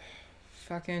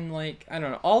fucking like I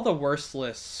don't know. All the worst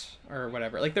lists or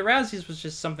whatever. Like the Razzies was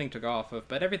just something to go off of,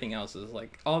 but everything else is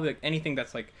like anything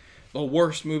that's like the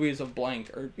worst movies of blank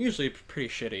are usually pretty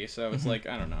shitty. So it's like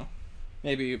I don't know.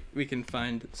 Maybe we can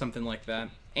find something like that.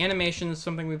 Animation is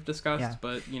something we've discussed,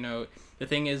 but you know the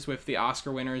thing is with the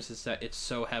Oscar winners is that it's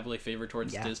so heavily favored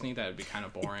towards Disney that would be kind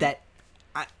of boring. That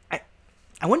I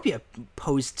wouldn't be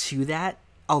opposed to that.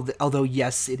 Although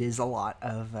yes, it is a lot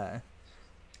of.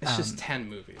 It's just 10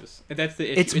 movies. That's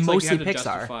the issue. It's like mostly you have to Pixar.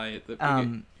 justify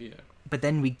the, yeah. But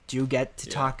then we do get to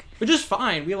talk. Which is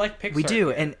fine. We like Pixar. We do,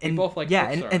 here. and we both like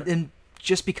Pixar. Pixar. And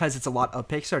just because it's a lot of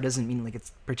Pixar doesn't mean like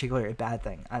it's particularly a bad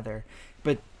thing either.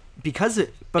 But because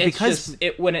But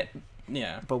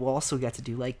we'll also get to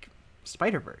do like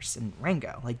Spider-Verse and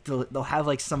Rango. Like they'll have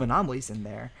like some anomalies in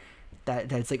there that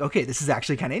it's like, okay, this is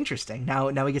actually kind of interesting.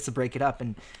 Now we get to break it up,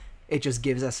 and it just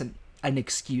gives us an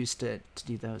excuse to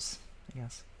do those, I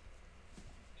guess.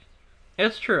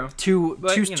 It's true. Two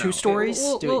stories?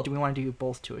 Do we want to do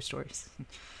both two stories?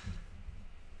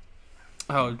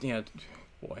 Oh, yeah.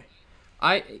 Boy.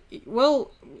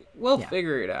 We'll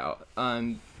figure it out.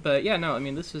 But yeah, no, I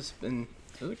mean, this was a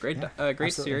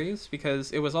great series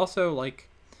because it was also like,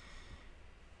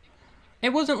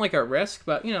 it wasn't like a risk,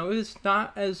 but you know, it was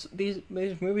not as these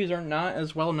movies are not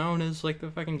as well known as like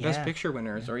the fucking Best Picture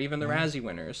winners or even the Razzie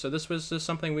winners. So this was just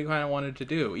something we kind of wanted to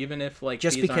do, even if like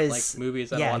just these because aren't like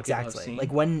movies that a lot of people have seen.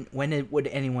 Like when would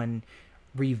anyone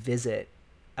revisit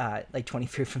like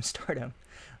 23 from Stardom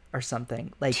or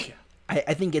something? Like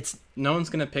I think it's no one's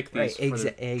gonna pick these for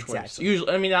exactly. choice.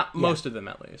 Usually, I mean, not most of them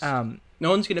at least. No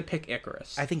one's gonna pick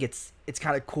Icarus. I think it's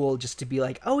kind of cool just to be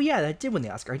like, oh yeah, that did win the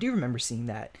Oscar. I do remember seeing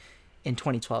that in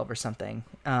 2012 or something.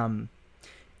 And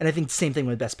I think the same thing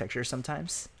with Best Picture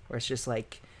sometimes, where it's just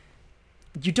like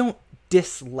you don't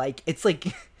dislike. It's like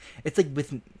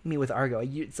with me with Argo.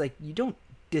 It's like you don't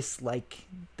dislike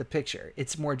the picture.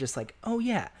 It's more just like, oh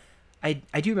yeah, I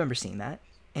do remember seeing that,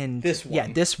 and this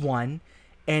one,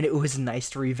 and it was nice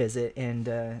to revisit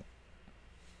and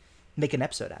make an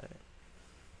episode out of it.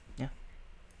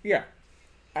 Yeah.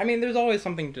 I mean, there's always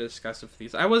something to discuss with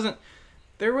these.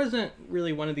 There wasn't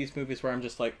really one of these movies where I'm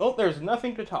just like, oh, there's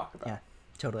nothing to talk about. Yeah,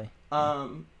 totally.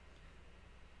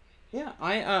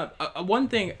 Yeah, one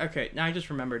thing. Okay, now I just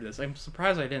remembered this. I'm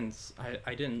surprised I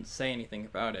didn't say anything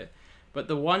about it. But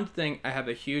the one thing I have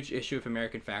a huge issue with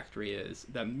American Factory is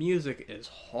the music is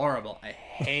horrible. I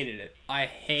hated it. I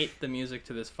hate the music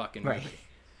to this fucking movie. Right.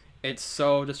 It's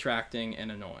so distracting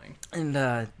and annoying. And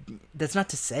that's not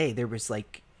to say there was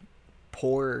like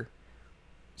poor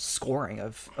scoring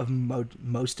of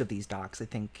most of these docs. I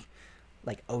think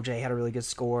like OJ had a really good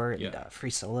score and Free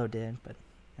Solo did, but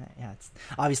it's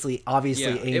obviously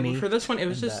Amy. For this one, it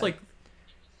was just like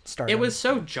Stardom. It was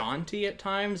so jaunty at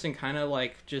times and kind of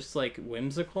like just like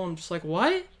whimsical. I'm just like,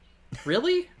 what?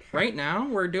 Really? Right now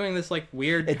we're doing this like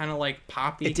weird kind of like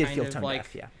poppy kind of like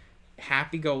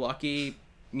happy-go-lucky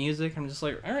music. I'm just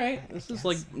like, all right, this is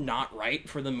like not right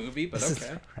for the movie, but this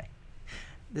okay. Right.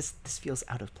 This feels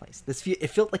out of place. It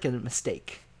felt like a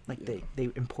mistake. Like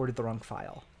they imported the wrong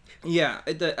file. Yeah,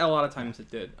 a lot of times it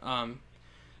did.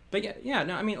 But yeah,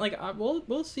 no, I mean, like,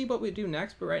 we'll see what we do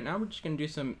next, but right now we're just gonna do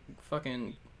some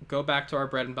fucking go back to our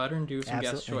bread and butter and do some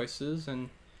guest choices and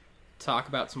talk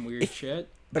about some weird shit.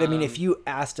 But I mean, if you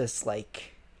asked us,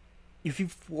 like, if you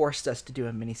forced us to do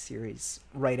a miniseries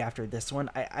right after this one,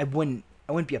 I wouldn't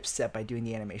be upset by doing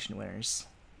the animation winners.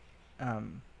 But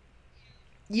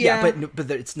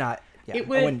it's not. Yeah, it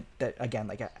would, I wouldn't. That again,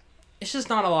 like, it's just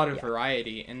not a lot of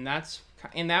variety, and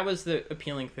that was the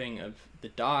appealing thing of the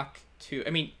doc.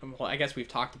 I mean, well, I guess we've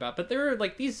talked about, but there are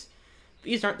like these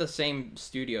aren't the same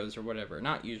studios or whatever,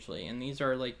 not usually, and these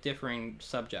are like differing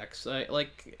subjects.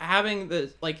 Like having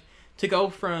to go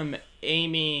from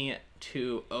Amy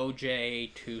to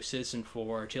OJ to Citizen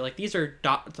 4 to like these are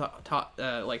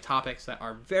like topics that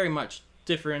are very much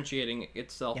differentiating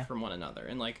itself from one another,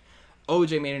 and like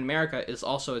OJ Made in America is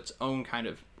also its own kind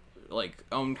of like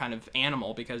own kind of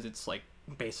animal because it's like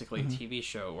basically a TV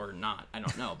show or not. I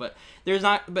don't know, but there's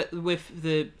not. But with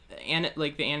the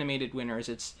animated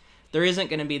winners, there isn't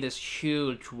going to be this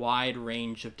huge wide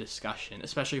range of discussion,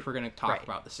 especially if we're going to talk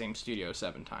about the same studio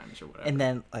 7 times or whatever. And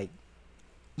then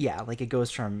it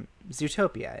goes from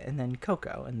Zootopia and then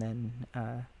Coco and then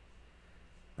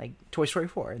like Toy Story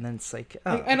 4, and then it's like,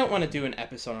 oh, I don't want to do an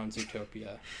episode on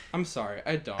Zootopia. I'm sorry,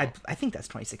 I don't. I think that's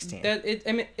 2016.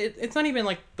 It's not even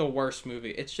like the worst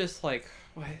movie. It's just like,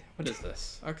 what is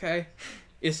this? Okay,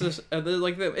 it's just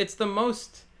it's the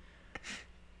most.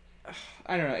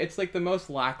 I don't know. It's like the most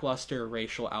lackluster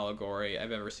racial allegory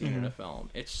I've ever seen in a film.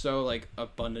 It's so like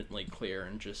abundantly clear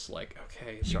and just like,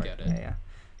 okay, we get it. Yeah.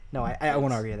 No, I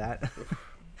won't argue that.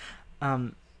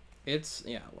 Let's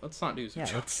not do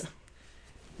Zootopia.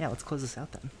 Let's close this out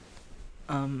then.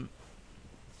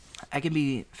 I can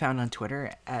be found on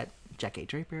Twitter at Jack A.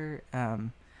 Draper.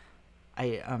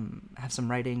 I have some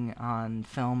writing on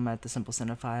film at The Simple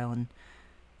Cinephile and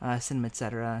Cinema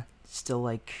Etc. Still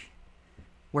like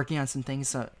working on some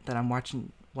things that I'm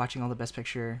watching all the Best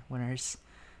Picture winners,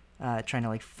 trying to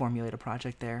like formulate a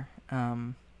project there.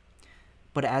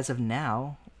 But as of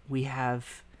now, we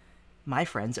have my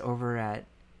friends over at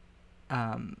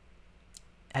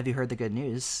Have You Heard the Good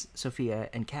News, Sophia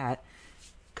and Kat,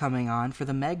 coming on for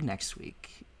the Meg next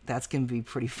week. That's going to be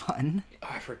pretty fun. Oh,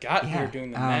 I forgot we were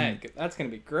doing the Meg. That's going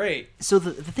to be great. So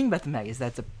the thing about the Meg is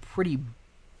that's a pretty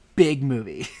big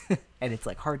movie, and it's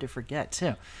like hard to forget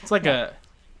too. It's like a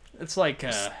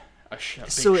big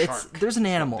so shark, there's an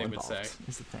animal they would involved. say.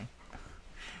 Is the thing.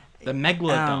 The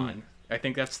megalodon. I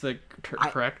think that's the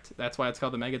correct. That's why it's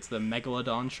called the Meg. It's the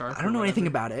megalodon shark. I don't know anything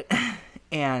about it,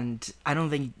 and I don't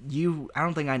think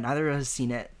neither of us has seen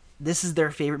it. This is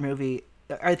their favorite movie.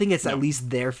 I think it's at least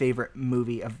their favorite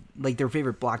movie of like their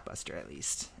favorite blockbuster at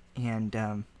least,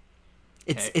 and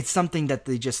it's something that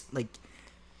they just like.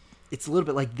 It's a little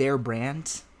bit like their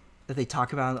brand that they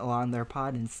talk about a lot on their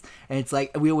pod, and it's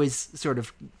like we always sort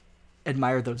of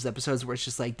admire those episodes where it's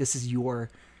just like this is your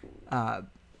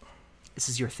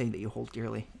thing that you hold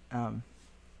dearly. But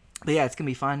yeah, it's gonna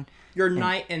be fun. Your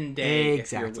night and day,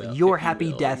 exactly. If you will, your if happy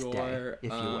you will. death day,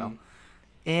 if you will.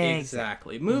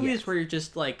 Exactly. Movies where you're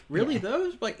just like, really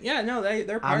those? Like, yeah, no,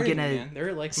 they're part of me, man.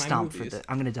 They're like my movies.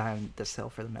 I'm gonna die on this hill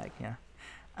for the Meg. Yeah.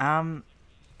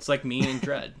 It's like me and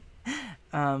Dread.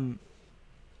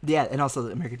 Yeah, and also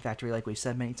the American Factory, like we've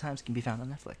said many times, can be found on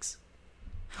Netflix.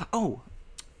 Oh,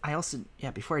 I also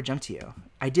before I jump to you,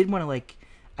 I did want to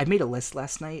I made a list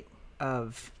last night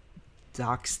of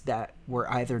docs that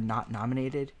were either not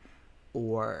nominated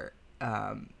or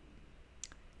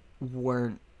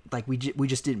weren't like we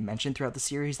just didn't mention throughout the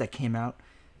series that came out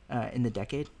in the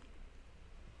decade.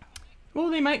 Well,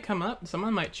 they might come up.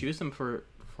 Someone might choose them for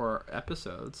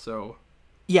episodes. So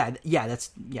that's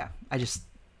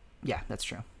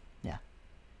true. Yeah.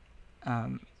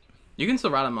 You can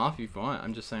still write them off if you want.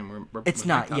 I'm just saying we're it's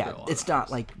not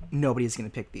like nobody's gonna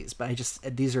pick these, but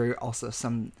these are also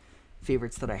some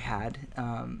favorites that I had.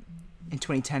 In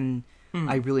 2010,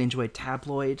 I really enjoyed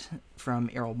Tabloid from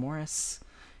Errol Morris.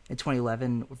 In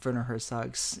 2011, Werner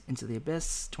Herzog's Into the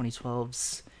Abyss.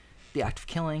 2012's The Act of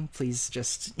Killing. Please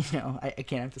just, I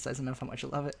can't emphasize enough how much I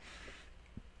love it.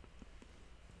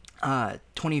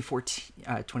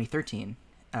 2013,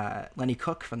 Lenny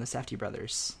Cook from the Safdie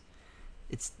Brothers.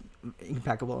 It's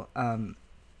impeccable.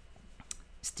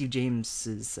 Steve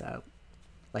James's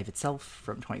Life Itself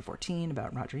from 2014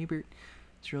 about Roger Ebert.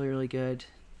 It's really, really good.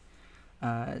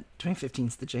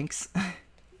 2015's The Jinx.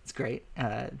 It's great.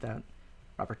 About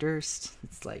Robert Durst.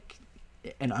 It's like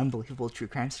an unbelievable true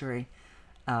crime story.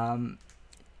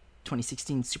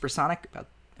 2016 Supersonic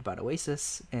about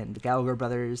Oasis and the Gallagher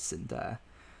brothers and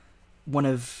one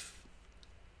of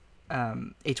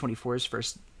A24's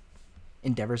first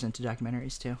endeavors into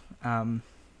documentaries too.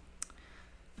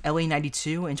 LA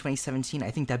 92 in 2017. I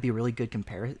think that'd be a really good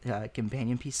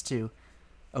companion piece to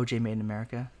OJ Made in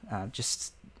America.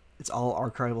 Just it's all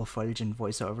archival footage and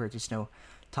voiceover. There's no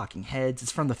talking heads.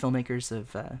 It's from the filmmakers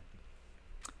of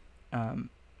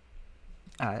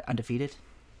Undefeated,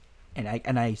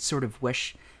 and I sort of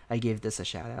wish I gave this a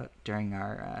shout out during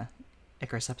our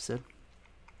Icarus episode.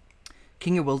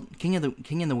 King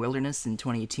in the Wilderness in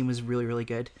 2018 was really, really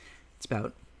good. It's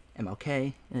about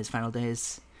MLK in his final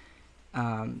days.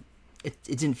 It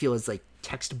didn't feel as like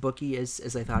textbooky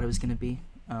as I thought it was going to be.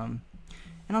 And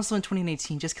also in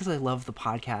 2019, just because I love the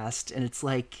podcast, and it's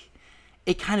like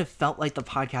it kind of felt like the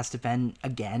podcast event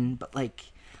again, but like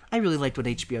I really liked what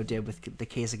HBO did with the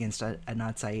case against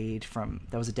Adnan Syed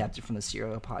that was adapted from the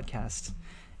Serial podcast.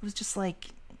 It was just like,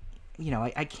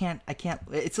 I can't.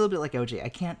 It's a little bit like OJ. I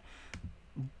can't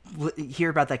hear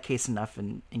about that case enough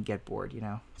and get bored, you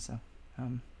know. So,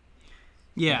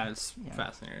 It's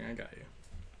fascinating. I got you.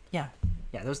 Yeah.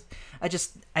 Those.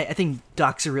 I think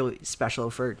docs are really special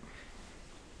for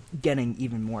getting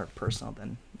even more personal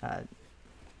than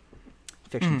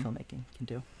fiction filmmaking can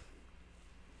do.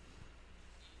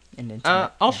 And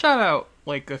I'll shout out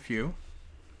like a few.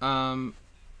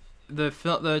 The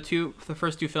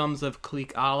first two films of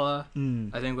Khalik Allah,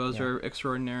 I think those are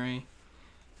extraordinary.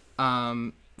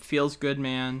 Feels Good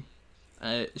Man,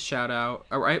 shout out.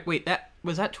 All right, wait,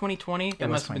 was that 2020? That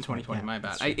must have been 2020. Yeah, my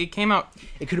bad. It came out.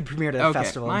 It could have premiered at a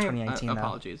festival in 2019.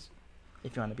 Apologies.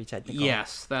 If you want to be technical.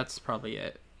 Yes, that's probably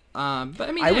it. But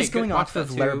I mean, I was going off of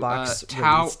Letterboxd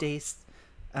release days,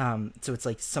 so it's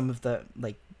like some of the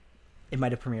like, it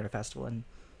might have premiered at a festival and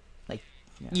like.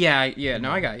 Yeah. No,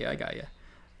 I got you.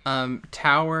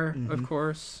 Tower, of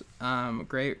course.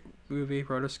 Great movie.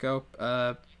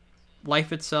 Rotoscope.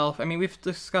 Life Itself. I mean, we've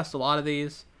discussed a lot of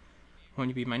these. When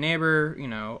You Be My Neighbor,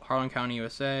 Harlan County,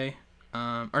 USA.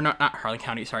 Or not Harlan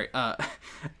County, sorry.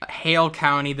 Hale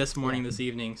County this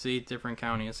evening. See, different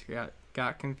counties.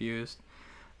 Got confused.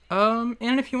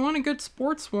 And if you want a good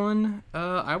sports one,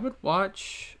 I would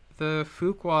watch the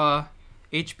Fuqua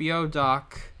HBO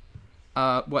doc,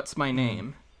 What's My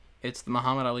Name? It's the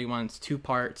Muhammad Ali one. It's 2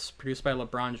 parts, produced by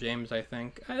LeBron James, I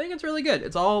think. I think it's really good.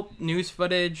 It's all news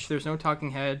footage. There's no talking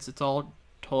heads. It's all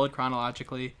told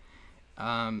chronologically.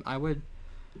 I would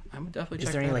definitely check that out.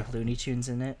 Is there any like Looney Tunes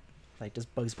in it? Like, does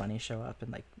Bugs Bunny show up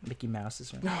and like Mickey Mouse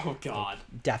is? Oh God.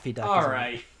 Like, Daffy Duck.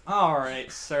 All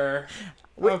right, sir.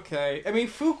 Okay. I mean,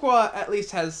 Fuqua at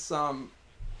least has some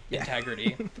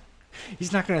integrity.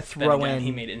 He's not gonna throw in.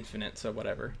 He made Infinite, so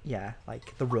whatever. Yeah,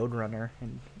 like the Roadrunner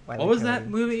and. What was that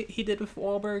movie he did with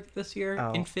Wahlberg this year?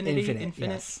 Oh,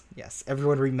 Infinite. Yes.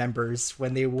 Everyone remembers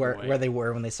when they were where they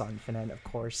were when they saw Infinite, of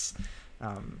course.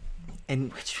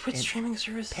 And which streaming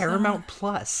service? Paramount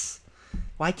Plus.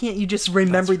 Why can't you just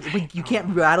remember? Right. You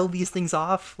can't rattle these things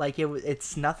off like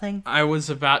it's nothing. I was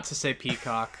about to say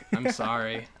Peacock. I'm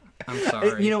sorry.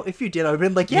 If you did, I would have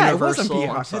been like, yeah, Universal, it was on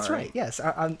Peacock. I'm sorry. That's right. Yes,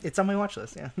 it's on my watch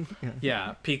list. Yeah.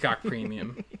 Yeah, Peacock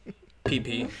Premium.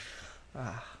 PP.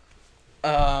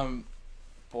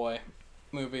 Boy,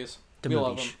 movies. We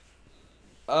love them.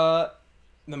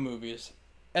 The movies.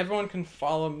 Everyone can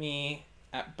follow me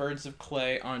at Birds of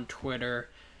Clay on Twitter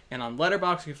and on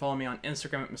Letterboxd. You can follow me on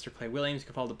Instagram at Mr. Clay Williams. You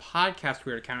can follow the podcast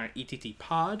Twitter account at ETT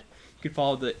Pod. You can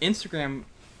follow the Instagram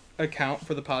account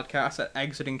for the podcast at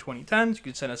Exiting 2010s. You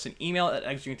can send us an email at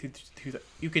exiting through the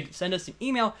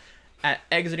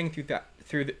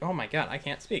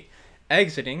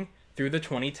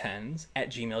 2010s at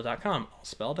gmail.com, all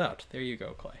spelled out. There you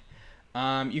go, Clay.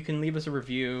 You can leave us a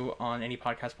review on any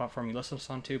podcast platform you listen to us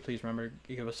on to. Please remember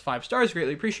to give us 5 stars.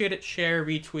 Greatly appreciate it. Share,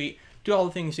 retweet, do all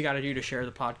the things you got to do to share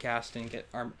the podcast and get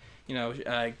our,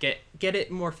 get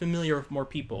it more familiar with more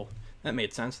people. That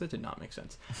made sense. That did not make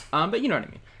sense. But you know what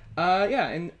I mean.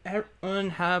 And everyone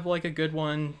have like a good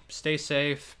one. Stay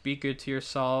safe. Be good to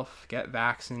yourself. Get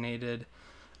vaccinated.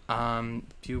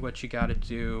 Do what you gotta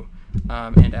do.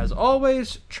 And as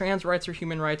always, trans rights are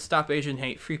human rights. Stop Asian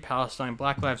hate. Free Palestine.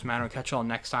 Black Lives Matter. Catch y'all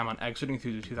next time on Exiting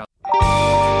Through the 2000s.